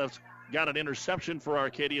Deathless got an interception for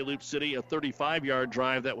Arcadia Loup City, a 35-yard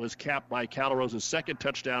drive that was capped by Calderos' second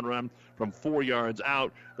touchdown run from 4 yards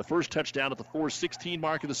out. The first touchdown at the 4:16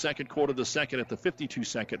 mark of the second quarter, the second at the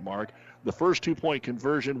 52-second mark. The first 2-point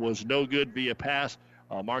conversion was no good via pass.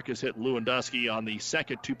 Marcus hit Lewandowski on the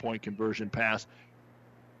second 2-point conversion pass.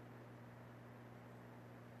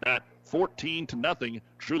 At 14-0,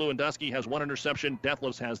 Drew Lewandowski has 1 interception.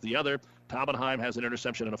 Deathless has the other. Taubenheim has an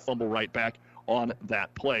interception and a fumble right back on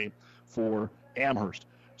that play for Amherst.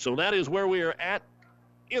 So that is where we are at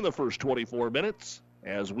in the first 24 minutes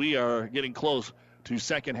as we are getting close to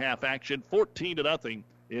second half action. 14-0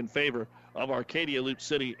 in favor of Arcadia Loup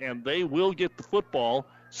City, and they will get the football.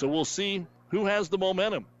 So we'll see who has the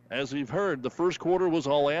momentum. As we've heard, the first quarter was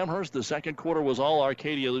all Amherst. The second quarter was all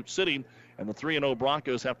Arcadia Loup City. And the 3-0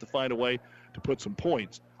 Broncos have to find a way to put some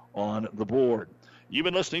points on the board. You've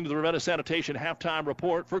been listening to the Ravenna Sanitation Halftime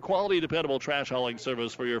Report. For quality, dependable trash hauling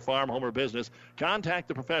service for your farm, home, or business, contact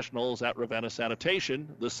the professionals at Ravenna Sanitation.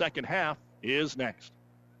 The second half is next.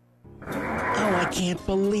 Oh, I can't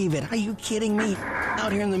believe it. Are you kidding me?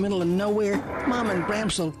 Out here in the middle of nowhere, Mom and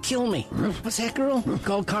Gramps will kill me. What's that, girl?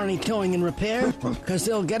 Call Carney Towing and Repair? Because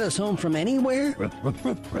they'll get us home from anywhere?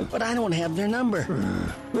 But I don't have their number.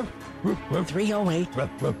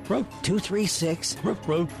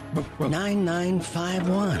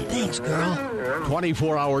 308-236-9951. Thanks, girl.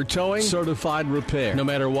 24-hour towing, certified repair. No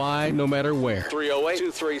matter why, no matter where.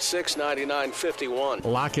 308-236-9951.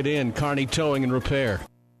 Lock it in, Carney Towing and Repair.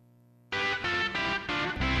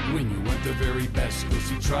 When you want the very best, go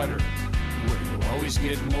see Trotter, where you'll always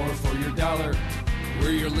get more for your dollar.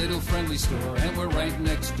 We're your little friendly store, and we're right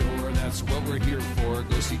next door. That's what we're here for.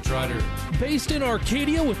 Go see Trotter. Based in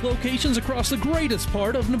Arcadia with locations across the greatest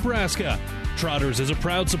part of Nebraska, Trotters is a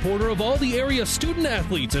proud supporter of all the area student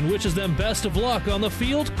athletes and wishes them best of luck on the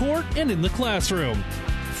field, court, and in the classroom.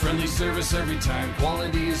 Friendly service every time.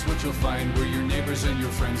 Quality is what you'll find. We're your neighbors and your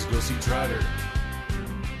friends. Go see Trotter.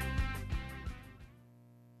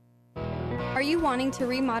 Are you wanting to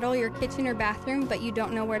remodel your kitchen or bathroom, but you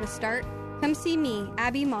don't know where to start? Come see me,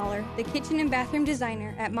 Abby Mahler, the kitchen and bathroom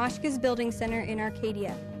designer at Moshka's Building Center in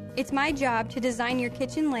Arcadia. It's my job to design your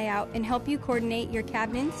kitchen layout and help you coordinate your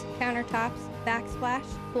cabinets, countertops, backsplash,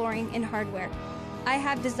 flooring, and hardware. I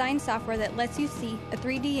have design software that lets you see a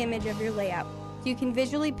 3D image of your layout, so you can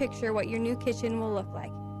visually picture what your new kitchen will look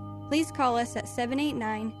like. Please call us at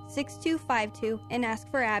 789-6252 and ask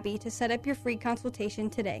for Abby to set up your free consultation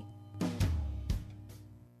today.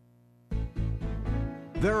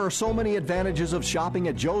 There are so many advantages of shopping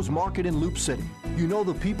at Joe's Market in Loup City. You know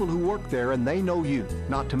the people who work there and they know you,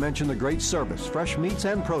 not to mention the great service, fresh meats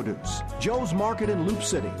and produce. Joe's Market in Loup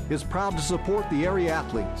City is proud to support the area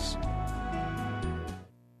athletes.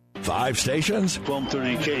 5 stations.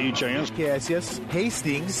 1230 KHIS. KSS.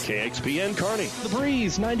 Hastings. KXPN Kearney. The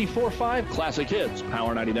Breeze 94.5. Classic Hits.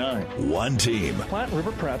 Power 99. 1 team. Platte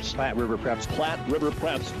River Preps. Platte River Preps.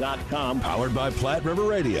 PlatteRiverPreps.com. Powered by Platte River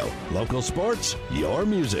Radio. Local sports, your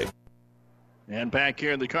music. And back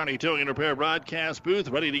here in the Kearney Towing and Repair broadcast booth,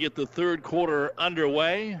 ready to get the third quarter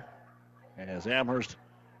underway as Amherst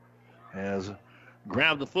has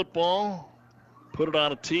grabbed the football, put it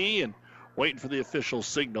on a tee, and waiting for the official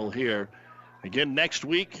signal here. Again, next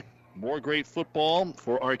week, more great football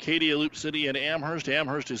for Arcadia, Loup City, and Amherst.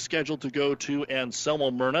 Amherst is scheduled to go to Anselmo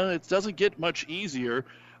Myrna. It doesn't get much easier.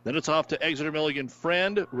 Then it's off to Exeter Milligan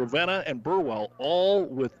Friend, Ravenna, and Burwell, all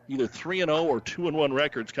with either 3-0 or 2-1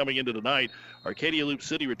 records coming into tonight. Arcadia Loup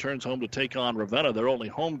City returns home to take on Ravenna, their only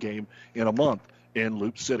home game in a month in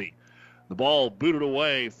Loup City. The ball booted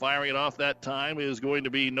away. Firing it off that time is going to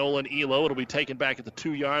be Nolan Elo. It'll be taken back at the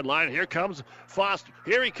 2-yard line. Here comes Foster.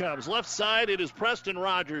 Here he comes. Left side, it is Preston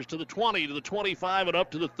Rogers to the 20, to the 25, and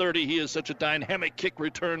up to the 30. He is such a dynamic kick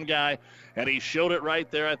return guy, and he showed it right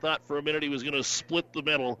there. I thought for a minute he was going to split the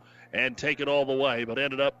middle and take it all the way, but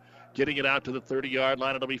ended up getting it out to the 30-yard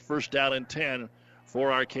line. It'll be first down and 10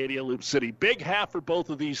 for Arcadia Loup City. Big half for both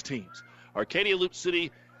of these teams. Arcadia Loup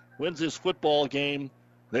City wins this football game.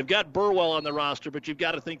 They've got Burwell on the roster, but you've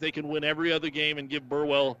got to think they can win every other game and give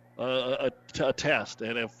Burwell a test.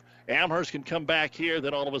 And if Amherst can come back here,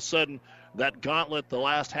 then all of a sudden that gauntlet the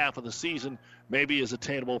last half of the season maybe is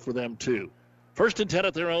attainable for them too. First and 10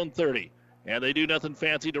 at their own 30. And they do nothing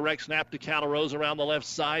fancy. Direct snap to Calrose around the left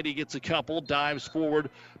side. He gets a couple, dives forward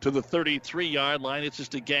to the 33-yard line. It's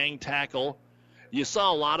just a gang tackle. You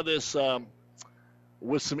saw a lot of this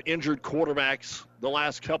with some injured quarterbacks the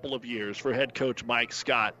last couple of years for head coach Mike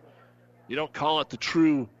Scott. You don't call it the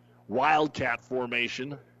true wildcat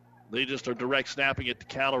formation. They just are direct snapping it to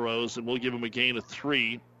Calrose, and we'll give him a gain of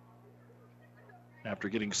 3 after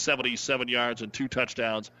getting 77 yards and 2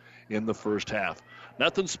 touchdowns in the first half.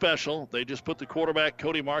 Nothing special. They just put the quarterback,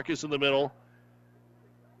 Cody Marcus, in the middle.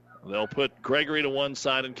 They'll put Gregory to one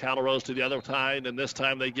side and Calrose to the other side, and this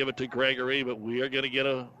time they give it to Gregory, but we are going to get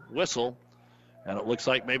a whistle. And it looks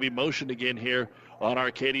like maybe motion again here on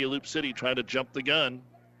Arcadia Loup City, trying to jump the gun.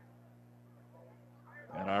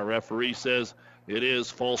 And our referee says it is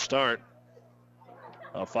false start.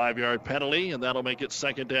 A 5-yard penalty, and that'll make it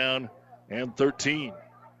second down and 13.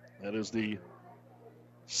 That is the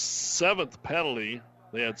 7th penalty.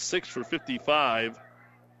 They had 6 for 55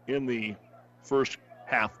 in the first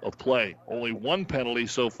half of play. Only 1 penalty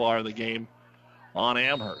so far in the game on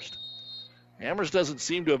Amherst. Amherst doesn't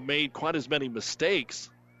seem to have made quite as many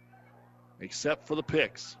mistakes, except for the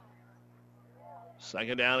picks.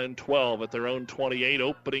 Second down and 12 at their own 28,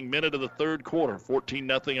 opening minute of the third quarter.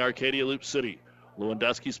 14-0 Arcadia Loup City.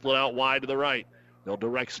 Lewandowski split out wide to the right. They'll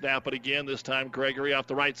direct snap it again. This time Gregory off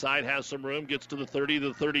the right side has some room, gets to the 30, to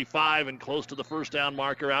the 35, and close to the first down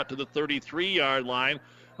marker out to the 33-yard line.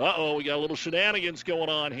 Uh-oh, we got a little shenanigans going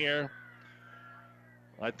on here.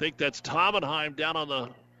 I think that's Tobenheim down on the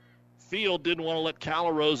field, didn't want to let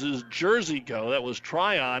Calrose's jersey go. That was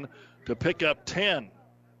Tryon to pick up 10.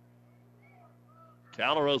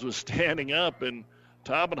 Calrose was standing up, and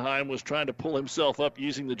Tobenheim was trying to pull himself up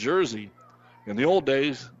using the jersey. In the old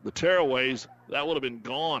days, the tearaways, that would have been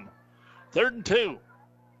gone. 3rd and 2.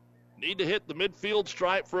 Need to hit the midfield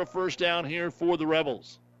stripe for a first down here for the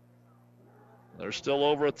Rebels. They're still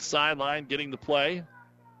over at the sideline getting the play.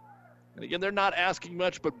 And again, they're not asking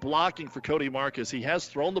much but blocking for Cody Marcus. He has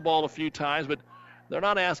thrown the ball a few times, but they're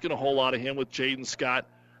not asking a whole lot of him with Jaden Scott,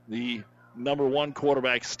 the number 1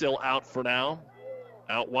 quarterback, still out for now.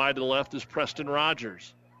 Out wide to the left is Preston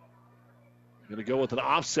Rogers. Going to go with an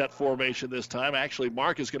offset formation this time. Actually,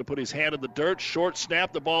 Marcus is going to put his hand in the dirt. Short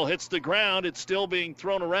snap. The ball hits the ground. It's still being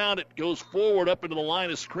thrown around. It goes forward up into the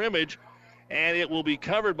line of scrimmage, and it will be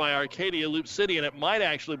covered by Arcadia Loup City, and it might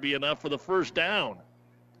actually be enough for the first down.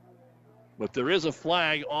 But there is a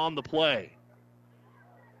flag on the play.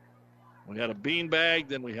 We had a beanbag,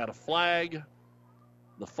 then we had a flag.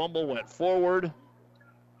 The fumble went forward.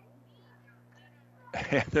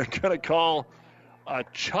 And they're going to call a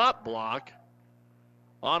chop block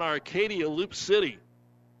on Arcadia Loup City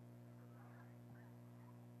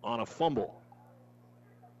on a fumble.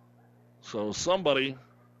 So somebody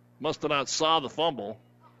must have not saw the fumble,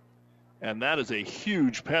 and that is a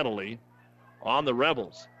huge penalty on the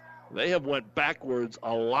Rebels. They have went backwards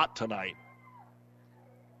a lot tonight.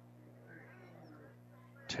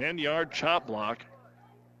 10-yard chop block.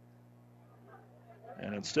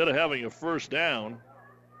 And instead of having a first down,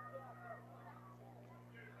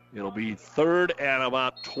 it'll be 3rd and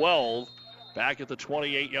about 12 back at the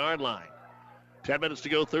 28-yard line. 10 minutes to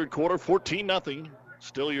go, third quarter, 14-0.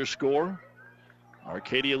 Still your score.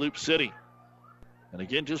 Arcadia Loup City. And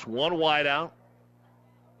again, just one wide out.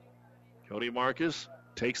 Cody Marcus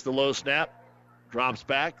takes the low snap, drops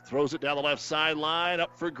back, throws it down the left sideline,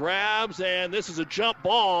 up for grabs, and this is a jump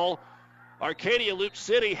ball. Arcadia Loup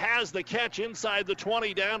City has the catch inside the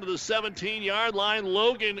 20 down to the 17-yard line.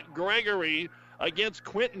 Logan Gregory against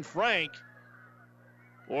Quentin Frank.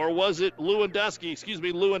 Or was it Lewandowski?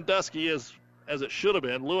 Lewandowski as it should have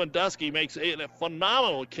been. Lewandowski makes a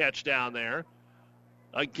phenomenal catch down there.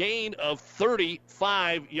 A gain of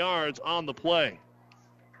 35 yards on the play.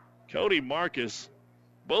 Cody Marcus,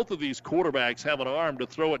 both of these quarterbacks have an arm to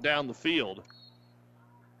throw it down the field.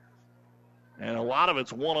 And a lot of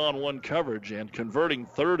it's one-on-one coverage and converting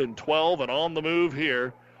 3rd and 12 and on the move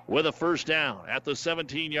here with a first down. At the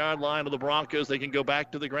 17-yard line of the Broncos, they can go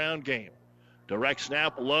back to the ground game. Direct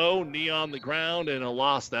snap low, knee on the ground, and a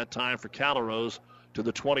loss that time for Calrose to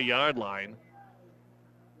the 20-yard line.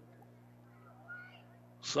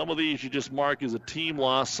 Some of these you just mark as a team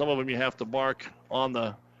loss. Some of them you have to mark on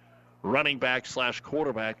the running back /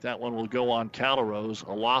 quarterback. That one will go on Calrose.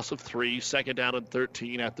 A loss of 3, 2nd down and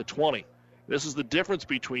 13 at the 20. This is the difference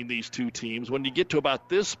between these two teams. When you get to about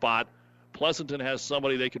this spot, Pleasanton has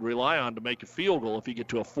somebody they can rely on to make a field goal if you get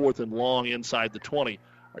to a 4th and long inside the 20.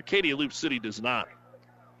 Arcadia Loup City does not.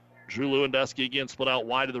 Drew Lewandowski again split out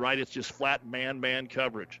wide to the right. It's just flat man-man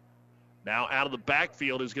coverage. Now out of the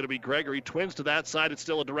backfield is going to be Gregory. Twins to that side. It's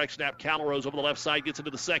still a direct snap. Calrose over the left side gets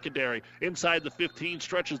into the secondary. Inside the 15,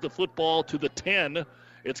 stretches the football to the 10.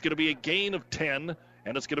 It's going to be a gain of 10,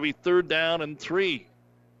 and it's going to be 3rd down and 3.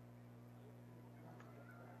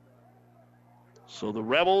 So the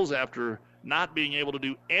Rebels, after not being able to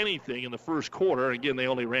do anything in the first quarter, again, they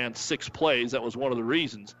only ran 6 plays. That was one of the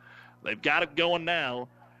reasons. They've got it going now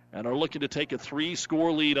and are looking to take a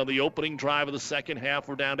 3-score lead on the opening drive of the second half.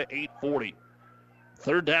 We're down to 8:40.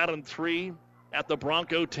 3rd down and 3 at the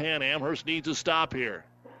Bronco 10. Amherst needs a stop here.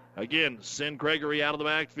 Again, send Gregory out of the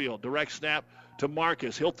backfield. Direct snap to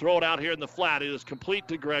Marcus. He'll throw it out here in the flat. It is complete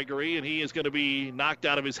to Gregory, and he is going to be knocked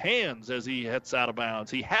out of his hands as he heads out of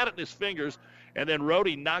bounds. He had it in his fingers, and then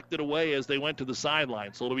Rhodey knocked it away as they went to the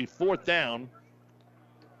sideline. So it'll be 4th down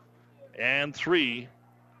and 3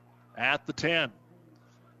 at the 10.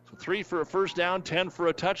 So 3 for a first down, 10 for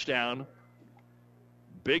a touchdown.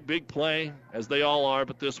 Big play, as they all are,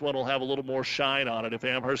 but this one will have a little more shine on it if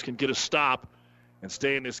Amherst can get a stop and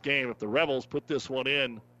stay in this game. If the Rebels put this one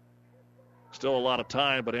in, still a lot of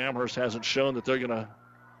time, but Amherst hasn't shown that they're going to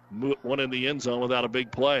move one in the end zone without a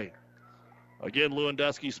big play. Again,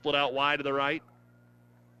 Lewandowski split out wide to the right.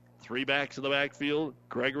 3 backs in the backfield.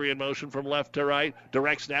 Gregory in motion from left to right.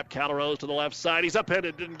 Direct snap, Calrose to the left side. He's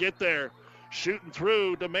upended, didn't get there. Shooting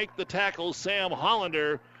through to make the tackle, Sam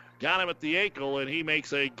Hollander. Got him at the ankle, and he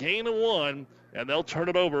makes a gain of 1, and they'll turn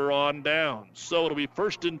it over on down. So it'll be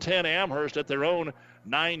 1st and 10 Amherst at their own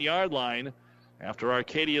 9-yard line after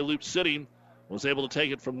Arcadia Loup City was able to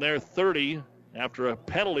take it from their 30 after a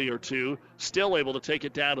penalty or 2. Still able to take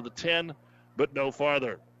it down to the 10, but no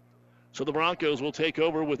farther. So the Broncos will take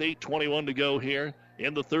over with 8:21 to go here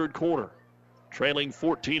in the third quarter. Trailing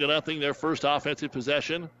 14-0, their first offensive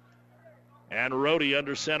possession. And Rhodey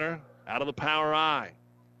under center, out of the power I.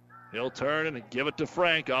 He'll turn and give it to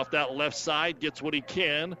Frank off that left side, gets what he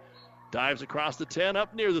can. Dives across the 10,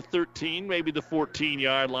 up near the 13, maybe the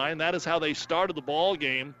 14-yard line. That is how they started the ball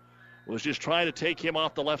game, was just trying to take him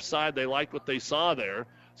off the left side. They liked what they saw there.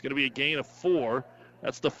 It's going to be a gain of 4.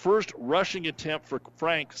 That's the first rushing attempt for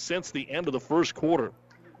Frank since the end of the first quarter.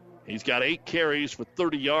 He's got 8 carries for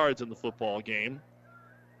 30 yards in the football game.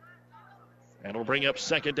 And it'll bring up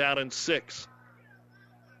 2nd down and 6.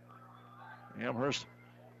 Amherst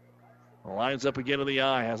lines up again in the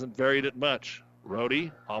eye, hasn't varied it much.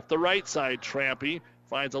 Rhodey off the right side, Trampy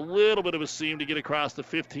finds a little bit of a seam to get across the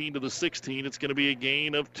 15 to the 16. It's going to be a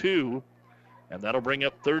gain of 2, and that'll bring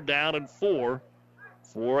up 3rd down and 4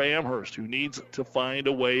 for Amherst, who needs to find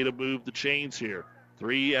a way to move the chains here.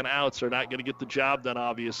 3 and outs are not going to get the job done,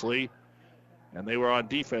 obviously, and they were on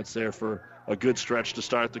defense there for a good stretch to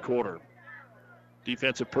start the quarter.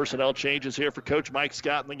 Defensive personnel changes here for Coach Mike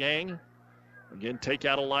Scott and the gang. Again, take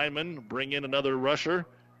out a lineman, bring in another rusher.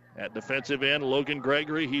 At defensive end, Logan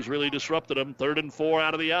Gregory, he's really disrupted him. 3rd and 4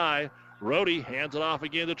 out of the eye. Rhodey hands it off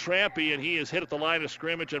again to Trampy, and he is hit at the line of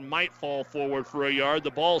scrimmage and might fall forward for a yard.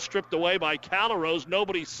 The ball stripped away by Calrose.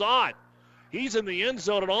 Nobody saw it. He's in the end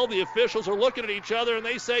zone, and all the officials are looking at each other, and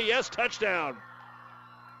they say, yes, touchdown.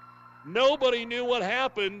 Nobody knew what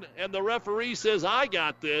happened, and the referee says, I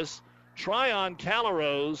got this. Tryon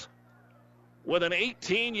Callarose with an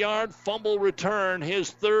 18-yard fumble return,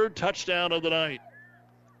 his third touchdown of the night.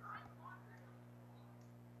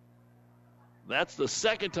 That's the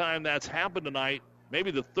second time that's happened tonight,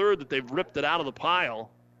 maybe the third that they've ripped it out of the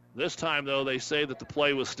pile. This time, though, they say that the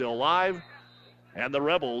play was still live, and the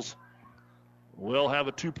Rebels will have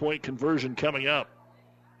a 2-point conversion coming up.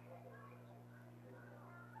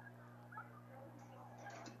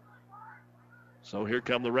 So here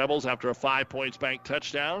come the Rebels after a 5 Points Bank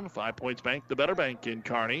touchdown. 5 Points Bank, the better bank in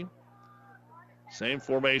Kearney. Same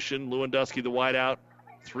formation, Lewandowski the wideout.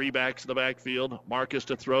 3 backs in the backfield. Marcus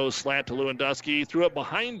to throw, slant to Lewandowski. Threw it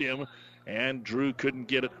behind him, and Drew couldn't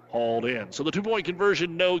get it hauled in. So the 2-point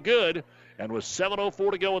conversion no good. And with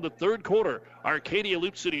 7:04 to go in the third quarter, Arcadia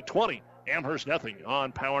Loop City 20, Amherst nothing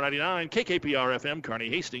on Power 99, KKPR FM, Kearney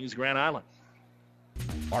Hastings, Grand Island.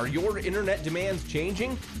 Are your internet demands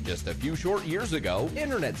changing? Just a few short years ago,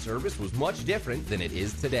 internet service was much different than it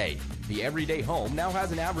is today. The everyday home now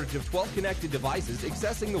has an average of 12 connected devices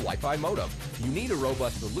accessing the Wi-Fi modem. You need a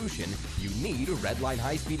robust solution. You need a Redline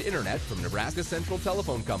high-speed internet from Nebraska Central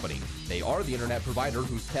Telephone Company. They are the internet provider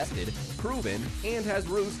who's tested, proven, and has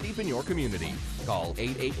roots deep in your community. Call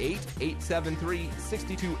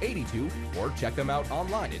 888-873-6282 or check them out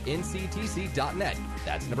online at nctc.net.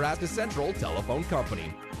 That's Nebraska Central Telephone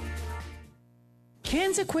Company.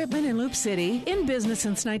 Ken's Equipment in Loup City, in business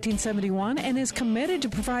since 1971, and is committed to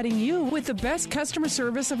providing you with the best customer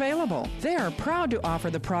service available. They are proud to offer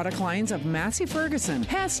the product lines of Massey Ferguson,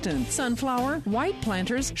 Heston, Sunflower, White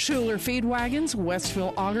Planters, Schuler Feed Wagons,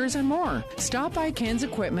 Westville Augers, and more. Stop by Ken's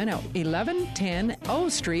Equipment at 1110 O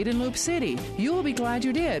Street in Loup City. You will be glad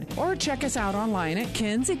you did. Or check us out online at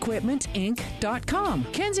kensequipmentinc.com.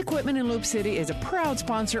 Ken's Equipment in Loup City is a proud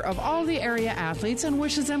sponsor of all the area athletes and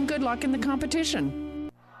wishes them good luck in the competition.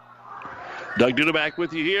 Doug Duda back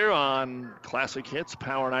with you here on Classic Hits,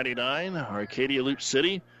 Power 99, Arcadia Loop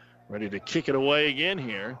City, ready to kick it away again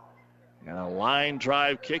here. And a line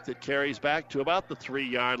drive kick that carries back to about the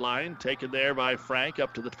 3-yard line, taken there by Frank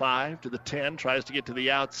up to the 5, to the 10, tries to get to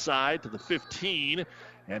the outside, to the 15,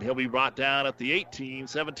 and he'll be brought down at the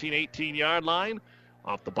 18-yard line.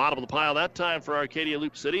 Off the bottom of the pile that time for Arcadia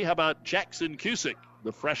Loop City. How about Jackson Cusick,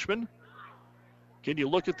 the freshman? Can you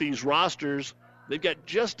look at these rosters? They've got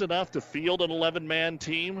just enough to field an 11-man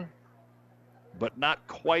team, but not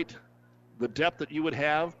quite the depth that you would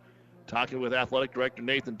have. Talking with Athletic Director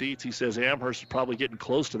Nathan Dietz, he says Amherst is probably getting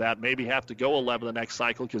close to that, maybe have to go 11 the next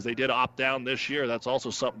cycle because they did opt down this year. That's also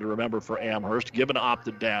something to remember for Amherst. Gibbon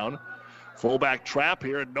opted down. Fullback trap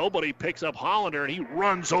here, and nobody picks up Hollander, and he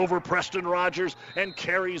runs over Preston Rogers and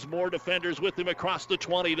carries more defenders with him across the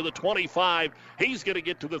 20 to the 25. He's going to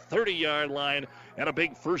get to the 30-yard line, and a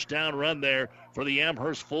big first down run there for the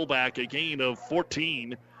Amherst fullback, a gain of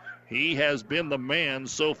 14. He has been the man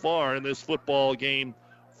so far in this football game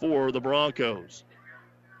for the Broncos.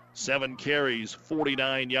 7 carries,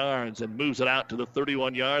 49 yards, and moves it out to the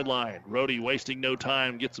 31-yard line. Rhodey wasting no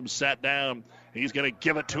time, gets him sat down. He's going to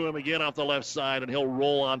give it to him again off the left side, and he'll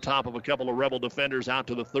roll on top of a couple of Rebel defenders out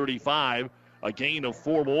to the 35, a gain of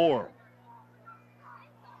 4 more.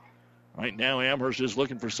 Right now, Amherst is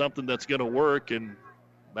looking for something that's going to work, and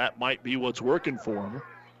that might be what's working for him.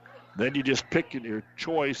 Then you just pick your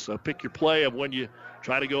choice, pick your play of when you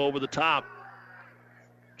try to go over the top.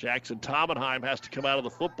 Jackson Tomenheim has to come out of the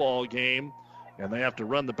football game, and they have to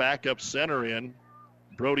run the backup center in.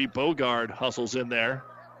 Brody Bogard hustles in there.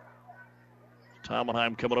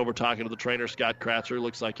 Tomenheim coming over, talking to the trainer, Scott Kratzer.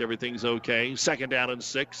 Looks like everything's okay. 2nd down and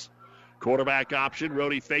 6. Quarterback option.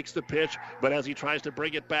 Rhodey fakes the pitch, but as he tries to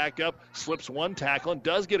bring it back up, slips one tackle and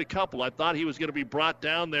does get a couple. I thought he was going to be brought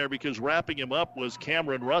down there because wrapping him up was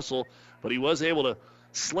Cameron Russell, but he was able to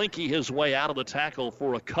slinky his way out of the tackle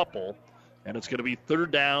for a couple, and it's going to be 3rd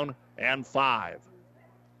down and 5.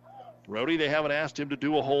 Rhodey, they haven't asked him to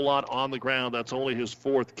do a whole lot on the ground. That's only his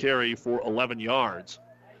 4th carry for 11 yards.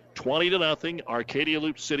 20-0, Arcadia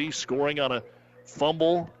Loop City scoring on a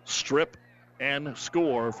fumble, strip, and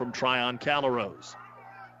score from Tryon Callarose.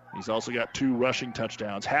 He's also got 2 rushing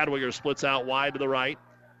touchdowns. Hadwiger splits out wide to the right.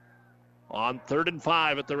 On 3rd and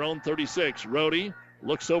 5 at their own 36. Rhodey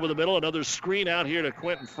looks over the middle. Another screen out here to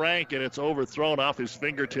Quentin Frank, and it's overthrown off his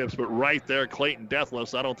fingertips, but right there, Clayton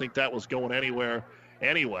Deathless. I don't think that was going anywhere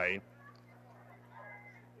anyway.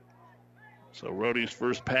 So Rhodey's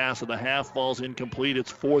first pass of the half falls incomplete.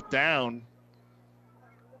 It's 4th down.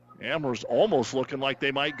 Amherst almost looking like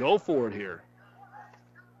they might go for it here.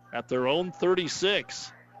 At their own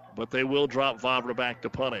 36. but they will drop Vavra back to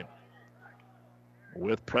punting,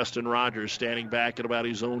 with Preston Rogers standing back at about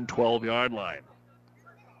his own 12-yard line.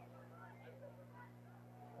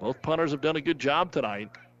 Both punters have done a good job tonight.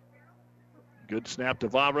 Good snap to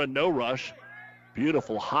Vavra, no rush.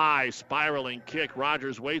 Beautiful high spiraling kick.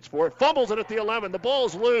 Rogers waits for it, fumbles it at the 11. The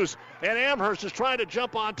ball's loose, and Amherst is trying to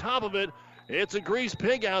jump on top of it. It's a grease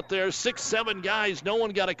pig out there. 6-7 guys. No one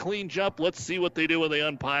got a clean jump. Let's see what they do when they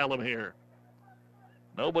unpile him here.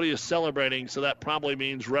 Nobody is celebrating, so that probably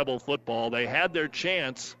means Rebel football. They had their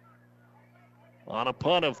chance on a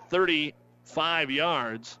punt of 35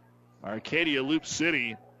 yards. Arcadia Loup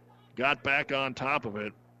City got back on top of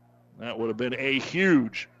it. That would have been a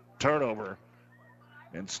huge turnover.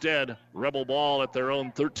 Instead, Rebel ball at their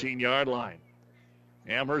own 13-yard line.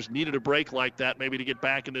 Amherst needed a break like that maybe to get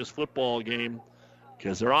back in this football game,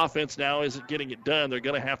 because their offense now isn't getting it done. They're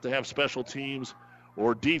going to have special teams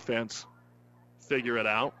or defense figure it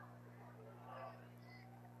out.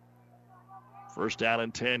 First down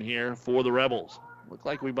and 10 here for the Rebels. Looked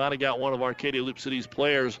like we might have got one of Arcadia Loup City's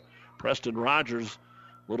players, Preston Rogers,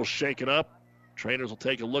 a little shaken up. Trainers will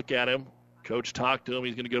take a look at him. Coach talked to him.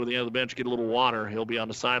 He's going to go to the end of the bench, get a little water. He'll be on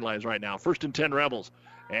the sidelines right now. First and 10 Rebels.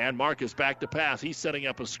 And Marcus back to pass. He's setting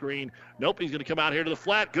up a screen. Nope, he's going to come out here to the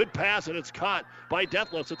flat. Good pass, and it's caught by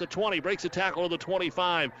Deathless at the 20. Breaks a tackle to the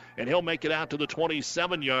 25, and he'll make it out to the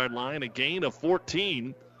 27-yard line. A gain of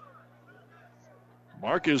 14.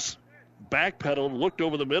 Marcus backpedaled, looked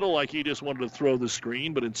over the middle like he just wanted to throw the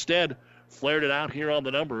screen, but instead flared it out here on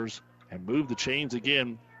the numbers and moved the chains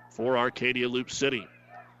again for Arcadia Loup City.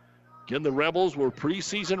 Again, the Rebels were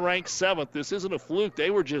preseason ranked 7th. This isn't a fluke.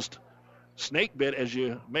 They were just snake bit, as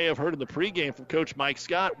you may have heard in the pregame from Coach Mike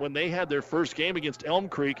Scott. When they had their first game against Elm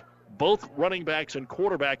Creek, both running backs and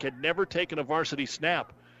quarterback had never taken a varsity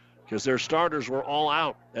snap because their starters were all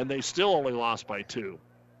out, and they still only lost by 2.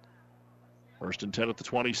 First and 10 at the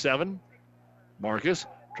 27. Marcus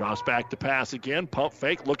drops back to pass again. Pump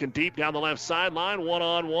fake, looking deep down the left sideline.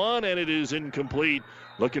 One-on-one, and it is incomplete.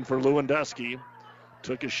 Looking for Lewandowski.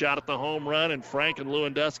 Took a shot at the home run, and Frank and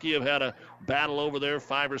Lewandowski have had a battle over there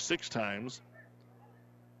 5 or 6 times.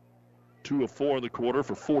 2 of 4 in the quarter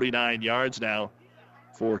for 49 yards now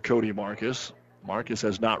for Cody Marcus. Marcus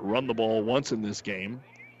has not run the ball once in this game.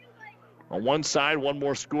 On one side, one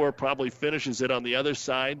more score probably finishes it. On the other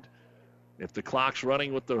side, if the clock's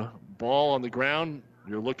running with the ball on the ground,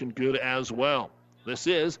 you're looking good as well. This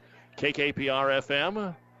is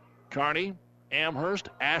KKPR-FM, Kearney, Amherst,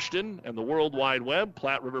 Ashton, and the World Wide Web,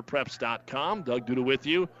 PlatteRiverPreps.com. Doug Duda with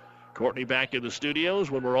you. Courtney back in the studios.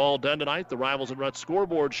 When we're all done tonight, the Rivals and Ruts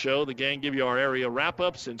scoreboard show. The gang give you our area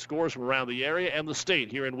wrap-ups and scores from around the area and the state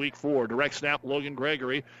here in Week 4. Direct snap, Logan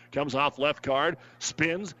Gregory comes off left guard,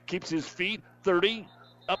 spins, keeps his feet, 30,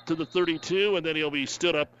 up to the 32, and then he'll be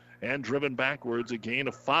stood up and driven backwards. A gain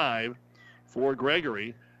of 5 for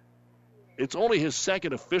Gregory. It's only his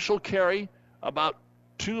second official carry. About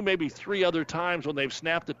 2, maybe 3 other times when they've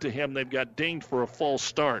snapped it to him, they've got dinged for a false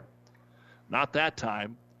start. Not that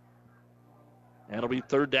time. And it'll be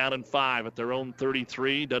 3rd down and 5 at their own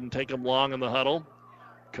 33. Doesn't take them long in the huddle.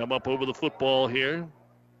 Come up over the football here.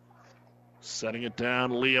 Setting it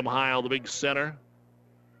down, Liam Heil, the big center.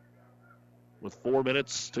 With 4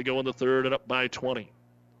 minutes to go in the third and up by 20.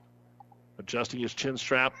 Adjusting his chin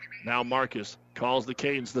strap. Now Marcus calls the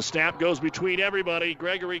cadence. The snap goes between everybody.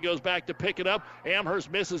 Gregory goes back to pick it up.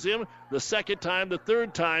 Amherst misses him the second time, the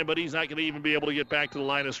third time, but he's not going to even be able to get back to the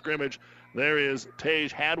line of scrimmage. There is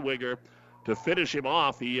Tage Hadwiger to finish him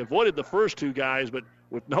off. He avoided the first 2 guys, but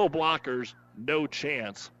with no blockers, no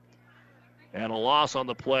chance. And a loss on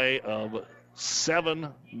the play of 7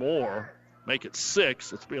 more. Make it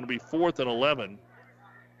 6. It's going to be 4th and 11.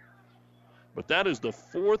 But that is the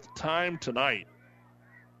 4th time tonight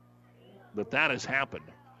that has happened.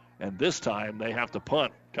 And this time they have to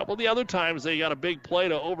punt. A couple of the other times they got a big play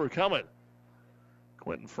to overcome it.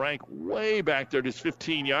 Quentin Frank way back there at his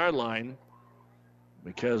 15-yard line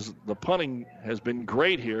because the punting has been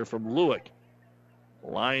great here from Lewick.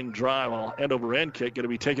 Line drive, end-over-end kick, going to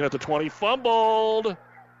be taken at the 20. Fumbled.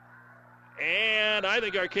 And I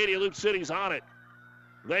think Arcadia Loup City's on it.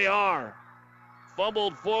 They are.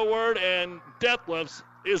 Fumbled forward, and Deathless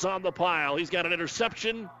is on the pile. He's got an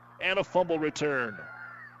interception and a fumble return.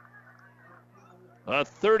 A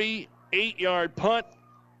 38-yard punt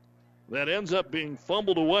that ends up being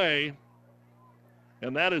fumbled away,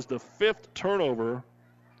 and that is the 5th turnover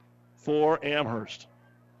for Amherst.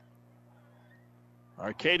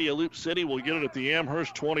 Arcadia Loup City will get it at the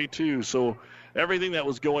Amherst 22. So everything that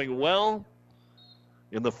was going well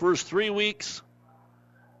in the first 3 weeks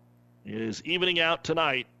is evening out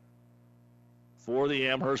tonight for the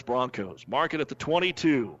Amherst Broncos. Mark it at the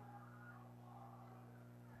 22.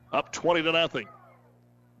 Up 20-0.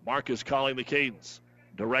 Marcus calling the cadence.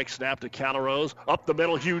 Direct snap to Calrose. Up the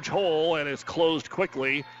middle, huge hole, and it's closed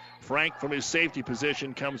quickly. Frank from his safety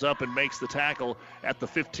position comes up and makes the tackle at the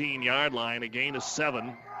 15-yard line. A gain of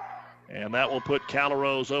 7. And that will put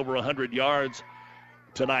Calrose over 100 yards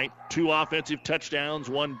tonight. 2 offensive touchdowns,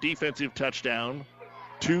 1 defensive touchdown.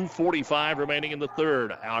 2:45 remaining in the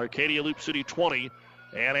third. Arcadia Loup City 20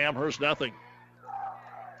 and Amherst nothing.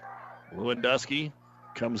 Lewandowski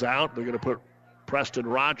comes out. They're going to put Preston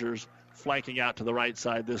Rogers flanking out to the right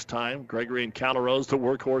side this time. Gregory and Calrose, the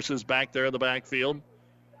workhorses, back there in the backfield.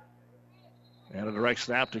 And a direct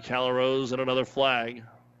snap to Calrose and another flag.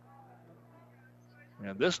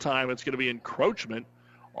 And this time it's going to be encroachment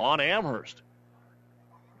on Amherst.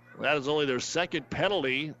 That is only their second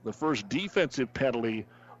penalty, the first defensive penalty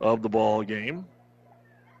of the ball game.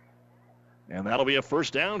 And that'll be a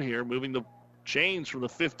first down here, moving the chains from the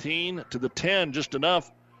 15 to the 10, just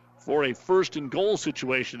enough for a first and goal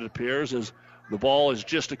situation, it appears, as the ball is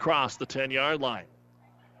just across the 10-yard line.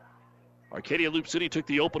 Arcadia Loup City took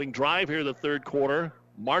the opening drive here in the third quarter,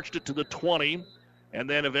 marched it to the 20, and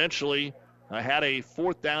then eventually had a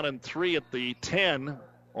 4th down and 3 at the 10,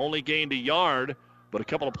 only gained a yard. But a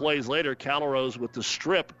couple of plays later, Calrose with the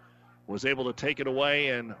strip was able to take it away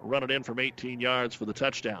and run it in from 18 yards for the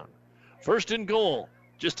touchdown. First and goal,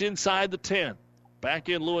 just inside the 10. Back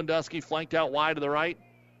in Lewandowski, flanked out wide to the right.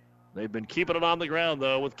 They've been keeping it on the ground,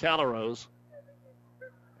 though, with Calrose.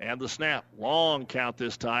 And the snap, long count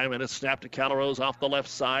this time, and it's snapped to Calrose off the left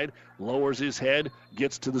side. Lowers his head,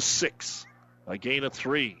 gets to the 6. A gain of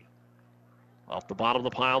 3. Off the bottom of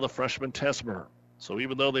the pile, the freshman Tesmer. So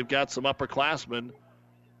even though they've got some upperclassmen,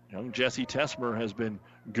 young Jesse Tesmer has been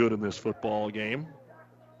good in this football game.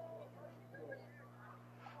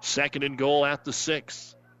 Second and goal at the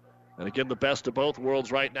 6. And again, the best of both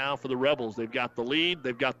worlds right now for the Rebels. They've got the lead,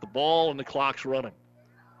 they've got the ball, and the clock's running.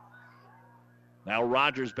 Now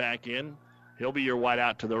Rogers back in. He'll be your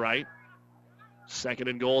wideout to the right. Second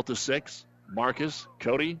and goal at the 6. Marcus,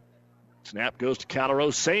 Cody. Snap goes to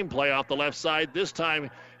Calrose. Same play off the left side. This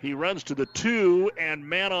time he runs to the 2, and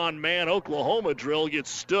man-on-man Oklahoma drill gets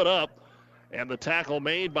stood up. And the tackle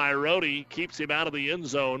made by Rhodey keeps him out of the end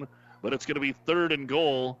zone. But it's going to be third and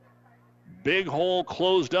goal. Big hole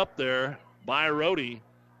closed up there by Rhodey.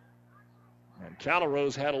 And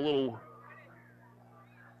Calrose had a little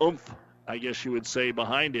oomph, I guess you would say,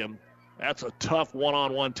 behind him. That's a tough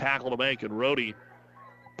one-on-one tackle to make, and Rhodey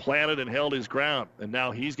planted and held his ground. And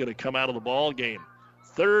now he's going to come out of the ball game.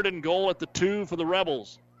 Third and goal at the 2 for the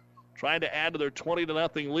Rebels, trying to add to their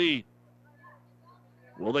 20-0 lead.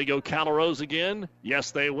 Will they go Calrose again?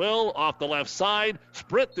 Yes, they will. Off the left side.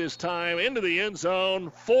 Sprint this time into the end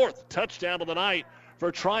zone. 4th touchdown of the night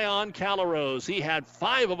for Tryon Calrose. He had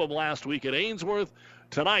 5 of them last week at Ainsworth.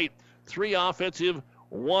 Tonight, 3 offensive,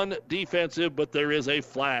 1 defensive, but there is a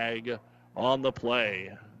flag on the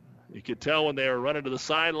play. You could tell when they were running to the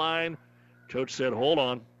sideline, Coach said, hold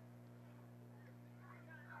on.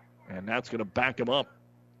 And that's going to back him up.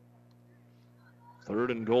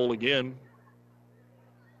 Third and goal again.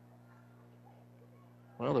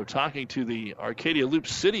 Well, they're talking to the Arcadia Loup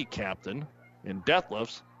City captain in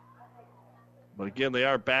Deathlefs. But again, they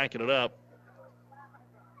are backing it up.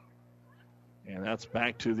 And that's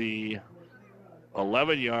back to the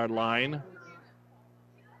 11-yard line.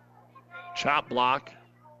 Chop block.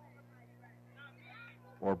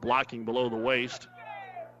 Or blocking below the waist.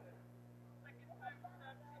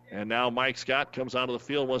 And now Mike Scott comes onto the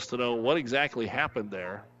field, wants to know what exactly happened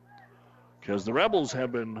there. Because the Rebels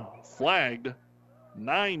have been flagged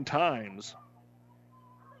 9 times.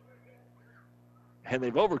 And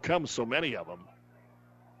they've overcome so many of them.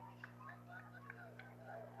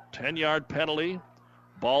 10-yard penalty.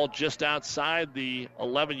 Ball just outside the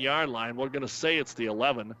 11-yard line. We're going to say it's the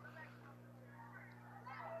 11.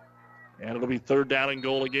 And it'll be third down and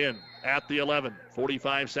goal again at the 11.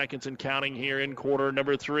 45 seconds and counting here in quarter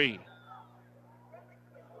number 3.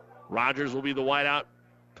 Rogers will be the wideout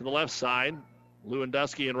to the left side.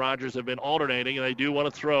 Lewandowski and Rogers have been alternating, and they do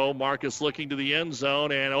want to throw. Marcus looking to the end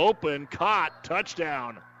zone, and open, caught,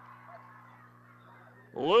 touchdown.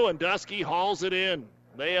 Lewandowski hauls it in.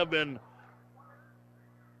 They have been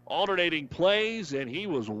alternating plays, and he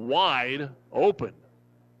was wide open.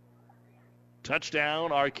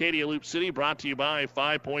 Touchdown, Arcadia Loup City, brought to you by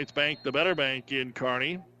 5 Points Bank, the better bank in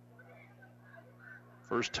Kearney.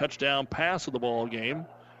 First touchdown pass of the ball game.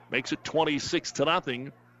 Makes it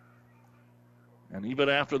 26-0. And even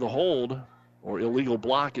after the hold, or illegal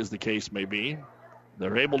block as the case may be,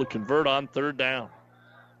 they're able to convert on third down.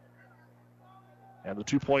 And the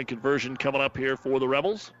two-point conversion coming up here for the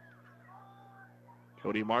Rebels.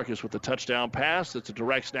 Cody Marcus with the touchdown pass. It's a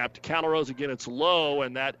direct snap to Calrose. Again, it's low,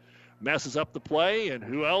 and that messes up the play. And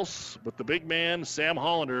who else but the big man, Sam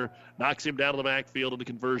Hollander, knocks him down to the backfield, and the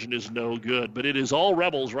conversion is no good. But it is all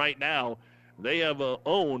Rebels right now. They have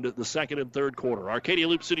owned the second and third quarter. Arcadia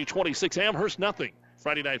Loop City 26, Amherst nothing.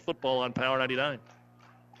 Friday Night Football on Power 99.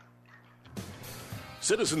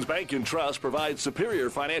 Citizens Bank and Trust provides superior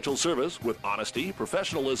financial service with honesty,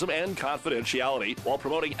 professionalism, and confidentiality while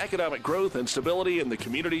promoting economic growth and stability in the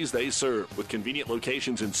communities they serve. With convenient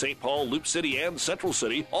locations in St. Paul, Loop City, and Central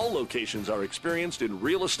City, all locations are experienced in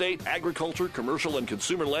real estate, agriculture, commercial, and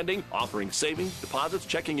consumer lending, offering savings, deposits,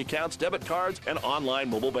 checking accounts, debit cards, and online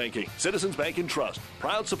mobile banking. Citizens Bank and Trust,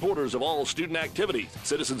 proud supporters of all student activities.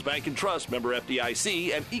 Citizens Bank and Trust, member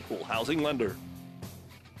FDIC, and equal housing lender.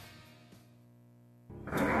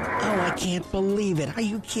 Oh, I can't believe it. Are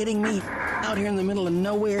you kidding me? Out here in the middle of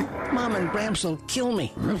nowhere, Mom and Bramps will kill me.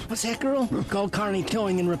 What's that, girl? Call Carney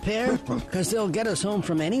Towing and Repair? Because they'll get us home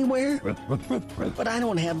from anywhere? But I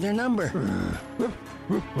don't have their number.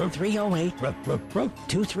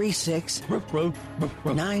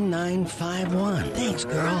 308-236-9951. Thanks,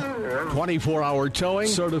 girl. 24-hour towing,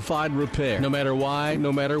 certified repair. No matter why,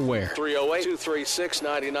 no matter where.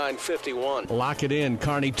 308-236-9951. Lock it in,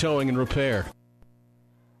 Carney Towing and Repair.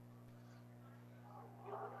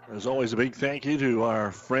 As always, a big thank you to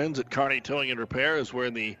our friends at Carney Towing and Repair as we're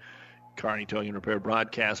in the Carney Towing and Repair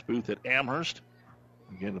broadcast booth at Amherst.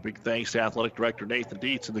 Again, a big thanks to Athletic Director Nathan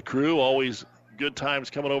Dietz and the crew. Always good times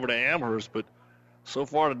coming over to Amherst, but so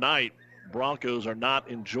far tonight, Broncos are not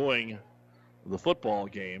enjoying the football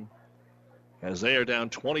game as they are down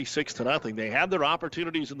 26-0. They had their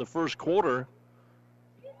opportunities in the first quarter,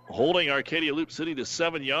 holding Arcadia Loop City to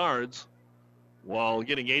 7 yards while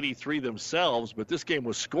getting 83 themselves, but this game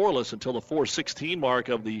was scoreless until the 4:16 mark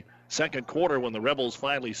of the second quarter when the Rebels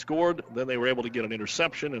finally scored. Then they were able to get an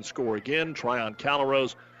interception and score again. Tryon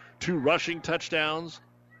Calrose, 2 rushing touchdowns.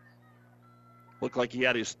 Looked like he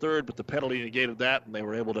had his third, but the penalty negated that, and they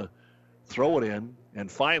were able to throw it in. And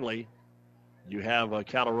finally, you have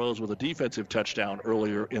Calrose with a defensive touchdown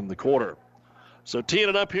earlier in the quarter. So teeing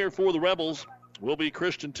it up here for the Rebels will be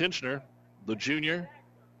Christian Tinchner, the junior.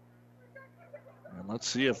 And let's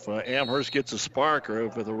see if Amherst gets a spark or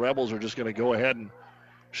if the Rebels are just going to go ahead and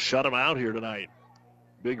shut them out here tonight.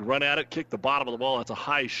 Big run at it, kick the bottom of the ball. That's a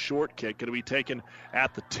high short kick. Going to be taken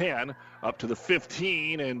at the 10, up to the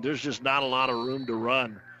 15, and there's just not a lot of room to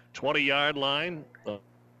run. 20-yard line.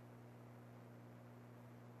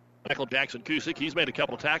 Michael Jackson Cusick, he's made a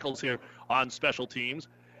couple of tackles here on special teams.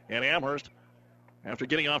 And Amherst, after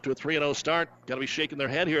getting off to a 3-0 start, got to be shaking their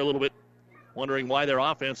head here a little bit, wondering why their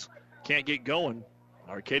offense can't get going.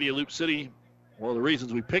 Arcadia Loop City, one of the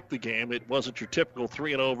reasons we picked the game, it wasn't your typical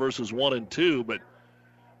 3-0 versus 1-2, but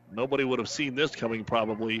nobody would have seen this coming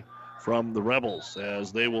probably from the Rebels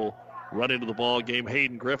as they will run into the ball game.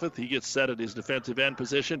 Hayden Griffith, he gets set at his defensive end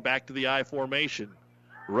position, back to the I formation.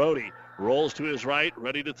 Rhodey rolls to his right,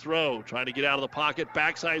 ready to throw, trying to get out of the pocket,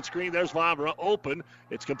 backside screen. There's Vavra open.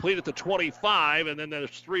 It's complete at the 25, and then there's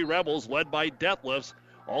 3 Rebels led by Deathlifts.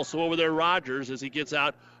 Also over there, Rogers, as he gets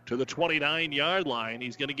out to the 29-yard line.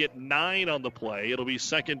 He's going to get 9 on the play. It'll be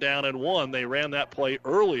 2nd down and 1. They ran that play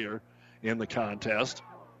earlier in the contest.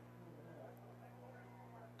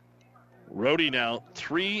 Rhodey now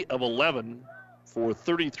 3 of 11 for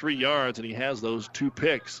 33 yards, and he has those 2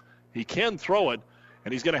 picks. He can throw it,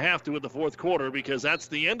 and he's going to have to in the fourth quarter because that's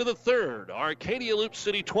the end of the third. Arcadia Loop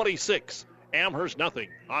City 26, Amherst nothing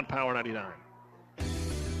on Power 99.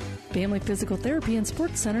 Family Physical Therapy and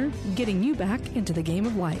Sports Center, getting you back into the game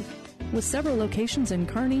of life. With several locations in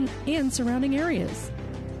Kearney and surrounding areas.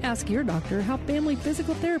 Ask your doctor how Family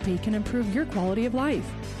Physical Therapy can improve your quality of life.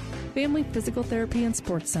 Family Physical Therapy and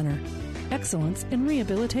Sports Center. Excellence in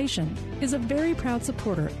Rehabilitation is a very proud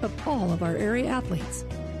supporter of all of our area athletes,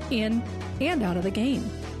 in and out of the game.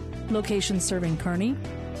 Locations serving Kearney,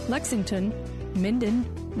 Lexington, Minden,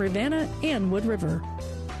 Ravenna, and Wood River.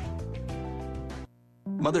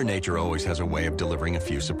 Mother Nature always has a way of delivering a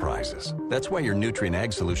few surprises. That's why your Nutrien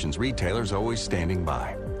Ag Solutions retailer is always standing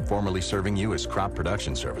by. Formerly serving you as crop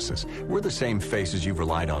production services, we're the same faces you've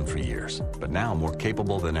relied on for years, but now more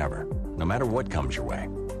capable than ever, no matter what comes your way.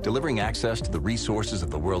 Delivering access to the resources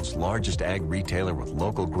of the world's largest ag retailer with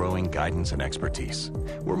local growing guidance and expertise.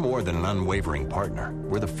 We're more than an unwavering partner.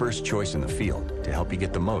 We're the first choice in the field to help you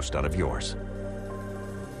get the most out of yours.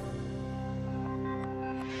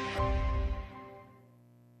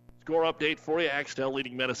 score update for you. Axtell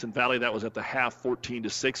leading Medicine Valley. That was at the half,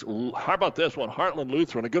 14-6. How about this one? Heartland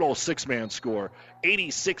Lutheran, a good old six-man score,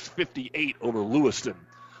 86-58 over Lewiston.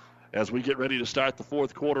 As we get ready to start the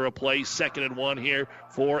fourth quarter of play, 2nd and 1 here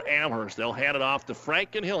for Amherst. They'll hand it off to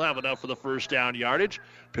Frank, and he'll have enough for the first down yardage.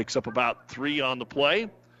 Picks up about 3 on the play,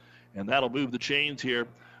 and that'll move the chains here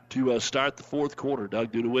to start the fourth quarter.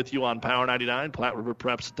 Doug Duda with you on Power 99,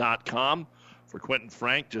 PlatteRiverPreps.com. For Quentin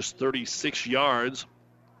Frank, just 36 yards,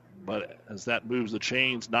 but as that moves the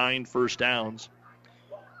chains, 9 first downs.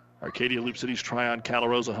 Arcadia Loop City's Tryon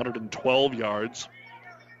Calaros, 112 yards.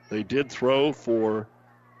 They did throw for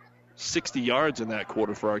 60 yards in that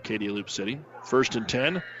quarter for Arcadia Loop City. 1st and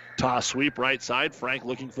 10. Toss sweep right side. Frank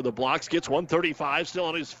looking for the blocks. Gets 135, still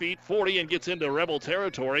on his feet. 40 and gets into Rebel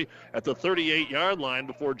territory at the 38-yard line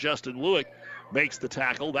before Justin Lewick makes the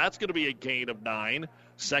tackle. That's going to be a gain of 9.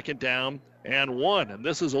 2nd down and 1. And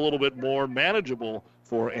this is a little bit more manageable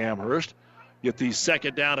for Amherst. Get these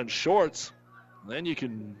 2nd down and shorts. Then you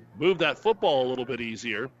can move that football a little bit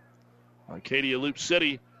easier. Arcadia Loop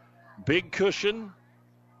City, big cushion.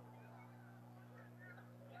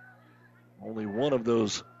 Only one of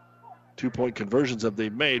those 2-point conversions that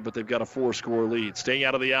they've made, but they've got a 4-score lead. Staying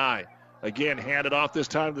out of the eye. Again, handed off this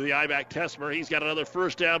time to the I-back Tesmer. He's got another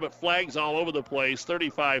first down, but flags all over the place.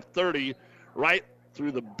 35-30, right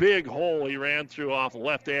through the big hole he ran through off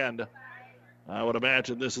left end. I would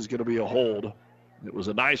imagine this is going to be a hold. It was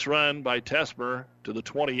a nice run by Tesmer to the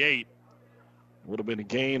 28. Would have been a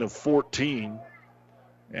gain of 14.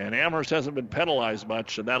 And Amherst hasn't been penalized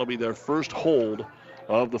much, and that'll be their first hold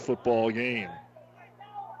of the football game.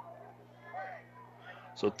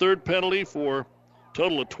 So 3rd penalty for a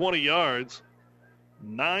total of 20 yards.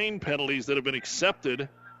 9 penalties that have been accepted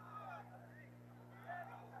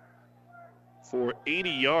for 80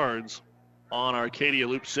 yards on Arcadia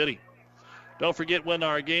Loop City. Don't forget, when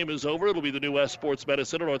our game is over, it'll be the New West Sports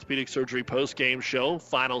Medicine and Orthopedic Surgery post-game show,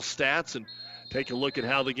 final stats, and take a look at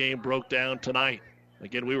how the game broke down tonight.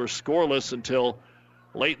 Again, we were scoreless until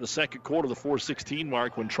late in the second quarter, the 4:16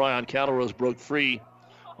 mark, when Tryon Calaros broke free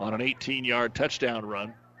on an 18-yard touchdown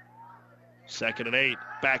run. 2nd and 8,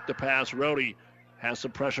 back to pass. Rohde has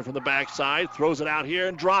some pressure from the backside, throws it out here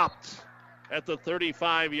and dropped at the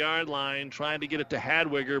 35-yard line, trying to get it to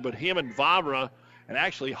Hadwiger, but him and Vavra and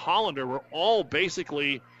actually Hollander were all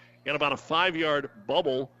basically in about a 5-yard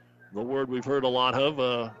bubble, the word we've heard a lot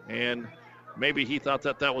of, and maybe he thought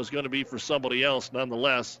that was going to be for somebody else.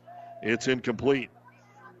 Nonetheless, it's incomplete.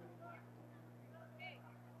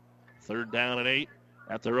 3rd down and 8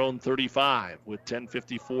 at their own 35 with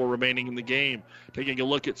 10:54 remaining in the game. Taking a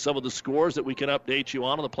look at some of the scores that we can update you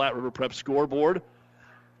on the Platte River Prep scoreboard.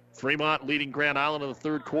 Fremont leading Grand Island in the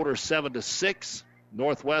 3rd quarter 7-6.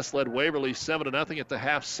 Northwest led Waverly 7-0 at the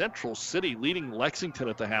half. Central City leading Lexington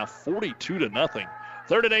at the half 42-0.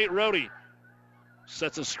 3rd and 8, Rohde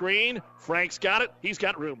sets a screen. Frank's got it. He's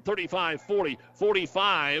got room. 35, 40,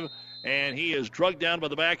 45. And he is drugged down by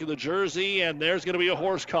the back of the jersey, and there's going to be a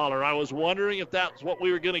horse collar. I was wondering if that's what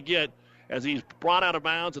we were going to get as he's brought out of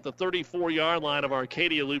bounds at the 34-yard line of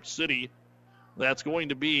Arcadia Loop City. That's going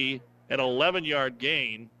to be an 11-yard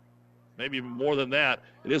gain, maybe even more than that.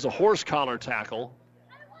 It is a horse collar tackle.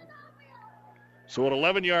 So an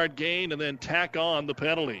 11-yard gain and then tack on the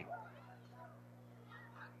penalty.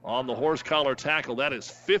 On the horse collar tackle, that is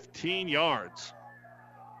 15 yards.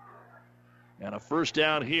 And a first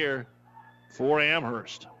down here for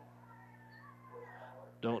Amherst.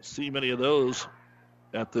 Don't see many of those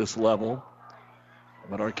at this level.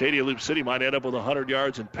 But Arcadia Loop City might end up with 100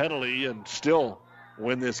 yards in penalty and still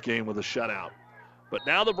win this game with a shutout. But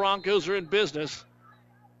now the Broncos are in business.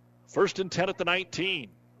 1st and 10 at the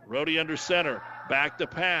 19. Rohde under center. Back to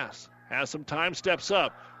pass. Has some time, steps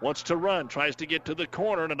up, wants to run, tries to get to the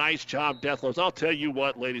corner, and a nice job, Deathless. I'll tell you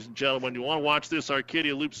what, ladies and gentlemen, you want to watch this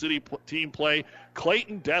Arcadia Loop City team play,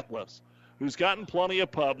 Clayton Deathless, who's gotten plenty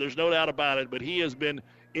of pub, there's no doubt about it, but he has been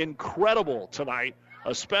incredible tonight,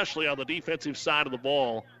 especially on the defensive side of the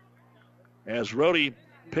ball. As Rohde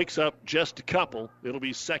picks up just a couple, it'll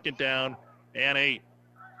be 2nd down and 8.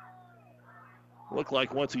 Looked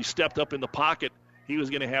like once he stepped up in the pocket, he was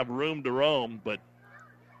going to have room to roam, but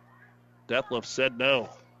Detlef said no.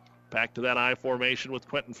 Back to that I formation with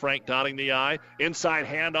Quentin Frank dotting the I. Inside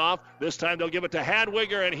handoff. This time they'll give it to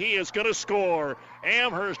Hadwiger, and he is going to score.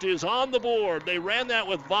 Amherst is on the board. They ran that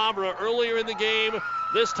with Vavra earlier in the game.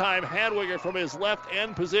 This time Hadwiger from his left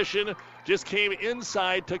end position just came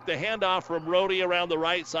inside, took the handoff from Rohde around the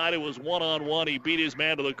right side. It was one-on-one. He beat his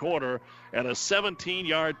man to the corner, and a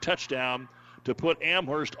 17-yard touchdown to put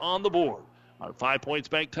Amherst on the board. Our 5 Points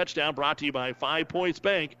Bank touchdown brought to you by 5 Points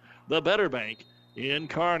Bank, the better bank in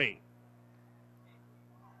Kearney.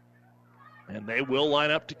 And they will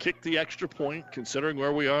line up to kick the extra point, considering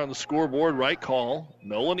where we are on the scoreboard. Right call.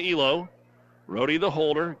 Nolan Elo. Rhodey the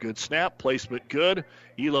holder. Good snap. Placement good.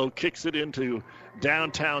 Elo kicks it into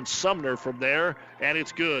downtown Sumner from there, and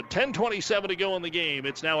it's good. 10:27 to go in the game.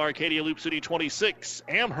 It's now Arcadia Loop City 26,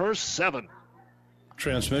 Amherst 7.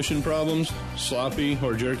 Transmission problems, sloppy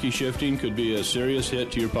or jerky shifting could be a serious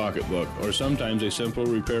hit to your pocketbook, or sometimes a simple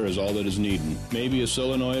repair is all that is needed. Maybe a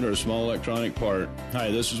solenoid or a small electronic part. Hi,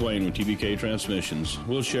 this is Wayne with TBK Transmissions.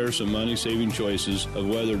 We'll share some money-saving choices of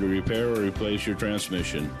whether to repair or replace your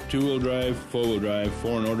transmission. Two-wheel drive, four-wheel drive,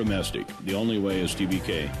 foreign or domestic. The only way is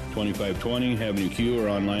TBK. 2520 Avenue Q or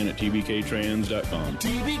online at tbktrans.com.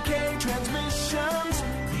 TBK Transmissions,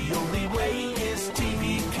 the only way is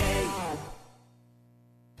TBK.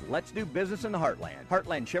 Let's do business in the Heartland.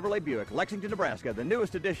 Heartland Chevrolet Buick, Lexington, Nebraska, the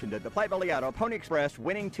newest addition to the Platte Valley Auto Pony Express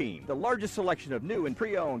winning team. The largest selection of new and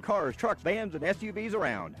pre-owned cars, trucks, vans, and SUVs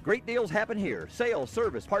around. Great deals happen here. Sales,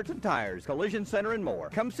 service, parts and tires, collision center, and more.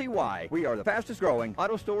 Come see why. We are the fastest growing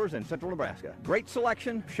auto stores in central Nebraska. Great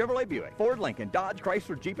selection, Chevrolet Buick, Ford, Lincoln, Dodge,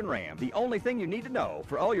 Chrysler, Jeep, and Ram. The only thing you need to know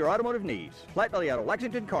for all your automotive needs. Platte Valley Auto,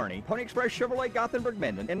 Lexington, Kearney, Pony Express Chevrolet, Gothenburg,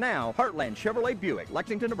 Menden, and now Heartland Chevrolet Buick,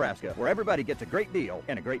 Lexington, Nebraska, where everybody gets a great deal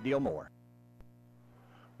and a great deal more.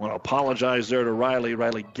 I want to apologize there to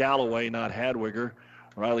Riley Galloway, not Hadwiger.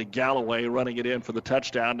 Riley Galloway running it in for the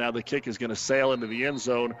touchdown. Now the kick is going to sail into the end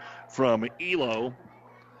zone from Elo,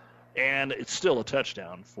 and it's still a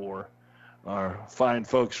touchdown for our fine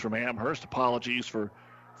folks from Amherst. Apologies for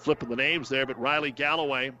flipping the names there, but Riley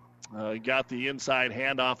Galloway got the inside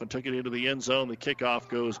handoff and took it into the end zone. The kickoff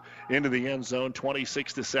goes into the end zone,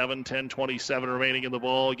 26-7, 10:27 remaining in the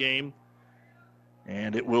ball game.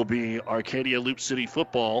 And it will be Arcadia Loop City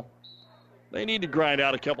football. They need to grind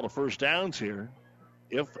out a couple of first downs here.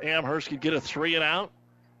 If Amherst could get a 3 and out,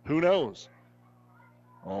 who knows?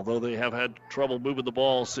 Although they have had trouble moving the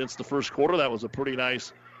ball since the first quarter, that was a pretty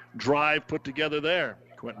nice drive put together there.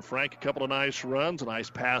 Quentin Frank, a couple of nice runs, a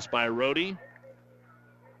nice pass by Rhodey.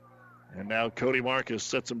 And now Cody Marcus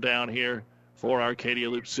sets him down here for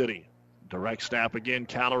Arcadia Loop City. Direct snap again.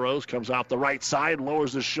 Calaros comes off the right side,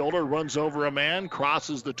 lowers his shoulder, runs over a man,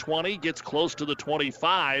 crosses the 20, gets close to the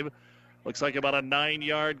 25. Looks like about a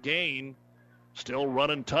 9-yard gain. Still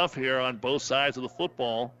running tough here on both sides of the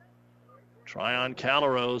football. Try on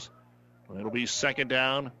Calaros. It'll be second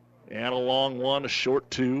down and a long one, a short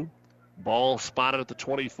 2. Ball spotted at the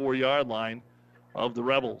 24-yard line of the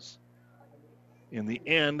Rebels. In the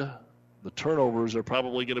end, the turnovers are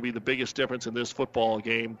probably going to be the biggest difference in this football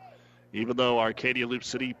game. Even though Arcadia Loop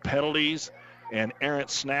City penalties and errant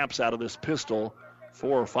snaps out of this pistol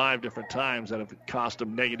 4 or 5 different times that have cost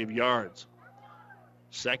them negative yards.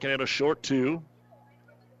 Second and a short 2.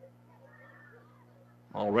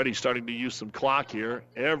 Already starting to use some clock here.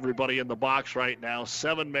 Everybody in the box right now.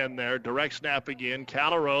 7 men there. Direct snap again.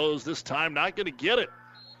 Calaros this time not going to get it.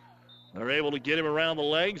 They're able to get him around the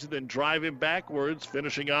legs and then drive him backwards.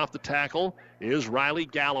 Finishing off the tackle is Riley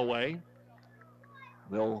Galloway.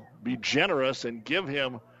 They'll be generous and give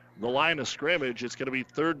him the line of scrimmage. It's going to be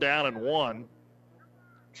 3rd down and 1.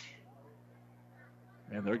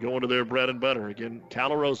 And they're going to their bread and butter. Again,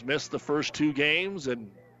 Calaros missed the first 2 games,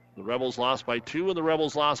 and the Rebels lost by 2, and the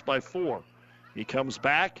Rebels lost by 4. He comes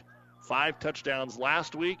back, 5 touchdowns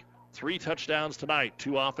last week, 3 touchdowns tonight,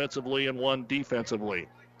 2 offensively and 1 defensively.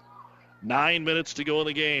 9 minutes to go in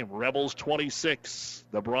the game. Rebels 26,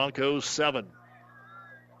 the Broncos 7.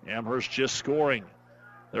 Amherst just scoring.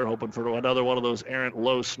 They're hoping for another one of those errant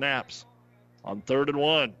low snaps. On 3rd and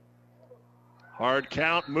 1. Hard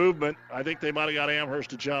count, movement. I think they might have got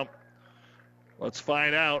Amherst to jump. Let's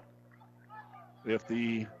find out if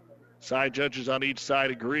the side judges on each side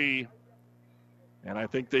agree. And I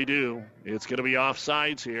think they do. It's going to be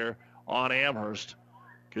offsides here on Amherst.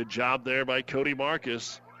 Good job there by Cody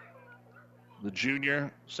Marcus, the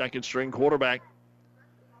junior second-string quarterback.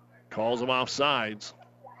 Calls them offsides.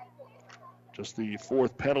 Just the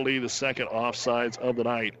 4th penalty, the 2nd offsides of the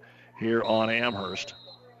night here on Amherst.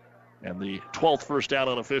 And the 12th first down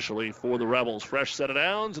unofficially for the Rebels. Fresh set of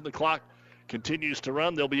downs, and the clock continues to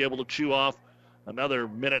run. They'll be able to chew off another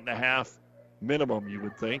minute and a half minimum, you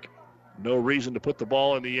would think. No reason to put the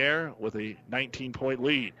ball in the air with a 19-point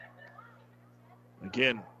lead.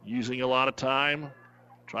 Again, using a lot of time,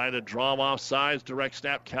 trying to draw them off sides. Direct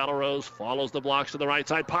snap. Calaros follows the blocks to the right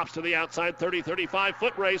side. Pops to the outside. 30, 35.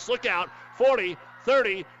 Foot race. Look out. 40,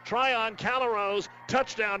 30. Try on Calaros.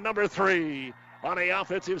 Touchdown number 3 on the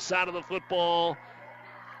offensive side of the football.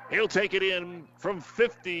 He'll take it in from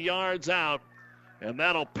 50 yards out, and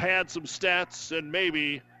that'll pad some stats and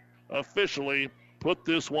maybe officially put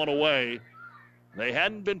this one away. They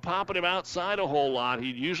hadn't been popping him outside a whole lot.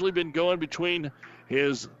 He'd usually been going between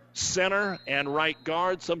his center and right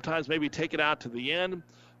guard, sometimes maybe take it out to the end.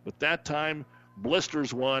 But that time,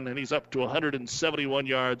 blisters one, and he's up to 171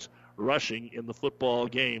 yards rushing in the football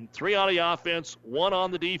game. 3 on the offense, 1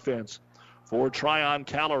 on the defense for Tryon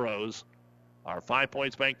Calaros. Our 5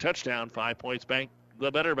 Points Bank touchdown. 5 Points Bank,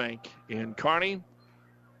 the better bank in Kearney,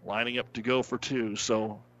 lining up to go for 2.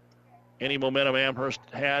 So any momentum Amherst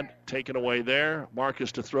had taken away there.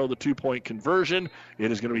 Marcus to throw the 2-point conversion.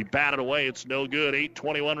 It is going to be batted away. It's no good.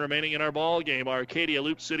 8:21 remaining in our ball game. Arcadia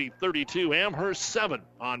Loop City 32, Amherst 7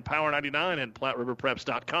 on Power 99 and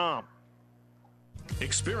PlatteRiverPreps.com.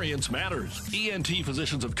 Experience matters. ENT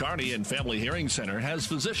Physicians of Kearney and Family Hearing Center has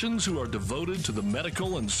physicians who are devoted to the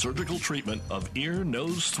medical and surgical treatment of ear,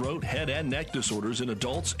 nose, throat, head, and neck disorders in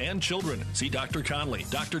adults and children. See Dr. Conley,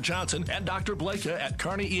 Dr. Johnson, and Dr. Blakea at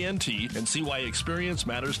Kearney ENT and see why experience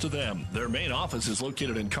matters to them. Their main office is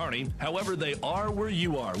located in Kearney. However, they are where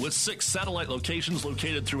you are. With 6 satellite locations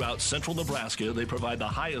located throughout central Nebraska, they provide the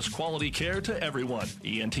highest quality care to everyone.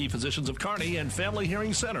 ENT Physicians of Kearney and Family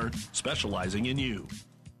Hearing Center, specializing in you.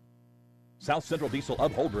 South Central Diesel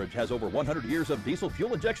of Holdridge has over 100 years of diesel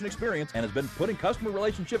fuel injection experience and has been putting customer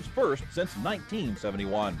relationships first since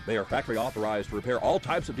 1971. They are factory authorized to repair all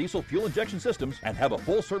types of diesel fuel injection systems and have a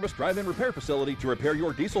full-service drive-in repair facility to repair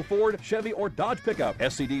your diesel Ford, Chevy, or Dodge pickup.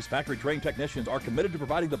 SCD's factory-trained technicians are committed to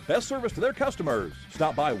providing the best service to their customers.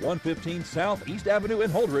 Stop by 115 South East Avenue in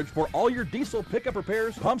Holdridge for all your diesel pickup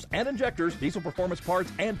repairs, pumps and injectors, diesel performance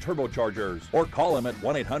parts, and turbochargers. Or call them at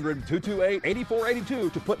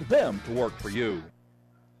 1-800-228-8482 to put them to work for you.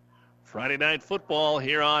 Friday night football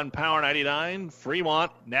here on Power 99. Fremont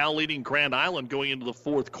now leading Grand Island going into the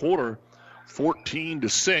fourth quarter,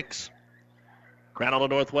 14-6. Grand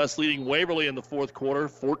Island Northwest leading Waverly in the fourth quarter,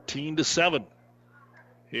 14-7.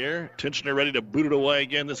 Here, Tinchner ready to boot it away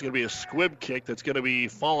again. This is going to be a squib kick that's going to be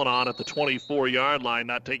falling on at the 24-yard line,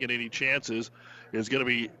 not taking any chances, is going to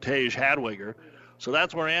be Tage Hadwiger. So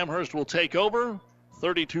that's where Amherst will take over,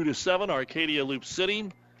 32-7, Arcadia Loop City.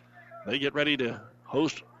 They get ready to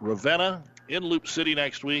host Ravenna in Loop City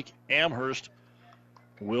next week. Amherst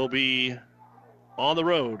will be on the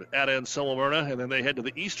road at Anselmo Myrna, and then they head to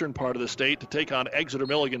the eastern part of the state to take on Exeter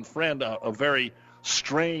Milligan Friend, a very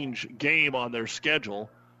strange game on their schedule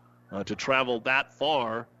to travel that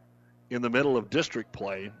far in the middle of district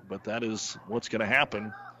play, but that is what's going to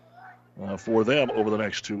happen for them over the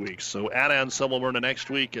next 2 weeks. So at Anselmo Myrna next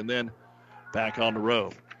week and then back on the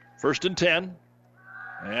road. 1st and 10.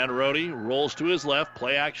 And Rhodey rolls to his left,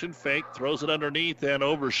 play action fake, throws it underneath and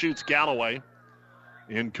overshoots Galloway.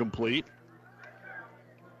 Incomplete.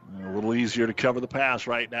 A little easier to cover the pass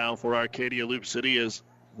right now for Arcadia Loop City as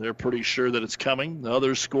they're pretty sure that it's coming. The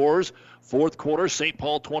other scores, fourth quarter, St.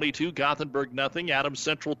 Paul 22, Gothenburg nothing, Adams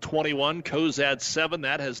Central 21, Cozad 7.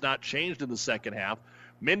 That has not changed in the second half.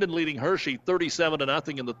 Minden leading Hershey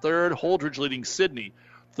 37-0 in the third. Holdridge leading Sidney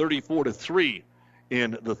 34-3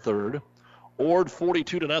 in the third. Ord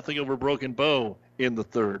 42-0 over Broken Bow in the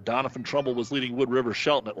third. Donovan Trumbull was leading Wood River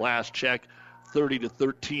Shelton at last check,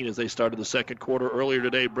 30-13 as they started the second quarter. Earlier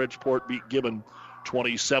today, Bridgeport beat Gibbon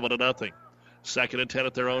 27-0. 2nd and 10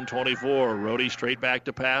 at their own 24. Rhodey straight back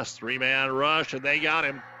to pass, 3-man rush, and they got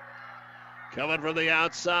him. Coming from the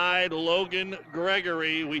outside, Logan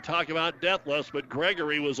Gregory. We talk about deathless, but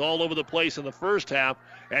Gregory was all over the place in the first half,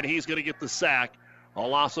 and he's going to get the sack. A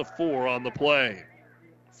loss of 4 on the play.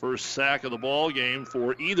 First sack of the ball game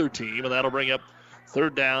for either team, and that'll bring up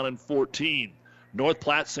 3rd down and 14. North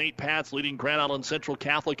Platte St. Pat's leading Grand Island Central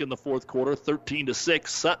Catholic in the fourth quarter, 13-6.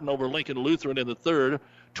 Sutton over Lincoln Lutheran in the third,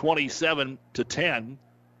 27-10.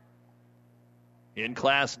 In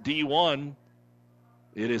Class D1,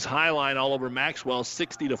 it is Highline all over Maxwell,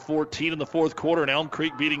 60-14 in the fourth quarter, and Elm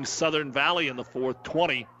Creek beating Southern Valley in the fourth,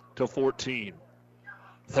 20-14.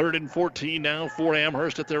 3rd and 14 now for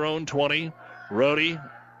Amherst at their own 20. Rhodey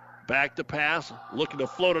back to pass, looking to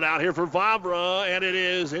float it out here for Vavra, and it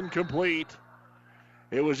is incomplete.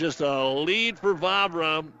 It was just a lead for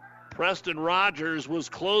Vavra. Preston Rogers was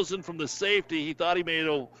closing from the safety. He thought he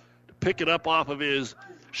may pick it up off of his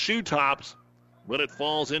shoe tops, but it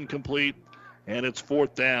falls incomplete, and it's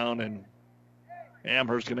 4th down, and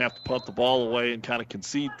Amherst going to have to punt the ball away and kind of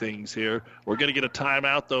concede things here. We're going to get a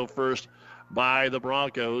timeout, though, first by the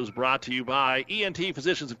Broncos, brought to you by ENT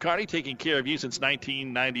Physicians of Kearney, taking care of you since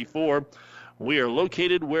 1994. We are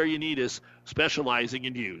located where you need us, specializing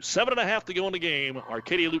in you. 7.5 to go in the game.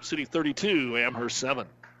 Arcadia Loop City 32, Amherst 7.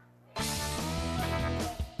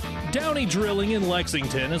 Downey Drilling in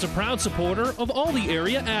Lexington is a proud supporter of all the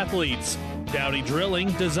area athletes. Downey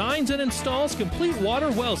Drilling designs and installs complete water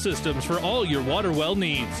well systems for all your water well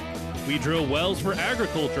needs. We drill wells for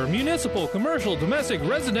agriculture, municipal, commercial, domestic,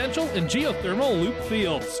 residential, and geothermal loop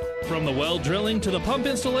fields. From the well drilling to the pump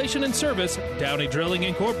installation and service, Downey Drilling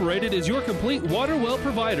Incorporated is your complete water well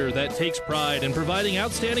provider that takes pride in providing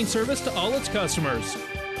outstanding service to all its customers.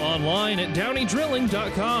 Online at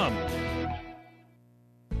downeydrilling.com.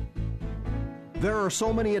 There are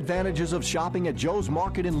so many advantages of shopping at Joe's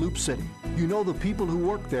Market in Loup City. You know the people who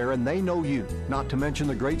work there and they know you, not to mention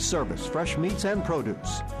the great service, fresh meats and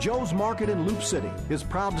produce. Joe's Market in Loup City is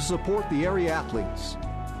proud to support the area athletes.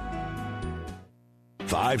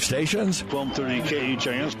 5 stations. 1230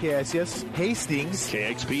 KHIS. KSS. Hastings.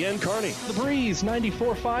 KXPN Kearney. The Breeze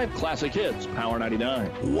 94.5. Classic Hits. Power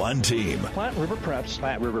 99. One team. Platte River Preps.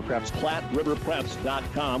 Platte River Preps.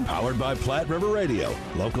 PlatteRiverPreps.com. Powered by Platte River Radio.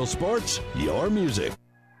 Local sports, your music.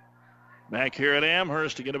 Back here at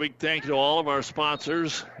Amherst, again, a big thank you to all of our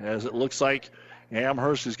sponsors, as it looks like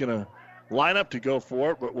Amherst is going to line up to go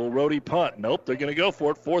for it, but will Rhodey punt? Nope, they're going to go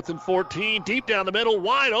for it. 4th and 14, deep down the middle,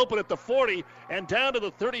 wide open at the 40, and down to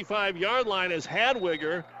the 35-yard line is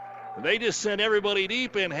Hadwiger. They just sent everybody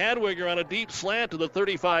deep, and Hadwiger on a deep slant to the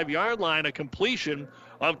 35-yard line, a completion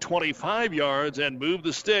of 25 yards, and move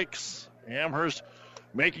the sticks. Amherst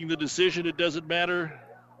making the decision, it doesn't matter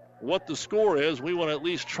what the score is. We want to at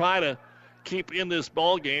least try to keep in this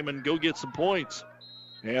ball game and go get some points.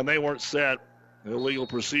 And they weren't set. Illegal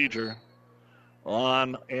procedure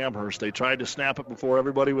on Amherst. They tried to snap it before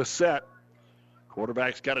everybody was set.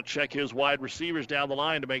 Quarterback's got to check his wide receivers down the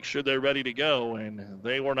line to make sure they're ready to go, and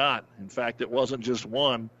they were not. In fact, it wasn't just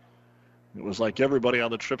one. It was like everybody on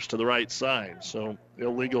the trips to the right side. So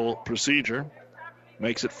illegal procedure.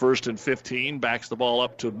 Makes it 1st and 15, backs the ball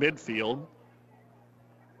up to midfield.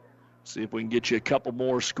 See if we can get you a couple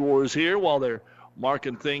more scores here while they're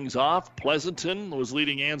marking things off. Pleasanton was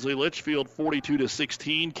leading Ansley Litchfield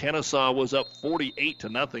 42-16. Kennesaw was up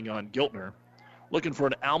 48-0 on Giltner. Looking for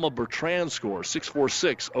an Alma Bertrand score,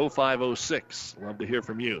 646-0506. Love to hear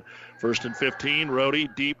from you. 1st and 15,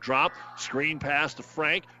 Rhodey, deep drop, screen pass to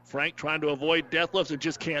Frank. Frank trying to avoid death lifts and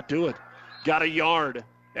just can't do it. Got a yard,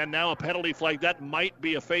 and now a penalty flag. That might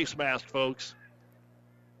be a face mask, folks.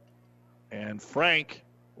 And Frank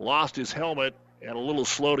lost his helmet and a little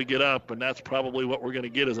slow to get up, and that's probably what we're going to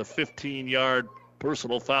get as a 15-yard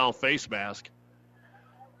personal foul face mask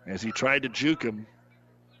as he tried to juke him.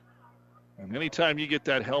 And anytime you get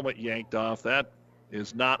that helmet yanked off, that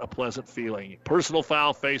is not a pleasant feeling. Personal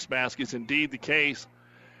foul face mask is indeed the case,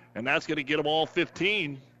 and that's going to get them all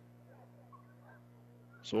 15.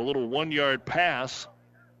 So a little 1-yard pass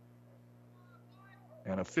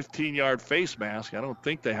and a 15-yard face mask. I don't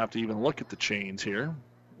think they have to even look at the chains here.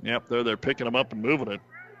 Yep, they're picking them up and moving it.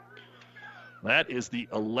 That is the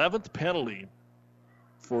 11th penalty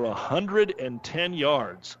for 110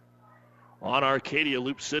 yards on Arcadia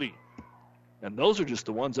Loop City. And those are just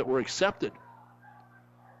the ones that were accepted.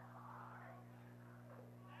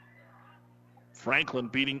 Franklin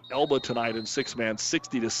beating Elba tonight in 6-man,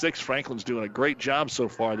 60-6. Franklin's doing a great job so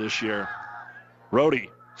far this year. Rhodey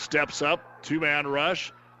steps up, 2-man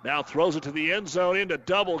rush. Now throws it to the end zone into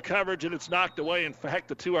double coverage, and it's knocked away. In fact,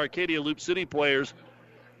 the two Arcadia Loop City players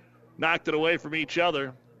knocked it away from each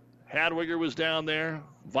other. Hadwiger was down there.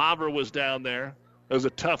 Vavra was down there. It was a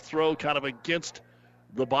tough throw kind of against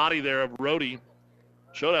the body there of Rhodey.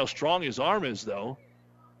 Showed how strong his arm is, though.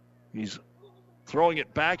 He's throwing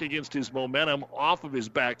it back against his momentum off of his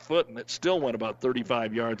back foot, and it still went about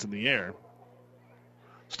 35 yards in the air.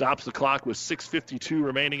 Stops the clock with 6:52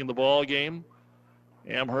 remaining in the ball game.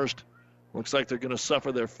 Amherst looks like they're going to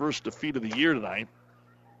suffer their first defeat of the year tonight.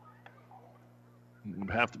 It would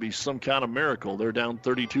have to be some kind of miracle. They're down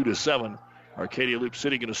 32-7. Arcadia Loop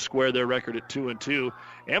City going to square their record at 2-2.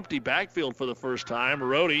 Empty backfield for the first time.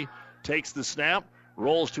 Rhodey takes the snap,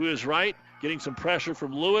 rolls to his right, getting some pressure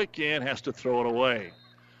from Lewick, and has to throw it away.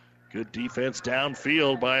 Good defense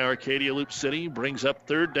downfield by Arcadia Loop City. Brings up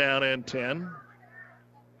 3rd down and 10.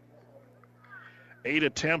 8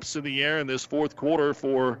 attempts in the air in this 4th quarter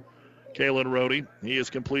for Kalen Rhodey. He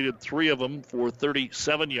has completed 3 of them for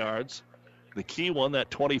 37 yards. The key one,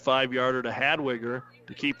 that 25-yarder to Hadwiger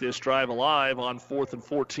to keep this drive alive on 4th and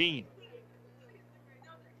 14.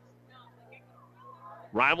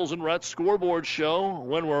 Rivals and Ruts scoreboard show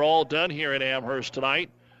when we're all done here in Amherst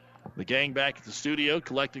tonight. The gang back at the studio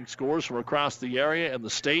collecting scores from across the area and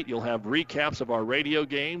the state. You'll have recaps of our radio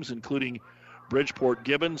games, including Bridgeport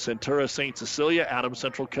Gibbon, Centura St. Cecilia, Adams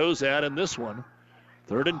Central Cozad, and this one.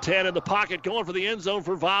 3rd and 10 in the pocket, going for the end zone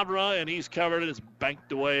for Vavra, and he's covered and it's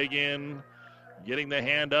banked away again. Getting the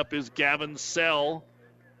hand up is Gavin Sell.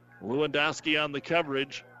 Lewandowski on the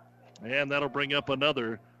coverage, and that'll bring up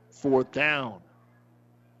another 4th down.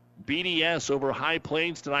 BDS over High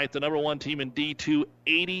Plains tonight, the number 1 team in D2,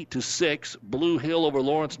 80-6. Blue Hill over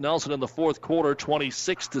Lawrence Nelson in the 4th quarter,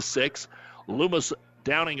 26-6. Loomis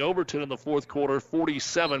downing Overton in the 4th quarter,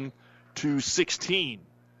 47-16.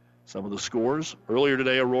 Some of the scores earlier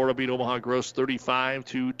today: Aurora beat Omaha Gross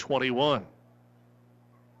 35-21.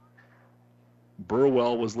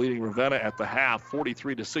 Burwell was leading Ravenna at the half,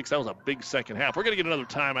 43-6. That was a big second half. We're going to get another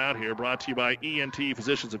timeout here, brought to you by ENT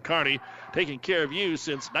Physicians of Kearney, taking care of you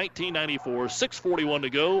since 1994. 6:41 to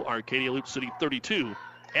go. Arcadia Loop City 32,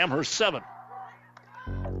 Amherst 7.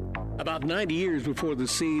 About 90 years before the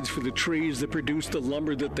seeds for the trees that produce the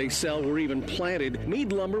lumber that they sell were even planted,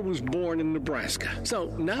 Mead Lumber was born in Nebraska. So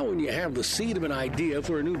now when you have the seed of an idea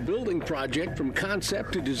for a new building project from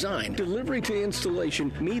concept to design, delivery to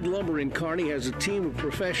installation, Mead Lumber in Kearney has a team of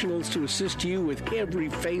professionals to assist you with every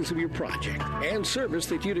phase of your project and service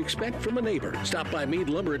that you'd expect from a neighbor. Stop by Mead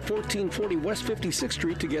Lumber at 1440 West 56th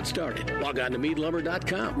Street to get started. Log on to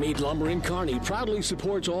meadlumber.com. Mead Lumber in Kearney proudly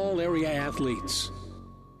supports all area athletes.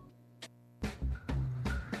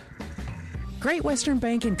 Great Western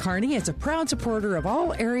Bank in Kearney is a proud supporter of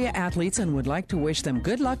all area athletes and would like to wish them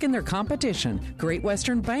good luck in their competition. Great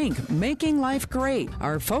Western Bank, making life great.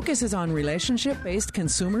 Our focus is on relationship-based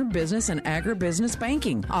consumer, business, and agribusiness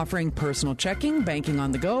banking, offering personal checking, banking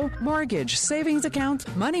on the go, mortgage, savings accounts,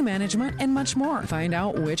 money management, and much more. Find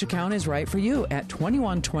out which account is right for you at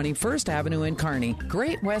 2120 First Avenue in Kearney.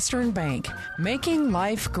 Great Western Bank, making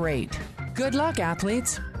life great. Good luck,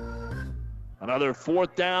 athletes. Another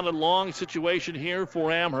 4th down and long situation here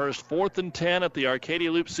for Amherst. 4th and 10 at the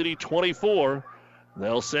Arcadia Loop City 24.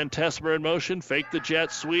 They'll send Tesmer in motion, fake the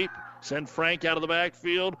jet sweep, send Frank out of the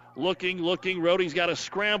backfield. Looking. Rody's got to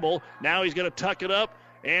scramble. Now he's going to tuck it up,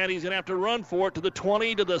 and he's going to have to run for it to the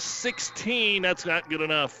 20, to the 16. That's not good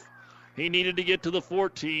enough. He needed to get to the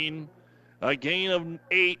 14. A gain of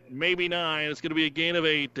 8, maybe 9. It's going to be a gain of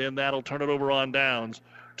 8, and that'll turn it over on downs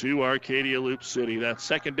to Arcadia Loop City. That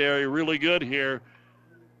secondary really good here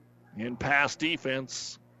in pass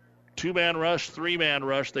defense. 2-man rush, 3-man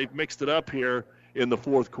rush. They've mixed it up here in the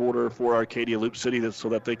 4th quarter for Arcadia Loop City so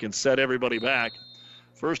that they can set everybody back.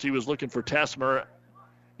 First he was looking for Tesmer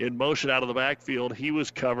in motion out of the backfield. He was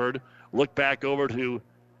covered. Look back over to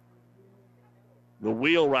the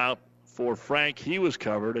wheel route for Frank. He was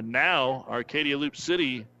covered. And now Arcadia Loop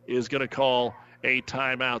City is going to call a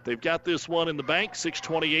timeout. They've got this one in the bank.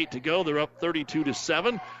 6:28 to go. They're up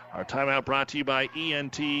 32-7. Our timeout brought to you by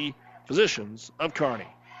ENT Physicians of Kearney.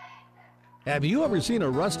 Have you ever seen a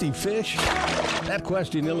rusty fish? That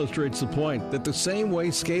question illustrates the point that the same way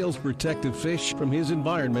scales protect a fish from his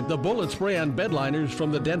environment, the bullet spray on bed liners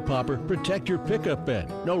from the Dent Popper protect your pickup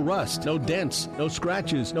bed. No rust, no dents, no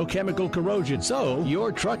scratches, no chemical corrosion. So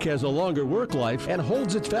your truck has a longer work life and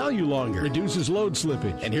holds its value longer, reduces load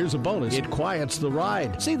slippage. And here's a bonus, it quiets the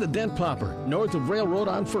ride. See the Dent Popper north of Railroad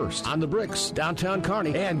on First, on the Bricks, downtown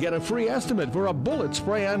Kearney, and get a free estimate for a bullet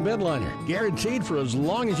spray on bed liner. Guaranteed for as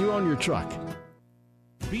long as you own your truck.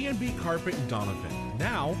 B&B Carpet in Donovan,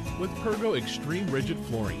 now with Pergo Extreme Rigid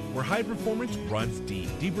Flooring, where high performance runs deep.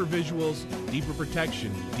 Deeper visuals, deeper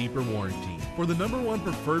protection, deeper warranty. For the #1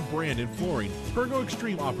 preferred brand in flooring, Pergo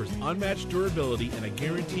Extreme offers unmatched durability and a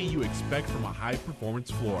guarantee you expect from a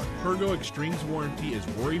high-performance floor. Pergo Extreme's warranty is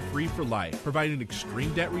worry-free for life, providing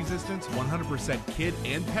extreme debt resistance, 100% kid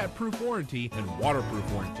and pet-proof warranty, and waterproof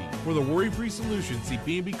warranty. For the worry-free solution, see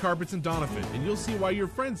B&B Carpets in Donovan, and you'll see why your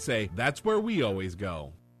friends say, that's where we always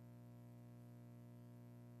go.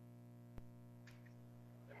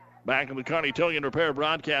 Back in the Kearney Towing and Repair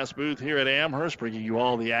broadcast booth here at Amherst, bringing you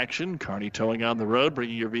all the action. Kearney Towing on the road,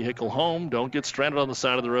 bringing your vehicle home. Don't get stranded on the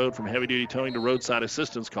side of the road. From heavy-duty towing to roadside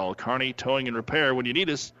assistance, call Kearney Towing and Repair. When you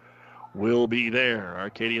need us, we'll be there.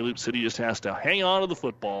 Arcadia Loop City just has to hang on to the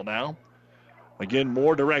football now. Again,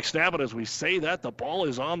 more direct snap, and as we say that, the ball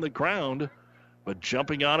is on the ground, but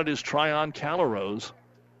jumping on it is Tryon Callarose.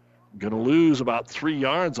 Going to lose about 3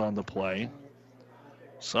 yards on the play.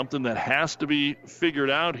 Something that has to be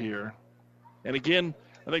figured out here. And again,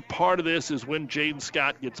 I think part of this is when Jaden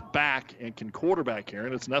Scott gets back and can quarterback here.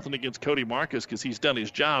 And it's nothing against Cody Marcus because he's done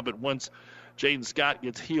his job. But once Jaden Scott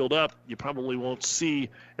gets healed up, you probably won't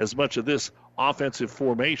see as much of this offensive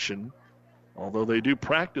formation. Although they do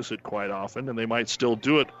practice it quite often, and they might still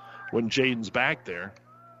do it when Jaden's back there.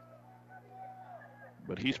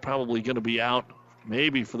 But he's probably going to be out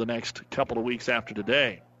maybe for the next couple of weeks after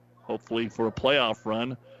today. Hopefully for a playoff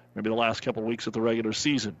run, maybe the last couple of weeks of the regular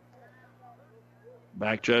season.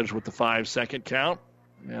 Back judge with the 5-second count.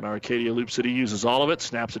 And Arcadia Loop City uses all of it,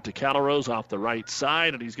 snaps it to Calrose off the right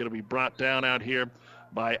side, and he's going to be brought down out here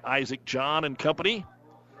by Isaac John and company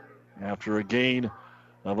after a gain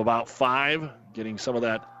of about 5, getting some of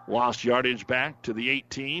that lost yardage back to the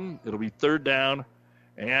 18. It'll be 3rd down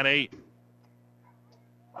and 8.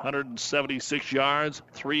 176 yards,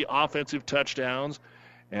 3 offensive touchdowns,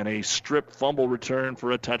 and a strip fumble return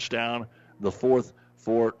for a touchdown, the 4th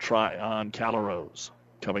for Tryon Calrose,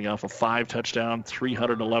 coming off a 5-touchdown,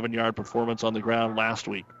 311-yard performance on the ground last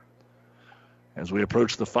week. As we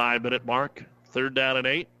approach the 5-minute mark, 3rd down and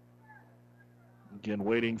 8. Again,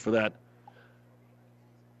 waiting for that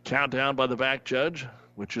countdown by the back judge,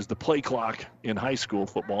 which is the play clock in high school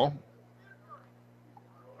football.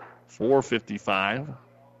 4:55.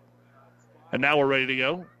 And now we're ready to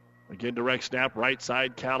go. Again, direct snap, right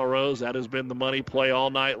side, Calrose. That has been the money play all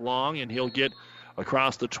night long, and he'll get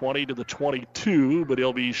across the 20 to the 22, but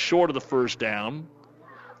he'll be short of the 1st down.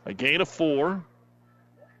 A gain of 4.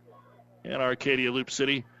 And Arcadia Loop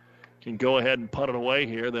City can go ahead and punt it away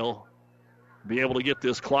here. They'll be able to get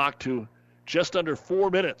this clock to just under 4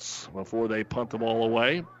 minutes before they punt them all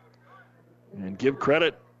away. And give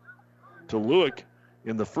credit to Loup.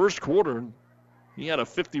 In the first quarter, he had a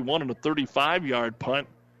 51 and a 35-yard punt.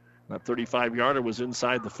 That 35-yarder was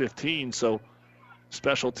inside the 15, so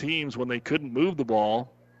special teams, when they couldn't move the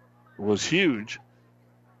ball, was huge.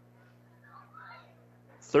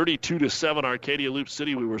 32-7 Arcadia Loop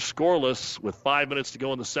City. We were scoreless with 5 minutes to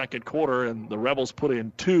go in the second quarter, and the Rebels put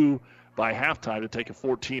in 2 by halftime to take a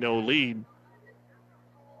 14-0 lead.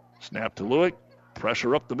 Snap to Loup.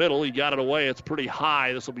 Pressure up the middle. He got it away. It's pretty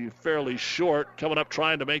high. This will be fairly short. Coming up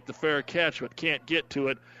trying to make the fair catch, but can't get to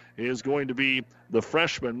it, is going to be the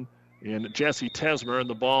freshman in Jesse Tesmer, and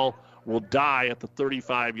the ball will die at the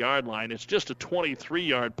 35-yard line. It's just a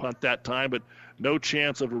 23-yard punt that time, but no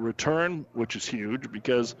chance of a return, which is huge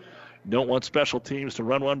because you don't want special teams to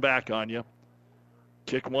run one back on you.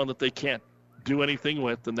 Kick one that they can't do anything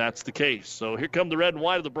with, and that's the case. So here come the red and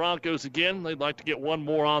white of the Broncos again. They'd like to get one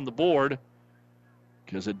more on the board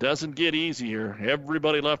because it doesn't get easier.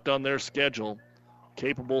 Everybody left on their schedule.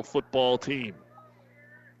 Capable football team.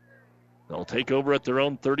 They'll take over at their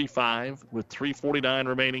own 35 with 3:49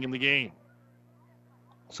 remaining in the game.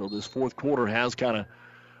 So this fourth quarter has kind of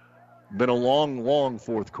been a long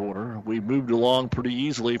fourth quarter. We moved along pretty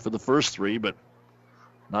easily for the first 3, but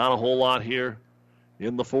not a whole lot here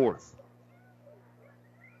in the fourth.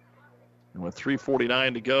 And with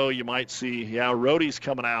 3:49 to go, you might see, Rody's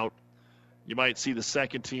coming out. You might see the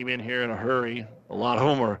second team in here in a hurry. A lot of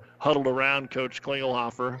them are huddled around Coach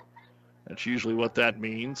Klingelhofer. That's usually what that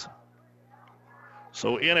means.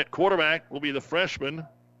 So in at quarterback will be the freshman,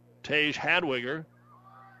 Tage Hadwiger.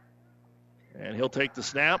 And he'll take the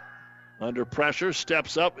snap. Under pressure,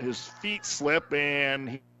 steps up, his feet slip,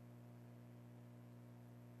 and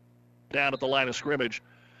down at the line of scrimmage.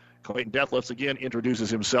 Clayton Deathlifts again introduces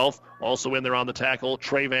himself. Also in there on the tackle,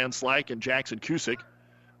 Trey Van Slyke and Jackson Cusick.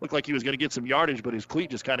 Looked like he was going to get some yardage, but his cleat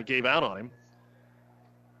just kind of gave out on him.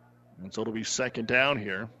 And so it'll be second down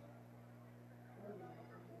here.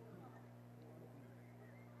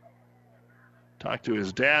 Talked to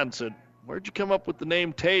his dad and said, "Where'd you come up with the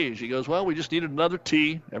name Tage?" He goes, "Well, we just needed another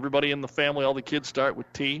T. Everybody in the family, all the kids start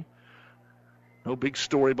with T. No big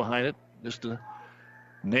story behind it. Just a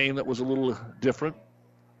name that was a little different."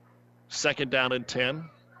 Second down and 10.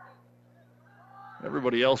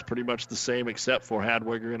 Everybody else pretty much the same except for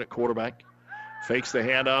Hadwiger in at quarterback. Fakes the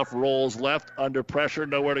handoff, rolls left, under pressure,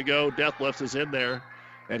 nowhere to go. Deathlifts is in there,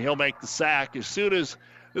 and he'll make the sack. As soon as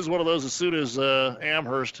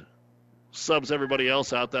Amherst subs everybody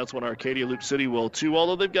else out, that's when Arcadia Loop City will too,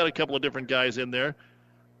 although they've got a couple of different guys in there.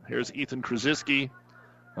 Here's Ethan Krasinski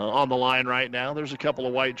on the line right now. There's a couple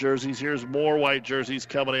of white jerseys. Here's more white jerseys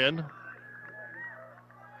coming in.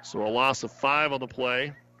 So a loss of 5 on the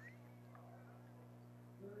play.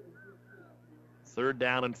 Third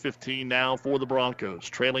down and 15 now for the Broncos,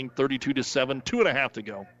 trailing 32-7, 2.5 to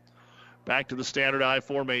go. Back to the standard I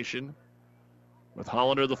formation with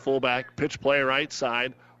Hollander, the fullback, pitch play right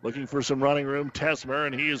side, looking for some running room. Tesmer,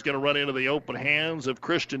 and he is going to run into the open hands of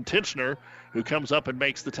Christian Tinchner, who comes up and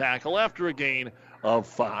makes the tackle after a gain of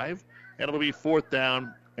 5, and it'll be 4th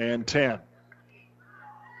down and 10.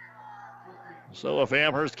 So if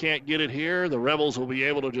Amherst can't get it here, the Rebels will be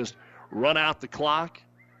able to just run out the clock,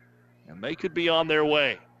 and they could be on their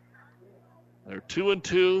way. They're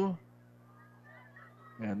 2-2,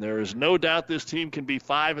 and there is no doubt this team can be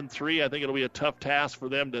 5-3. I think it'll be a tough task for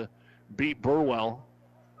them to beat Burwell,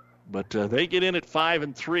 but they get in at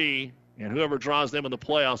 5-3, and whoever draws them in the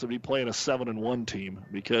playoffs will be playing a 7-1 team,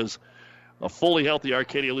 because a fully healthy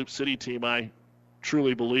Arcadia Loop City team, I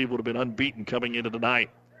truly believe would have been unbeaten coming into tonight.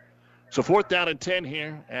 So 4th down and 10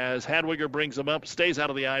 here as Hadwiger brings him up, stays out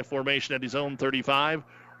of the I formation at his own 35,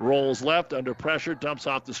 rolls left under pressure, dumps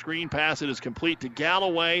off the screen pass. It is complete to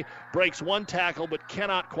Galloway, breaks one tackle but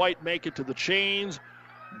cannot quite make it to the chains.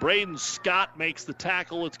 Braden Scott makes the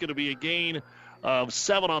tackle. It's going to be a gain of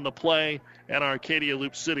 7 on the play, and Arcadia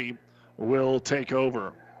Loup City will take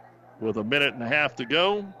over. With a minute and a half to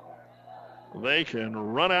go, they can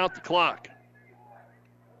run out the clock.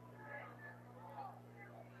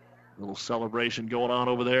 Little celebration going on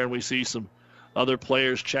over there, and we see some other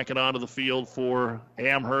players checking onto the field for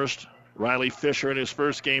Amherst. Riley Fisher in his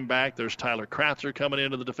first game back. There's Tyler Kratzer coming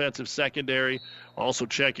into the defensive secondary. Also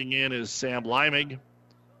checking in is Sam Limig.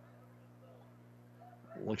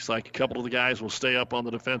 Looks like a couple of the guys will stay up on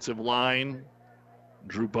the defensive line.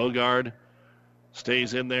 Drew Bogard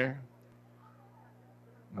stays in there.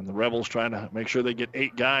 And the Rebels trying to make sure they get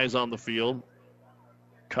 8 guys on the field.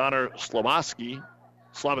 Connor Slobachevsky,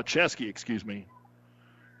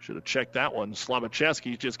 Should have checked that one.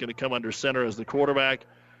 Slobachevsky's just going to come under center as the quarterback.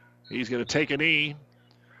 He's going to take a knee.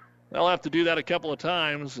 They'll have to do that a couple of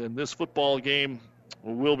times, and this football game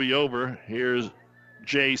will be over. Here's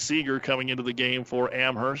Jay Seeger coming into the game for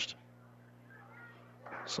Amherst.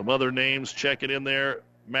 Some other names checking in there.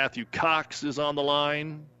 Matthew Cox is on the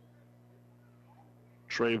line.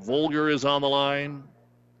 Trey Volger is on the line.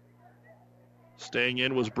 Staying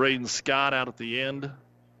in was Braden Scott out at the end.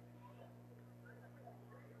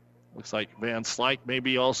 Looks like Van Slyke may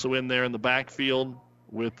be also in there in the backfield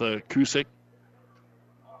with Kusick.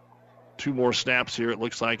 2 more snaps here, it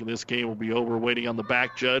looks like, and this game will be over. Waiting on the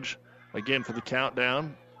back judge again for the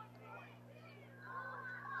countdown.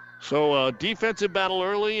 So defensive battle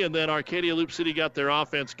early, and then Arcadia Loup City got their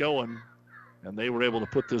offense going, and they were able to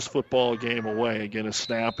put this football game away. Again, a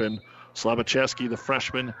snap, and Slobachevsky, the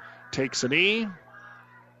freshman, takes a knee.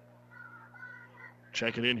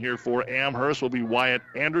 Checking in here for Amherst will be Wyatt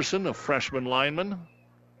Anderson, a freshman lineman.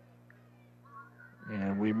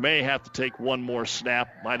 And we may have to take one more snap.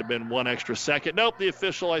 Might have been 1 extra second. Nope, the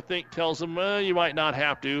official, I think, tells them you might not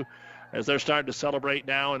have to, as they're starting to celebrate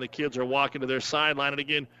now, and the kids are walking to their sideline. And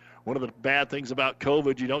again, one of the bad things about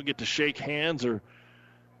COVID, you don't get to shake hands or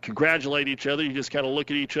congratulate each other. You just kind of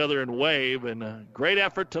look at each other and wave. And great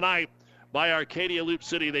effort tonight by Arcadia Loup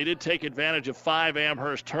City. They did take advantage of 5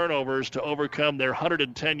 Amherst turnovers to overcome their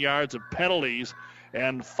 110 yards of penalties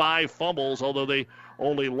and 5 fumbles, although they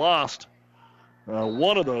only lost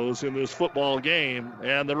one of those in this football game.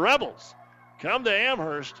 And the Rebels come to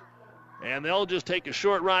Amherst, and they'll just take a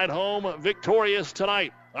short ride home victorious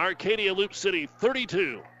tonight. Arcadia Loup City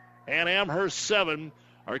 32 and Amherst 7.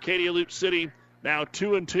 Arcadia Loup City now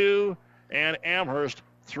 2-2, and Amherst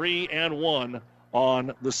 3-1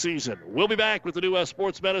 on the season. We'll be back with the new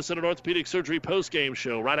Sports Medicine and Orthopedic Surgery postgame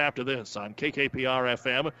show right after this on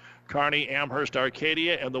KKPR-FM, Kearney, Amherst,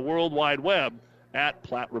 Arcadia, and the World Wide Web at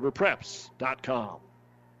PlatteRiverPreps.com.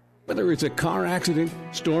 Whether it's a car accident,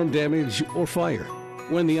 storm damage, or fire,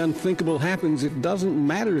 when the unthinkable happens, it doesn't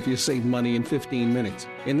matter if you save money in 15 minutes.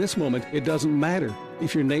 In this moment, it doesn't matter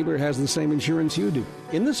if your neighbor has the same insurance you do.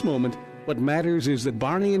 In this moment, what matters is that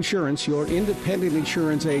Barney Insurance, your independent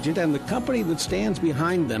insurance agent, and the company that stands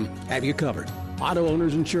behind them have you covered. Auto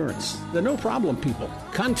Owners Insurance, the no-problem people.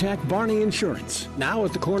 Contact Barney Insurance, now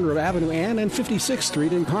at the corner of Avenue Ann and 56th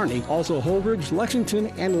Street in Kearney. Also Holdridge, Lexington,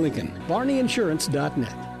 and Lincoln.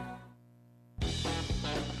 BarneyInsurance.net.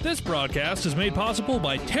 This broadcast is made possible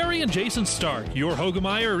by Terry and Jason Stark, your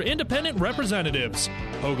Hogemeyer independent representatives.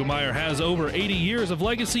 Hogemeyer has over 80 years of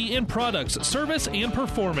legacy in products, service, and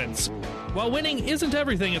performance. While winning isn't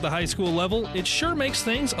everything at the high school level, it sure makes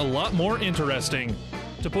things a lot more interesting.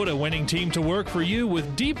 To put a winning team to work for you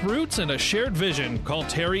with deep roots and a shared vision, call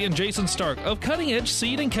Terry and Jason Stark of Cutting Edge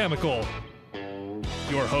Seed and Chemical.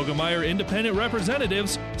 Your Hogemeyer independent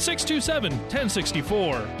representatives,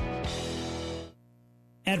 627-1064.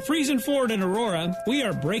 At Friesen Ford in Aurora, we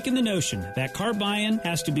are breaking the notion that car buying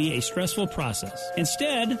has to be a stressful process.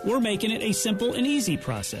 Instead, we're making it a simple and easy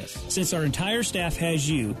process, since our entire staff has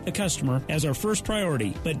you, the customer, as our first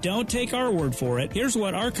priority. But don't take our word for it. Here's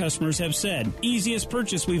what our customers have said. Easiest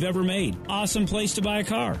purchase we've ever made. Awesome place to buy a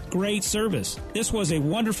car. Great service. This was a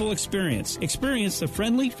wonderful experience. Experience the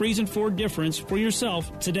friendly Friesen Ford difference for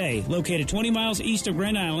yourself today. Located 20 miles east of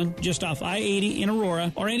Grand Island, just off I-80 in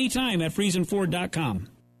Aurora, or anytime at FriesenFord.com.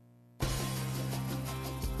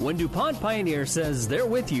 When DuPont Pioneer says they're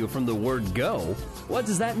with you from the word go, what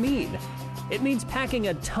does that mean? It means packing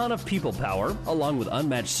a ton of people power, along with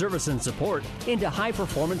unmatched service and support, into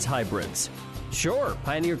high-performance hybrids. Sure,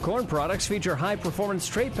 Pioneer Corn products feature high-performance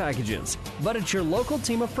trait packages, but it's your local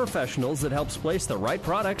team of professionals that helps place the right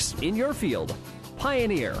products in your field.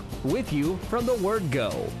 Pioneer, with you from the word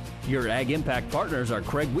go. Your Ag Impact partners are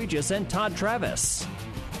Craig Weegis and Todd Travis.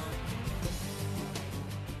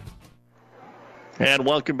 And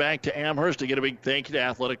welcome back to Amherst. Again, a big thank you to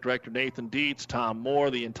Athletic Director Nathan Dietz, Tom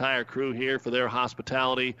Moore, the entire crew here for their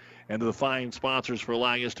hospitality, and to the fine sponsors for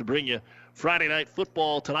allowing us to bring you Friday Night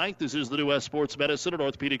Football tonight. This is the New West Sports Medicine and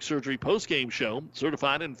Orthopedic Surgery postgame show.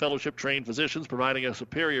 Certified and fellowship-trained physicians providing a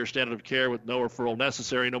superior standard of care with no referral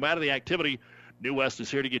necessary. No matter the activity, New West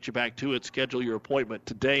is here to get you back to it. Schedule your appointment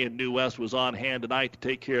today, and New West was on hand tonight to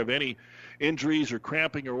take care of any injuries or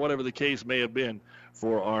cramping or whatever the case may have been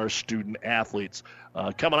for our student athletes.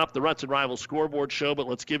 Coming up, the Ruts and Rivals scoreboard show, but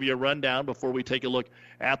let's give you a rundown before we take a look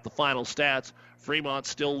at the final stats. Fremont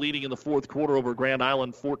still leading in the fourth quarter over Grand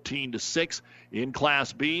Island 14-6 in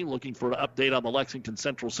Class B. Looking for an update on the Lexington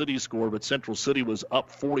Central City score, but Central City was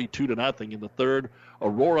up 42-0 in the third.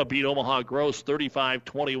 Aurora beat Omaha Gross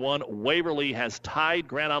 35-21. Waverly has tied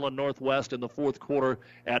Grand Island Northwest in the fourth quarter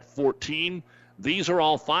at 14. These are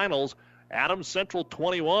all finals. Adams Central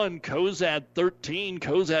 21, Cozad 13.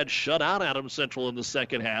 Cozad shut out Adams Central in the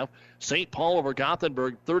second half. St. Paul over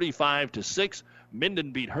Gothenburg 35-6.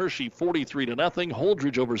 Minden beat Hershey 43-0.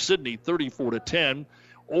 Holdridge over Sydney 34-10.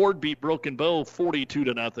 Ord beat Broken Bow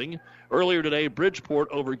 42-0. Earlier today, Bridgeport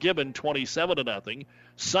over Gibbon 27-0.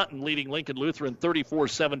 Sutton leading Lincoln Lutheran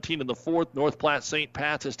 34-17 in the fourth. North Platte St.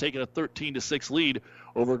 Pat's has taken a 13-6 lead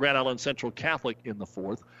over Grand Island Central Catholic in the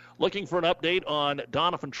fourth. Looking for an update on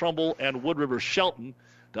Donovan Trumbull and Wood River Shelton.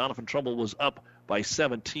 Donovan Trumbull was up by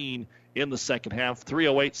 17 in the second half.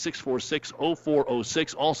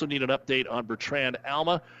 308-646-0406. Also need an update on Bertrand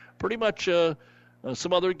Alma. Pretty much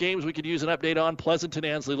some other games we could use an update on. Pleasanton,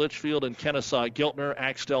 Ansley Litchfield, and Kennesaw Giltner.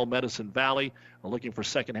 Axtell, Medicine Valley. Looking for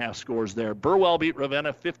second half scores there. Burwell beat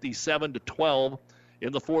Ravenna 57-12.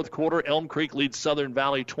 In the fourth quarter, Elm Creek leads Southern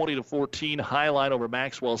Valley 20-14. Highline over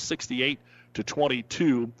Maxwell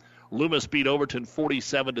 68-22. Loomis beat Overton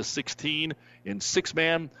 47-16. In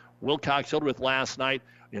six-man, Wilcox Hildreth last night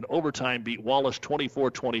in overtime beat Wallace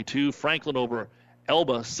 24-22. Franklin over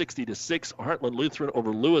Elba 60-6. Heartland Lutheran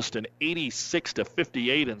over Lewiston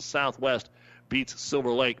 86-58. And Southwest beats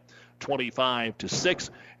Silver Lake 25-6.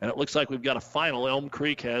 And it looks like we've got a final. Elm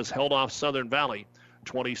Creek has held off Southern Valley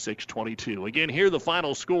 26-22. Again, here the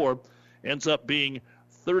final score ends up being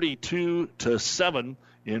 32-7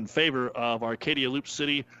 in favor of Arcadia Loup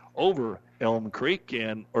City over Elm Creek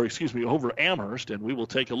over Amherst, and we will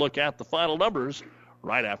take a look at the final numbers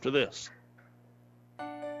right after this.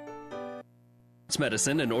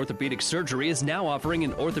 Medicine and Orthopedic Surgery is now offering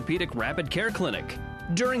an orthopedic rapid care clinic.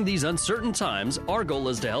 During these uncertain times, our goal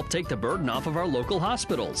is to help take the burden off of our local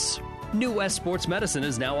hospitals. New West Sports Medicine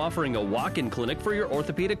is now offering a walk-in clinic for your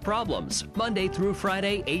orthopedic problems, Monday through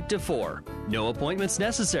Friday, 8 to 4. No appointments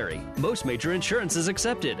necessary. Most major insurance is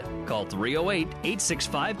accepted. Call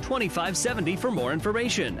 308-865-2570 for more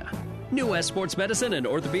information. New West Sports Medicine and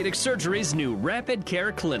Orthopedic Surgery's new Rapid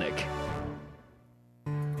Care Clinic.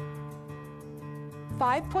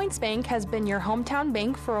 5 Points Bank has been your hometown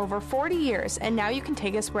bank for over 40 years, and now you can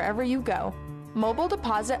take us wherever you go. Mobile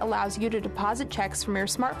Deposit allows you to deposit checks from your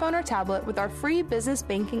smartphone or tablet with our free business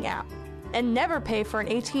banking app. And never pay for an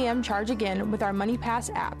ATM charge again with our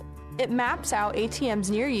MoneyPass app. It maps out ATMs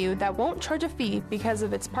near you that won't charge a fee because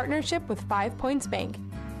of its partnership with 5 Points Bank.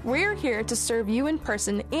 We're here to serve you in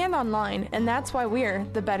person and online, and that's why we're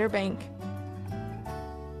the better bank.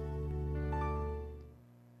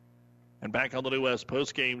 And back on the New West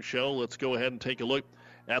postgame show, let's go ahead and take a look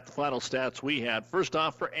at the final stats we had. First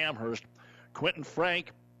off for Amherst, Quentin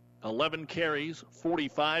Frank, 11 carries,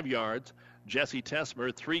 45 yards. Jesse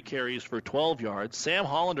Tessmer, 3 carries for 12 yards. Sam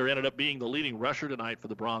Hollander ended up being the leading rusher tonight for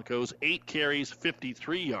the Broncos, 8 carries,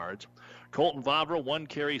 53 yards. Colton Vavra, 1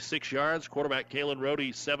 carry, 6 yards. Quarterback Kalen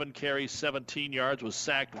Rohde, 7 carries, 17 yards, was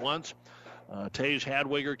sacked once. Tage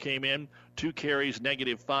Hadwiger came in, 2 carries,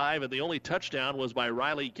 -5, and the only touchdown was by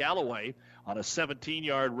Riley Galloway on a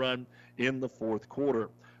 17-yard run in the fourth quarter.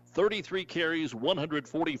 33 carries,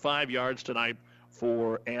 145 yards tonight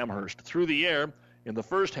for Amherst. Through the air, in the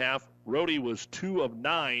first half, Rohde was 2 of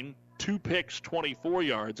 9, 2 picks, 24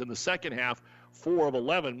 yards. In the second half, 4 of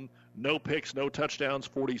 11, no picks, no touchdowns,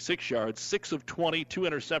 46 yards. 6 of 20, 2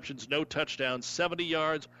 interceptions, no touchdowns, 70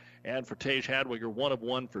 yards. And for Tage Hadwiger, 1 of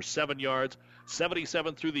 1 for 7 yards.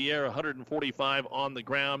 77 through the air, 145 on the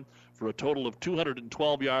ground for a total of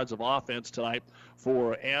 212 yards of offense tonight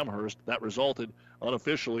for Amherst. That resulted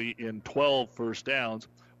unofficially in 12 first downs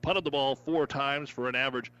punted the ball 4 times for an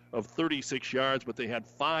average of 36 yards, but they had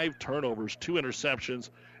 5 turnovers, 2 interceptions,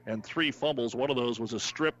 and 3 fumbles. One of those was a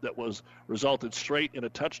strip that resulted straight in a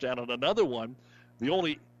touchdown, and another one, the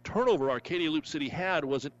only turnover Arcadia Loop City had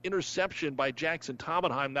was an interception by Jackson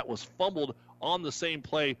Tobenheim that was fumbled on the same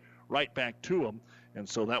play right back to him, and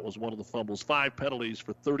so that was one of the fumbles. 5 penalties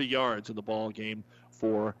for 30 yards in the ball game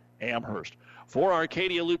for Amherst. For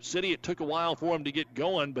Arcadia Loop City, it took a while for him to get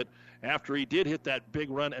going, but after he did hit that big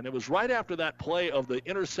run, and it was right after that play of the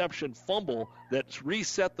interception fumble that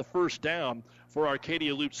reset the first down for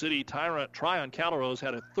Arcadia Loop City. Tryon Calrose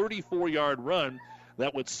had a 34-yard run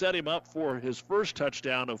that would set him up for his first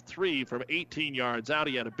touchdown of 3 from 18 yards out.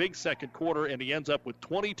 He had a big second quarter, and he ends up with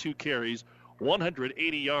 22 carries,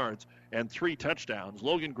 180 yards, and 3 touchdowns.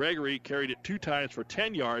 Logan Gregory carried it 2 times for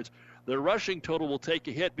 10 yards. Their rushing total will take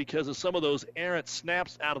a hit because of some of those errant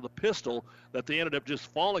snaps out of the pistol that they ended up just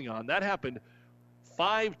falling on. That happened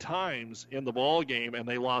 5 times in the ball game, and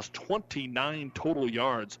they lost 29 total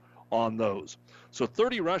yards on those. So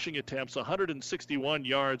 30 rushing attempts, 161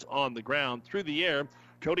 yards on the ground. Through the air,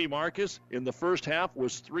 Cody Marcus in the first half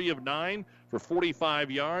was 3 of 9 for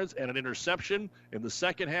 45 yards and an interception. In the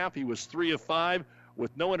second half, he was 3 of 5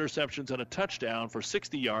 with no interceptions and a touchdown for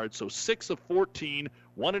 60 yards. So 6 of 14,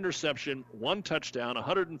 1 interception, 1 touchdown,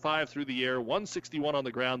 105 through the air, 161 on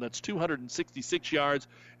the ground. That's 266 yards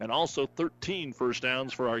and also 13 first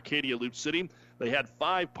downs for Arcadia Loop City. They had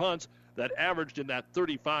 5 punts that averaged in that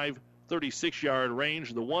 35, 36-yard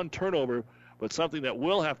range. The 1 turnover, but something that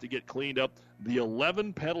will have to get cleaned up, the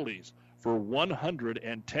 11 penalties for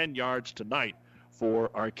 110 yards tonight for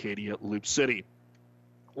Arcadia Loop City.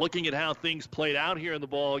 Looking at how things played out here in the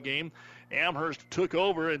ball game, Amherst took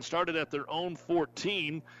over and started at their own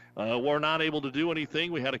 14. Were not able to do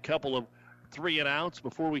anything. We had a couple of 3-and-outs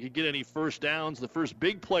before we could get any first downs. The first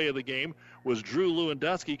big play of the game was Drew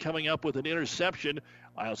Lewandowski coming up with an interception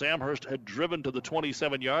as Amherst had driven to the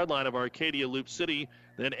 27-yard line of Arcadia Loop City.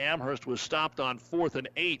 Then Amherst was stopped on 4th and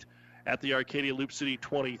 8 at the Arcadia Loop City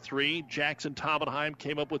 23. Jackson Tobenheim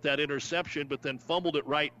came up with that interception, but then fumbled it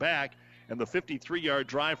right back. And the 53-yard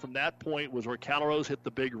drive from that point was where Calrose hit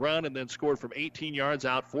the big run and then scored from 18 yards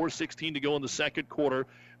out, 4:16 to go in the second quarter,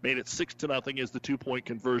 made it 6-0 as the 2-point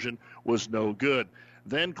conversion was no good.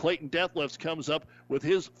 Then Clayton Deathlefs comes up with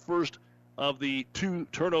his first of the 2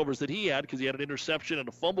 turnovers that he had because he had an interception and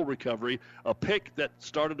a fumble recovery, a pick that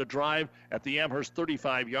started a drive at the Amherst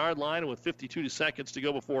 35-yard line, and with 52 seconds to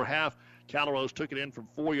go before half, Calrose took it in from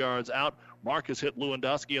 4 yards out. Marcus hit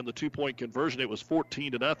Lewandowski on the 2-point conversion. It was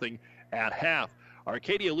 14-0 at half.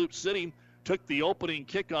 Arcadia Loop City took the opening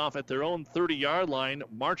kickoff at their own 30-yard line,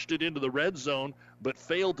 marched it into the red zone, but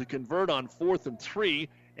failed to convert on 4th and 3,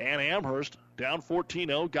 and Amherst, down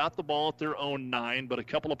 14-0, got the ball at their own 9, but a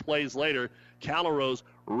couple of plays later, Calrose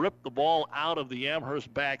ripped the ball out of the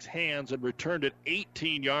Amherst back's hands and returned it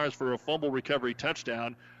 18 yards for a fumble recovery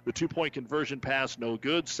touchdown. The 2-point conversion pass no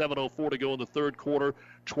good. 7:04 to go in the third quarter,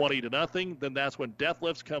 20-0. Then that's when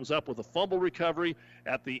Deathlefs comes up with a fumble recovery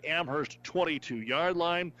at the Amherst 22-yard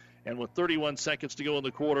line. And with 31 seconds to go in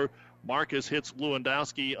the quarter, Marcus hits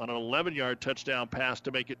Lewandowski on an 11-yard touchdown pass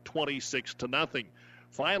to make it 26-0.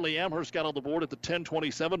 Finally, Amherst got on the board at the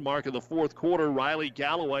 10:27 mark of the fourth quarter. Riley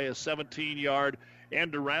Galloway, a 17-yard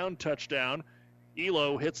end-around touchdown.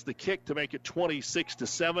 Elo hits the kick to make it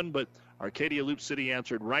 26-7, but Arcadia Loop City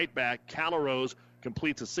answered right back. Calrose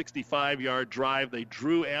completes a 65-yard drive. They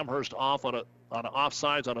drew Amherst off on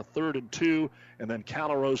offsides on a 3rd and 2, and then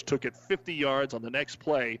Calrose took it 50 yards on the next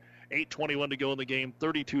play. 8:21 to go in the game,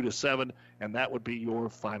 32-7, and that would be your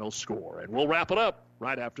final score. And we'll wrap it up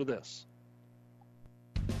right after this.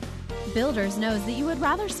 Builders knows that you would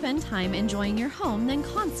rather spend time enjoying your home than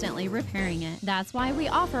constantly repairing it. That's why we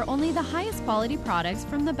offer only the highest quality products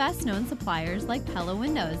from the best known suppliers like Pella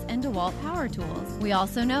Windows and DeWalt Power Tools. We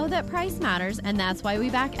also know that price matters, and that's why we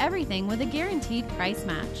back everything with a guaranteed price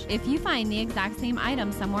match. If you find the exact same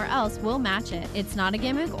item somewhere else, we'll match it. It's not a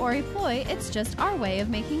gimmick or a ploy, it's just our way of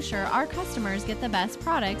making sure our customers get the best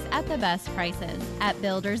products at the best prices. At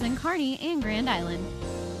Builders in Kearney and Grand Island.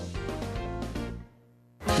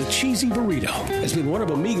 The cheesy burrito has been one of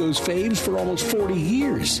Amigo's faves for almost 40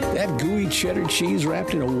 years. That gooey cheddar cheese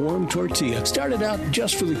wrapped in a warm tortilla started out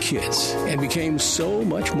just for the kids and became so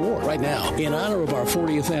much more. Right now, in honor of our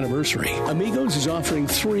 40th anniversary, Amigo's is offering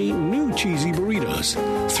 3 new cheesy burritos.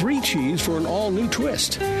 3 cheese for an all-new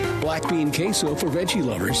twist. Black bean queso for veggie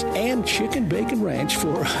lovers, and chicken bacon ranch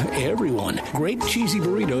for everyone. Great cheesy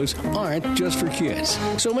burritos aren't just for kids.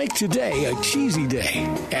 So make today a cheesy day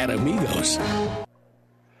at Amigo's.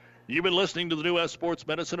 You've been listening to the New West Sports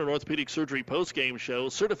Medicine and Orthopedic Surgery postgame show.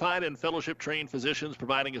 Certified and fellowship-trained physicians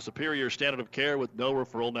providing a superior standard of care with no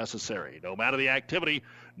referral necessary. No matter the activity,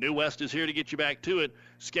 New West is here to get you back to it.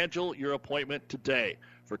 Schedule your appointment today.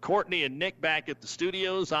 For Courtney and Nick back at the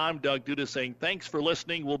studios, I'm Doug Duda saying thanks for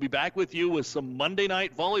listening. We'll be back with you with some Monday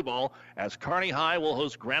night volleyball as Kearney High will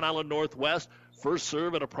host Grand Island Northwest. First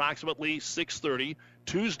serve at approximately 6:30.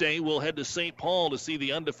 Tuesday, we'll head to St. Paul to see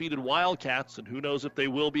the undefeated Wildcats, and who knows if they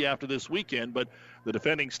will be after this weekend, but the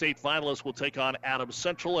defending state finalists will take on Adams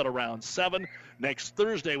Central at around 7. Next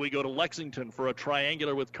Thursday, we go to Lexington for a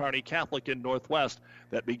triangular with Kearney Catholic in Northwest.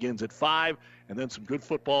 That begins at 5, and then some good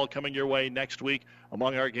football coming your way next week.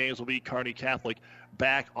 Among our games will be Kearney Catholic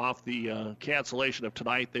back off the cancellation of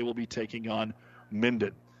tonight. They will be taking on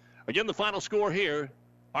Minden. Again, the final score here,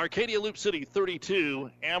 Arcadia Loup City 32,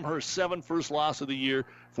 Amherst 7, first loss of the year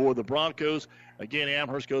for the Broncos. Again,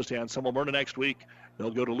 Amherst goes to Anselmo Myrna next week.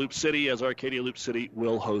 They'll go to Loup City as Arcadia Loup City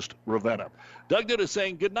will host Ravenna. Doug Duda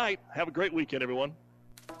saying good night. Have a great weekend, everyone.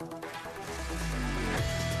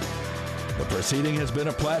 The proceeding has been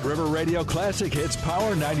a Platte River Radio Classic Hits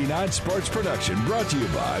Power 99 sports production brought to you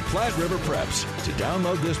by Platte River Preps. To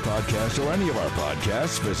download this podcast or any of our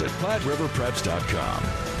podcasts, visit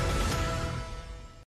PlatteRiverPreps.com.